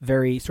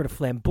 very sort of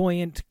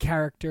flamboyant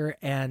character,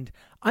 and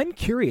I'm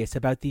curious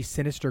about these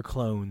Sinister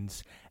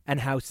clones and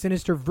how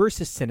Sinister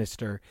versus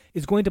Sinister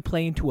is going to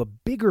play into a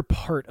bigger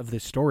part of the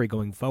story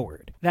going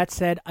forward. That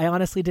said, I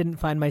honestly didn't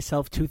find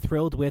myself too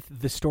thrilled with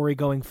the story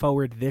going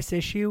forward this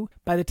issue.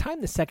 By the time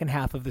the second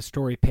half of the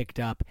story picked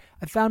up,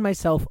 I found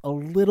myself a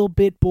little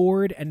bit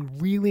bored and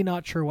really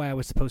not sure why I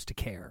was supposed to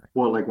care.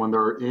 Well, like when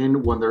they're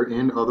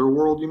in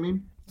Otherworld, you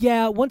mean?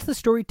 Yeah, once the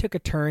story took a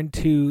turn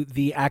to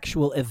the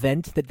actual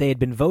event that they had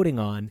been voting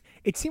on,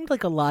 it seemed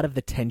like a lot of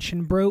the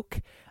tension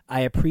broke. I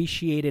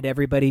appreciated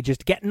everybody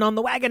just getting on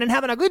the wagon and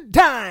having a good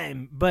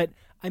time, but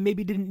I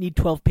maybe didn't need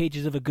 12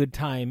 pages of a good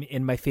time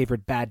in my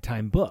favorite bad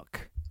time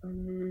book.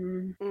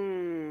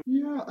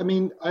 Yeah, I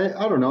mean,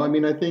 I don't know. I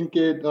mean, I think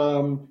it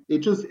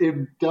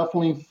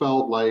definitely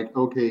felt like,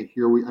 okay,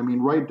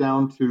 right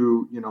down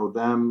to,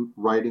 them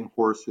riding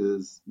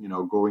horses,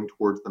 going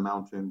towards the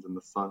mountains and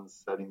the sun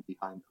setting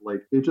behind.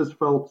 Like, it just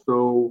felt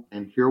so,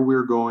 and here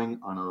we're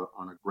going on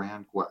a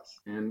grand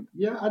quest. And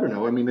yeah, I don't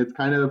know. I mean, it's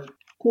kind of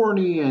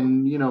corny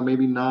and,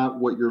 maybe not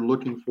what you're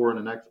looking for in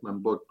an X-Men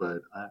book, but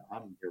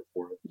I'm here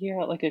for it.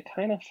 Yeah, like it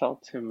kind of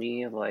felt to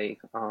me like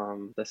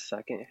the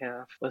second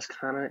half was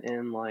kind of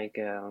in like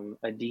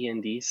a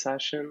D&D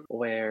session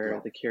where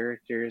the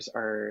characters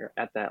are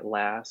at that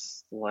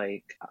last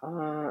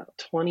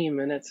 20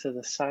 minutes of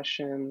the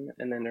session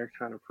and then they're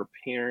kind of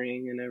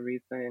preparing and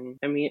everything.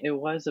 I mean, it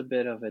was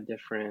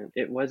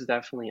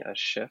definitely a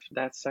shift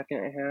that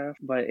second half,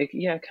 but it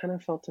kind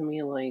of felt to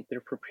me like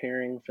they're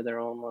preparing for their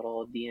own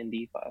little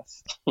D&D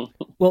quest.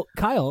 Well,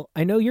 Kyle,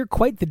 I know you're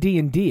quite the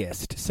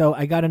D&Dist, so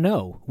I gotta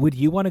know, would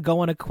you want to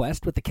go on a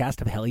quest with the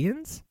cast of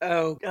Hellions?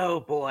 Oh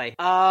boy.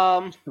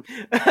 I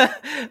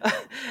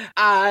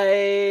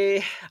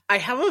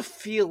have a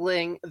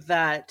feeling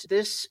that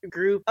this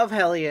group of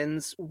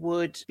Hellions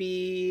would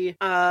be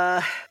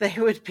they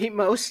would be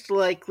most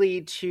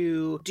likely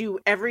to do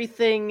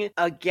everything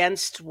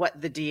against what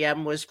the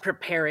DM was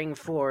preparing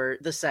for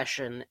the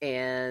session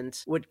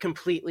and would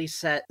completely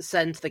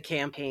send the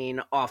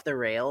campaign off the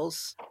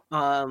rails.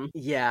 I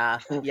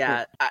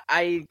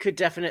could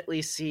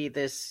definitely see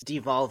this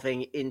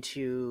devolving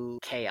into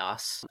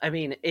chaos. I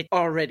mean, it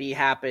already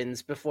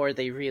happens before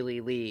they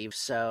really leave,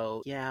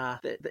 so yeah,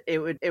 it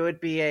would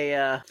be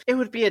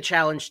a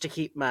challenge to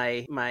keep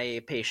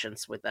my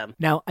patience with them.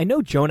 Now, I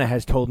know Jonah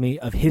has told me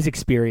of his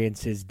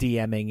experiences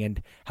DMing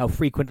and how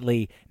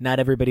frequently not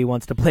everybody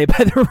wants to play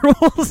by the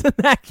rules, and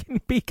that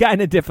can be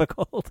kind of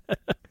difficult.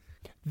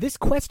 This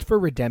quest for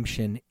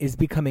redemption is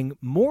becoming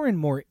more and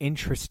more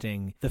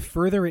interesting the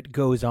further it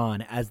goes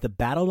on, as the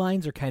battle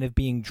lines are kind of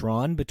being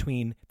drawn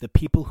between the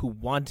people who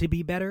want to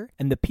be better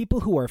and the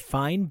people who are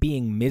fine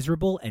being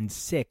miserable and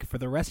sick for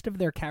the rest of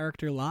their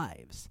character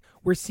lives.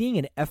 we're seeing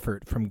an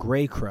effort from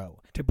Grey Crow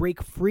to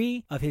break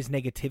free of his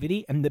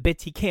negativity and the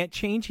bits he can't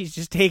change, he's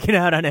just taken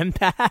out on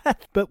Empath.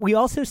 But we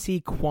also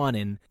see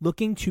Kwannon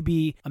looking to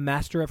be a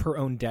master of her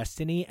own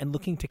destiny and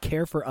looking to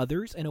care for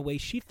others in a way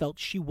she felt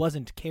she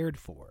wasn't cared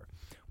for.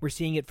 We're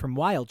seeing it from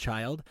Wild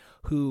Child,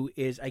 who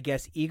is, I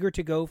guess, eager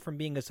to go from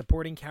being a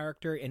supporting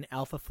character in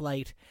Alpha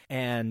Flight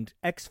and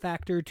X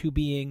Factor to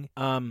being,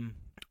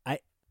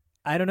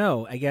 I don't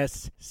know, I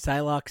guess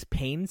Psylocke's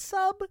pain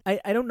sub?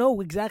 I don't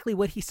know exactly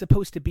what he's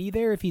supposed to be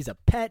there, if he's a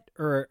pet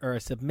or a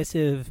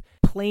submissive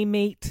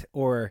playmate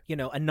or, you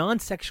know, a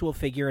non-sexual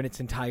figure in its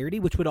entirety,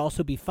 which would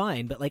also be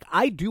fine. But, like,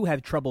 I do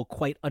have trouble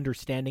quite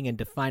understanding and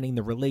defining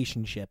the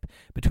relationship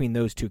between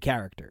those two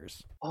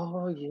characters.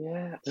 Oh,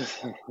 yeah.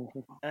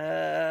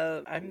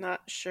 I'm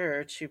not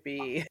sure, to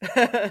be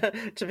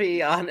to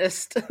be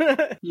honest.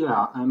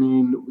 Yeah, I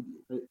mean,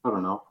 I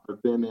don't know.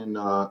 I've been in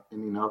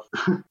enough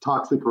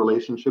toxic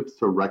relationships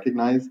to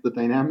recognize the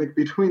dynamic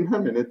between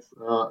them, and it's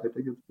I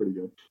think it's pretty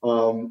good.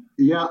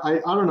 Yeah, I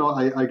don't know.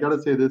 I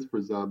gotta say this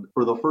for Zeb.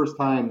 For the first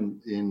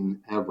time in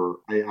ever,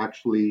 I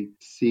actually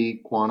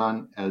see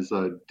Kwannon as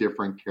a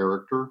different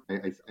character.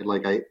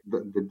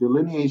 The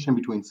delineation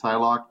between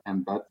Psylocke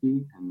and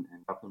Betsy and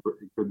Captain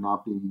Britain could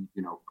not be,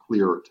 you know,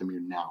 clearer to me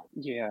now.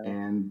 Yeah.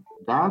 And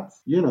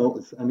that's, you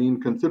know, I mean,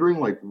 considering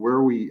like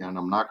where and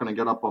I'm not going to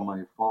get up on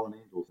my fallen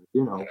angels,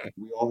 you know,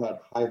 we all had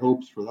high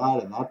hopes for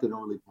that, and that didn't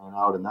really pan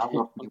out, and that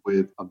left me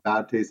with a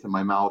bad taste in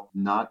my mouth,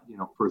 not, you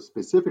know,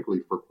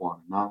 specifically for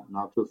Kwannon,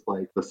 not just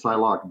like the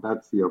Psylocke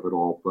Betsy of it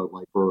all, but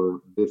like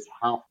for this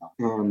half.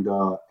 And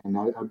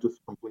I've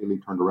just completely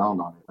turned around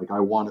on it. Like,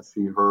 I want to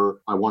see her,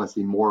 I want to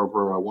see more of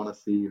her, I want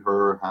to see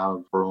her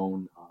have her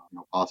own you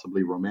know,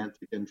 possibly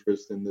romantic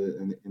interest in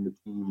the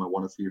team. I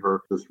want to see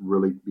her just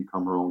really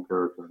become her own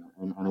character,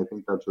 and I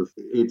think that's just,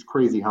 it's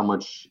crazy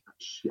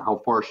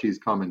how far she's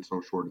come in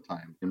so short a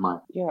time.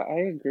 Yeah,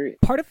 I agree.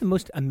 Part of the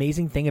most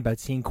amazing thing about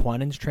seeing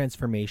Kwannon's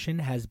transformation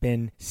has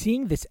been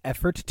seeing this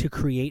effort to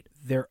create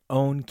their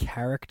own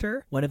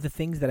character. One of the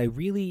things that I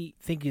really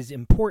think is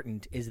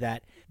important is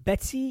that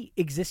Betsy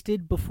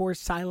existed before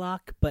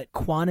Psylocke, but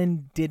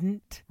Kwannon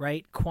didn't,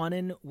 right?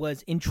 Kwannon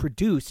was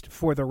introduced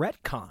for the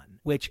retcon,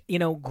 which, you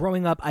know,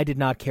 growing up, I did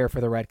not care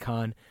for the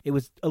retcon. It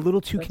was a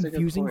little too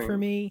confusing for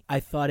me. I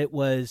thought it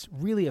was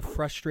really a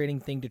frustrating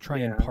thing to try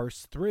and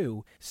parse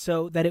through,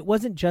 so that it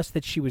wasn't just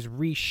that she was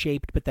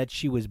reshaped, but that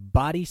she was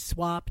body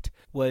swapped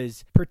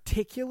was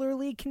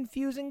particularly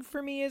confusing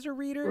for me as a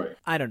reader. Right.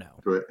 I don't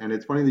know. And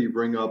it's funny that you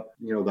bring up,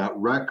 you know, that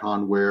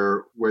retcon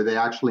where they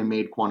actually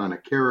made Kwannon a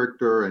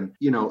character. And,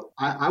 you know,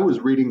 I was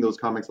reading those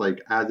comics like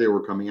as they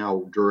were coming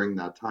out during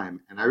that time.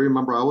 And I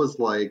remember I was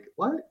like,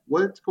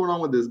 what's going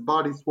on with this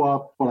body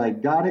swap? But I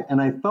got it.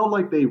 And I felt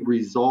like they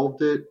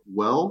resolved it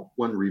well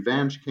when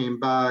Revenge came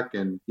back,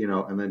 and, you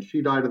know, and then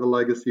she died of the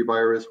legacy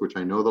virus, which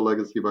I know the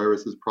legacy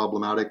virus is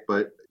problematic,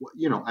 but,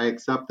 you know, I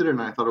accepted it,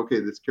 and I thought, okay,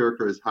 this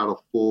character has had a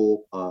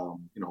full,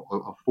 you know,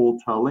 a full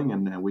telling,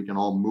 and we can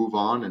all move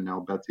on. And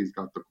now Betsy's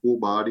got the cool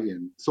body.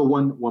 And so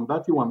when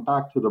Betsy went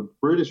back to the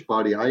British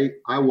body,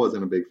 I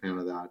wasn't a big fan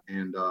of that.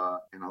 And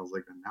I was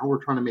like, now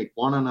we're trying to make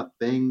Kwannon a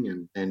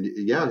thing. And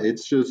yeah,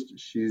 it's just,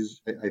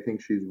 I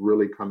think she's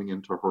really coming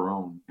into her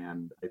own.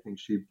 And I think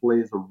she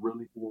plays a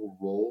really cool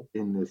role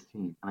in this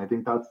team. And I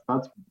think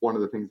that's one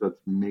of the things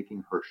that's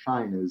making her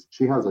shine, is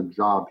she has a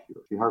job here.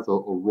 She has a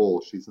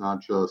role. She's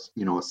not just,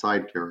 you know, a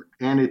side character.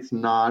 And it's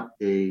not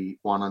a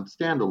Kwannon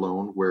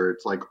standalone where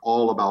it's like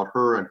all about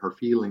her and her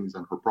feelings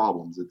and her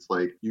problems. It's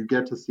like you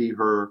get to see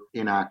her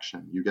in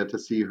action. You get to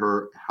see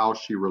her, how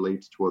she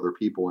relates to other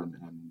people and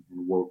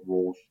what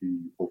role she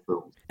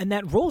fulfills. And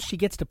that role she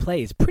gets to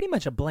play is pretty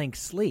much a blank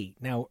slate.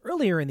 Now,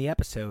 earlier in the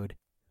episode,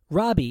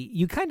 Robbie,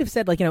 you kind of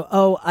said, like, you know,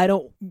 oh, I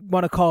don't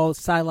want to call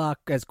Psylocke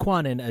as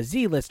Kwannon a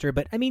Z-lister,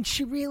 but I mean,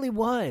 she really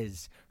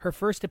was. Her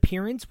first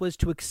appearance was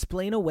to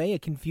explain away a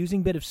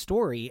confusing bit of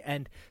story.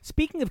 And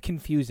speaking of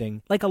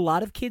confusing, like a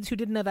lot of kids who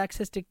didn't have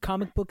access to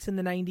comic books in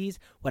the 90s,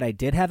 what I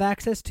did have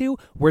access to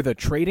were the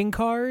trading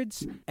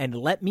cards. And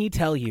let me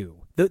tell you,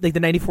 the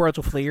 94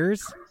 Ultra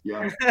Fleers,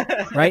 yeah,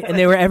 right? And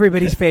they were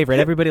everybody's favorite.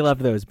 Everybody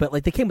loved those. But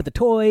like they came with the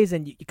toys,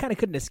 and you kind of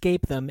couldn't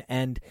escape them.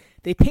 And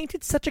they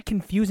painted such a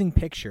confusing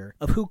picture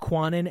of who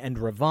Kwannon and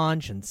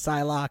Revenge and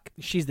Psylocke.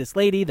 She's this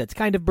lady that's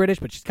kind of British,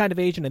 but she's kind of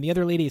Asian, and the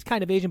other lady is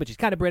kind of Asian, but she's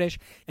kind of British.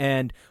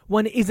 And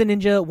one is a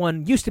ninja,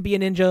 one used to be a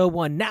ninja,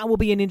 one now will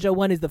be a ninja,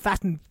 one is the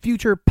Fast and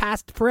Future,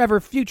 past,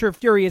 forever, future,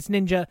 furious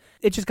ninja.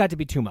 It just got to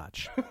be too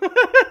much.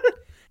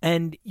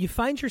 And you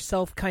find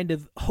yourself kind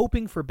of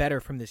hoping for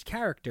better from this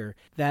character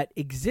that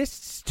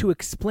exists to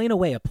explain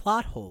away a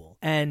plot hole.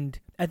 And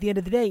at the end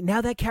of the day, now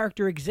that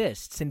character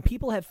exists, and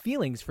people have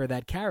feelings for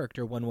that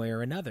character one way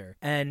or another.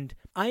 And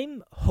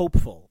I'm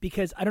hopeful,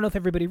 because I don't know if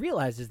everybody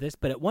realizes this,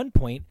 but at one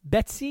point,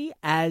 Betsy,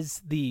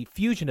 as the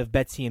fusion of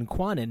Betsy and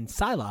Kwannon,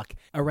 Psylocke,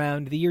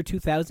 around the year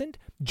 2000,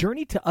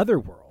 journeyed to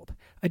Otherworld.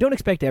 I don't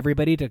expect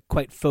everybody to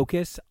quite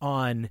focus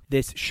on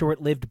this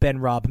short-lived Ben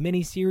Robb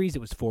miniseries.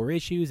 It was 4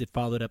 issues. It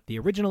followed up the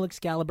original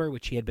Excalibur,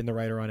 which he had been the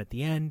writer on at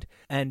the end.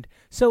 And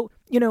so,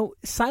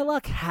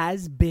 Psylocke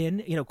has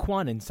been,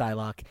 Kwannon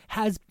Psylocke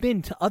has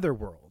been to other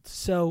worlds.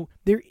 So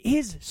there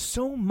is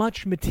so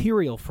much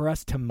material for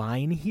us to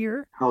mine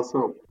here. How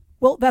so?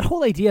 Well, that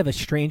whole idea of a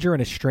stranger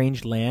in a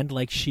strange land,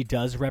 like she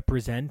does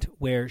represent,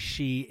 where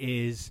she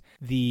is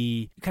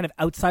the kind of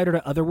outsider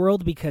to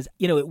Otherworld because,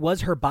 it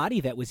was her body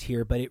that was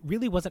here, but it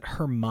really wasn't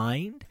her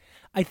mind.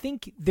 I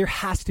think there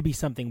has to be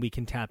something we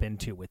can tap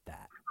into with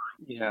that.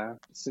 Yeah,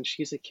 since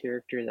she's a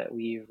character that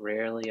we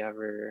rarely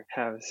ever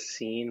have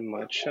seen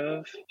much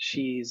of,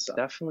 she's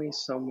definitely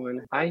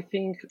someone, I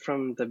think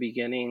from the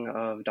beginning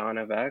of Dawn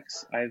of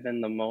X, I've been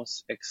the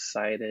most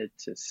excited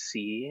to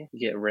see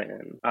get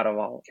written out of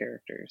all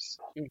characters.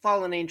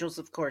 Fallen Angels,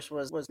 of course,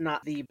 was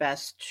not the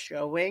best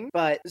showing,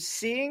 but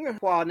seeing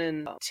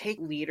Kwannon take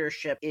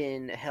leadership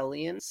in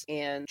Hellions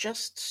and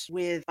just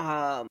with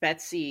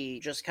Betsy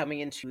just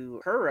coming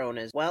into her own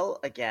as well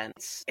again,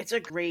 it's a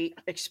great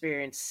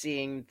experience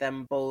seeing them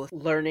both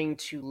learning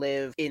to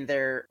live in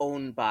their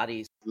own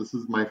bodies. This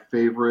is my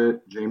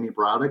favorite Jamie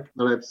Braddock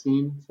that I've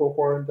seen so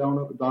far in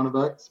Dawn of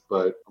X,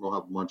 but I don't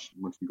have much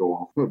to go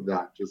off of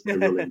that. Just I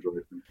really enjoy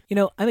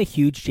it. I'm a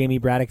huge Jamie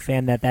Braddock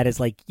fan. That is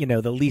like,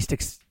 the least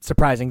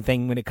surprising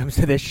thing when it comes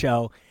to this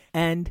show.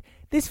 And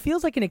this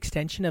feels like an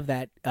extension of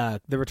that,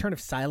 the Return of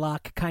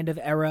Psylocke kind of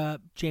era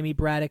Jamie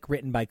Braddock,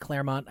 written by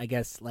Claremont, I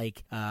guess,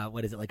 like,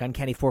 like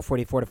Uncanny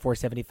 444 to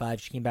 475.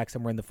 She came back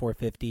somewhere in the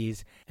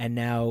 450s. And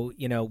now,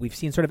 we've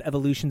seen sort of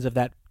evolutions of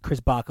that Chris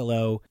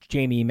Bachalo,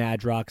 Jamie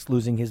Madrox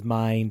losing his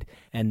mind,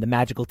 and the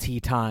magical tea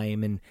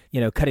time, and,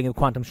 cutting the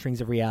quantum strings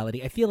of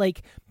reality. I feel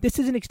like this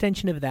is an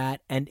extension of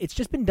that, and it's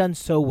just been done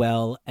so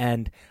well.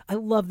 And I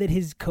love that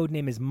his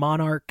codename is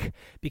Monarch,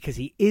 because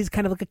he is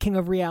kind of like a king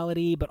of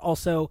reality, but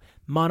also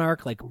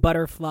Monarch like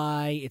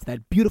Butterfly. It's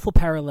that beautiful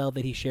parallel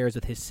that he shares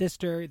with his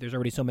sister. There's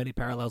already so many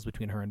parallels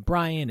between her and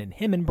Brian, and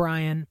him and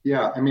Brian.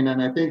 Yeah, and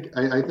I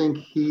think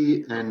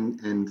he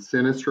and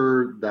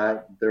Sinister,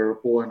 that their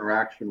whole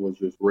interaction was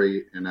just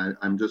great, and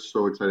I'm just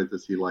so excited to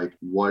see like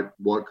what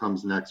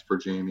comes next for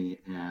Jamie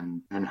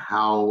and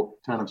how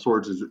Ten of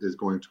Swords is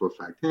going to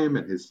affect him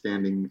and his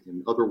standing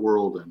in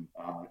Otherworld. And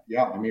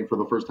for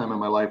the first time in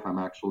my life, I'm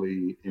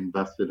actually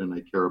invested and I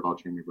care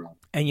about Jamie Brown.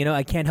 And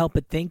I can't help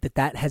but think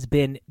that has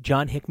been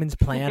John Hickman's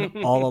plan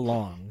all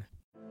along.